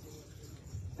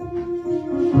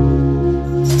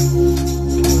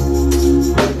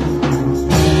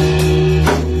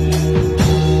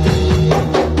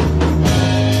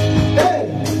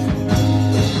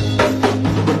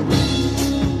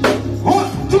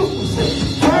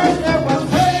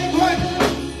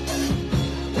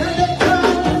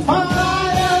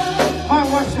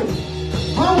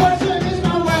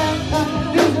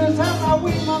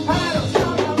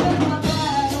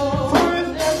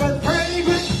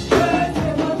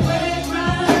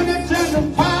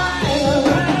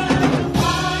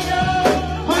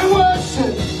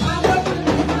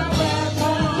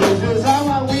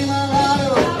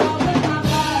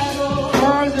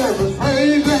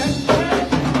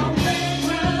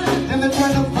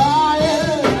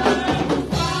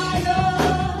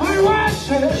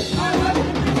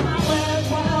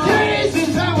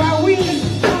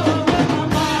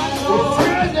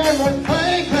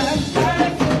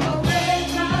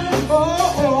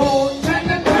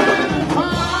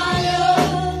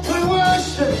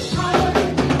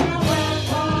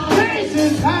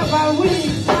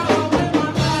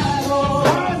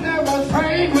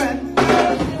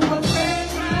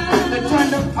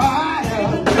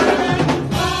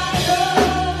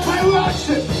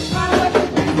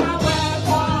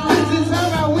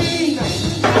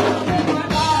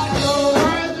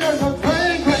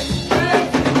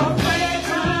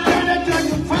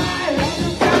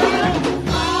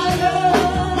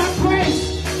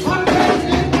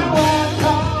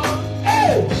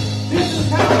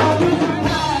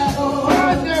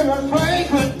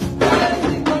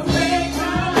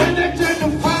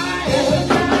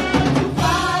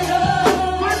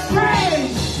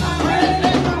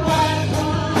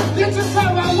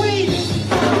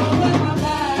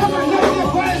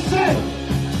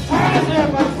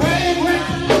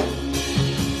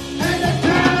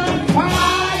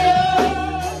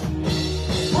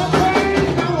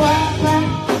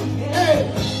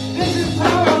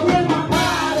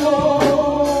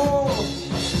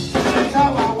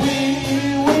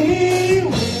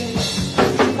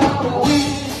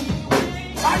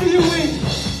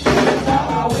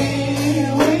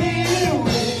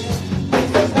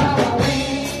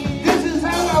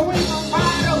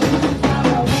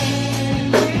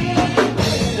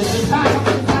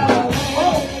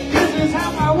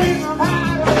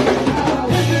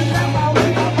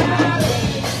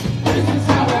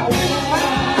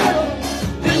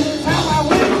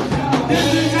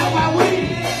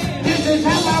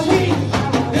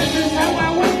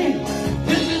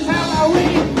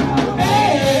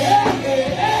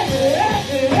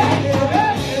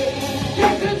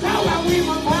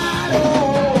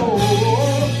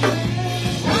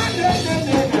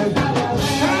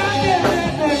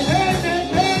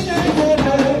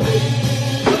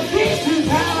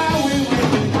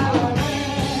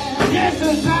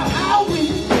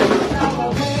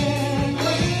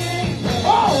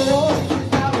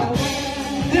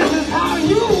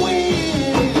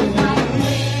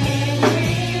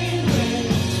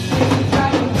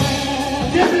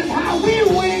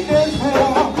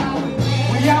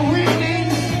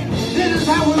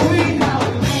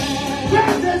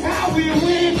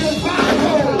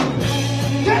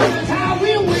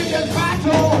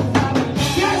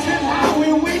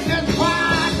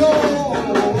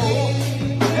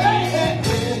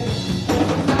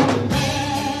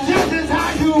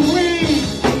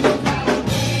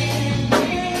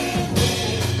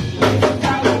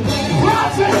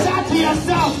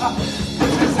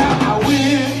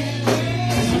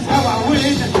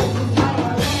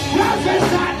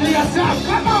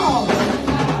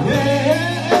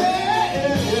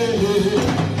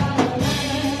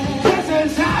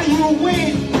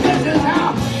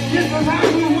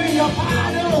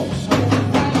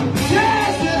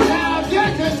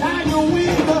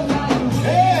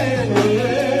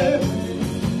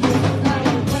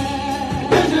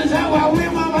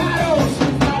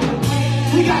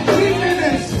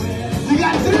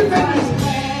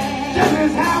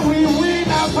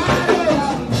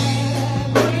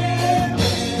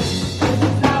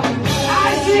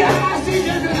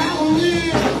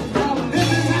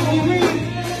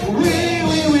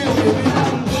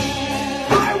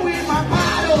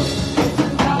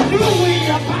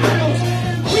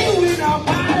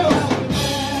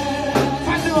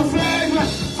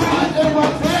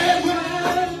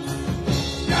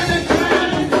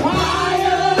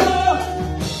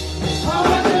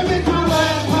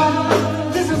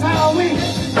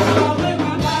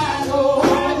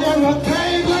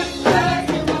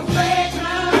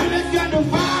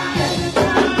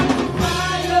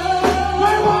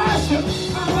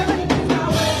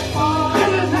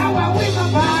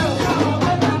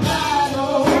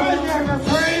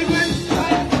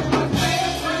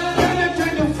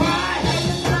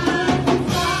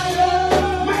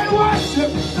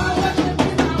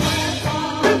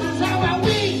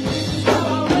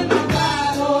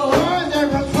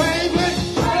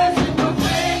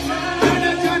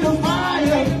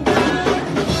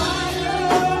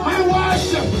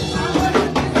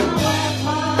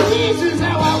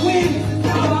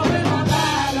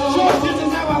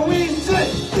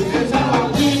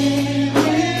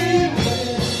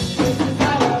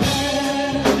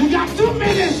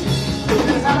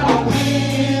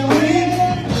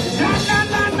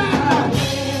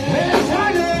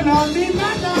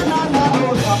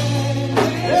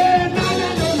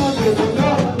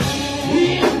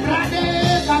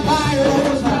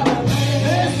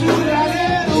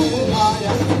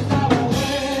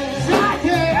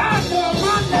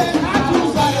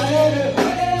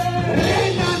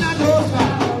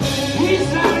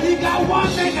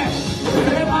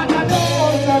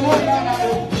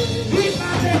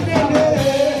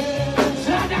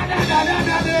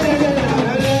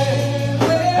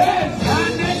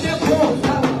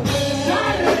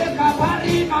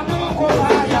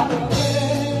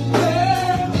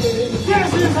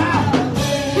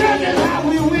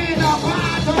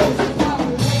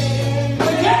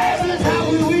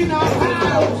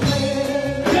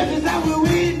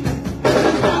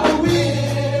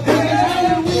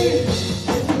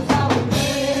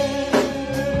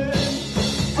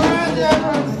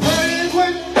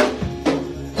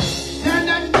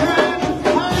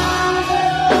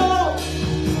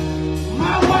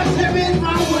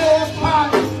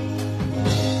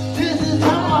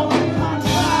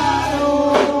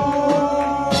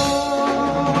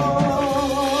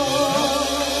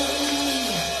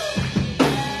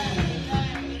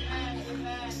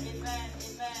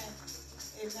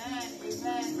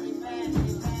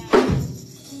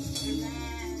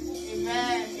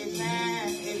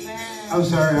 I'm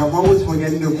sorry, I'm always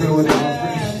forgetting to pray with the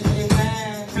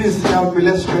offering. Please help me.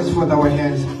 Let's stretch forth our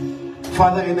hands.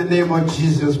 Father, in the name of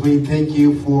Jesus, we thank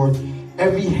you for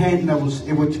every hand that was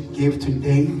able to give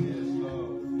today,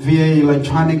 via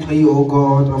electronically, oh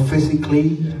God, or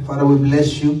physically. Father, we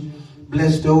bless you.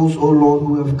 Bless those, oh Lord,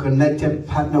 who have connected,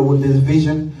 partner with this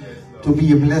vision to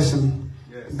be a blessing.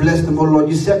 Bless them, oh Lord.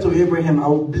 You said to Abraham, I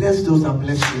will bless those that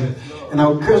bless you, and I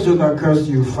will curse those that curse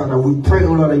you. Father, we pray,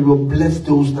 oh Lord, that you will bless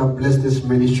those that bless this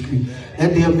ministry.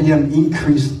 Let there be an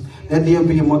increase. Let there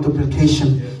be a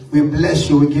multiplication. We bless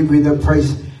you. We give you the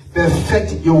praise.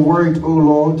 Perfect your word, O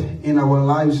Lord, in our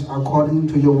lives according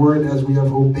to your word as we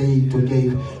have obeyed to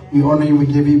give. We honor you. We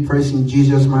give you praise in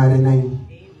Jesus' mighty name.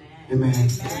 Amen. Amen.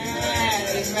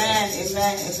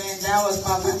 That was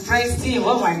powerful. Praise team.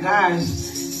 Oh my gosh.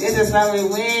 This is how we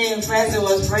win. First it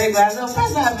was praise. I know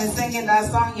first I've been singing that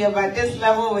song here, but this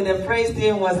level with the praise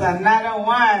team was another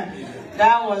one.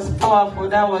 That was powerful.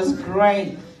 That was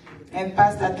great. And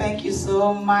Pastor, thank you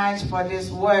so much for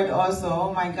this word also.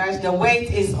 Oh my gosh, the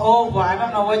wait is over. I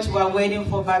don't know what you are waiting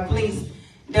for, but please,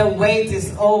 the wait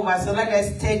is over. So let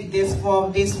us take this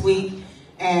form this week.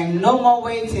 And no more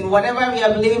waiting. Whatever we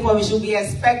are believing for, we should be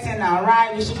expecting our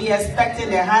right. We should be expecting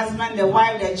the husband, the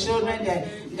wife, the children,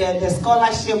 the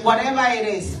scholarship, whatever it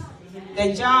is.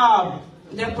 The job,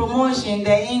 the promotion,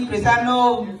 the increase. I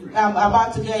know I'm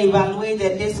about to get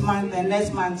evaluated this month and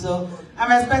next month, so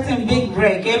I'm expecting big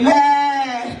break.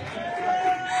 Amen.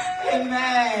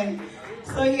 Amen.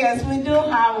 So yes, we do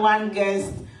have one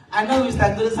guest. I know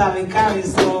Mr. Good's have been carried,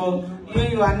 so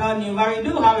you are not new, but we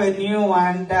do have a new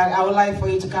one that I would like for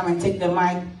you to come and take the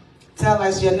mic. Tell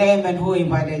us your name and who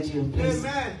invited you, please.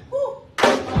 Amen. Oh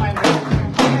my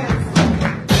God. Yes.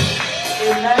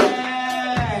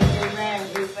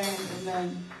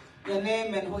 Amen. Your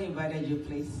name and who invited you,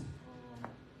 please.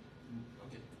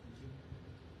 Okay.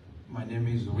 My name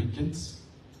is Wickens.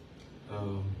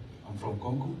 I'm from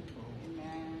Congo.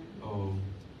 Amen.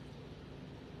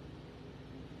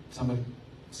 Somebody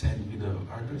sent me the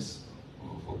address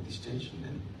for this church, and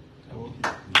then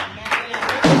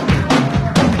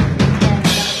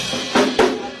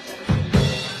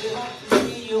we hope to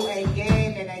see you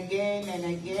again and again and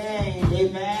again.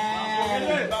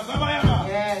 Amen.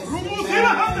 Yes.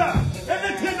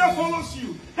 Anything that follows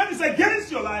you, that is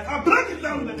against your life, I break it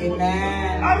down in the name of Jesus.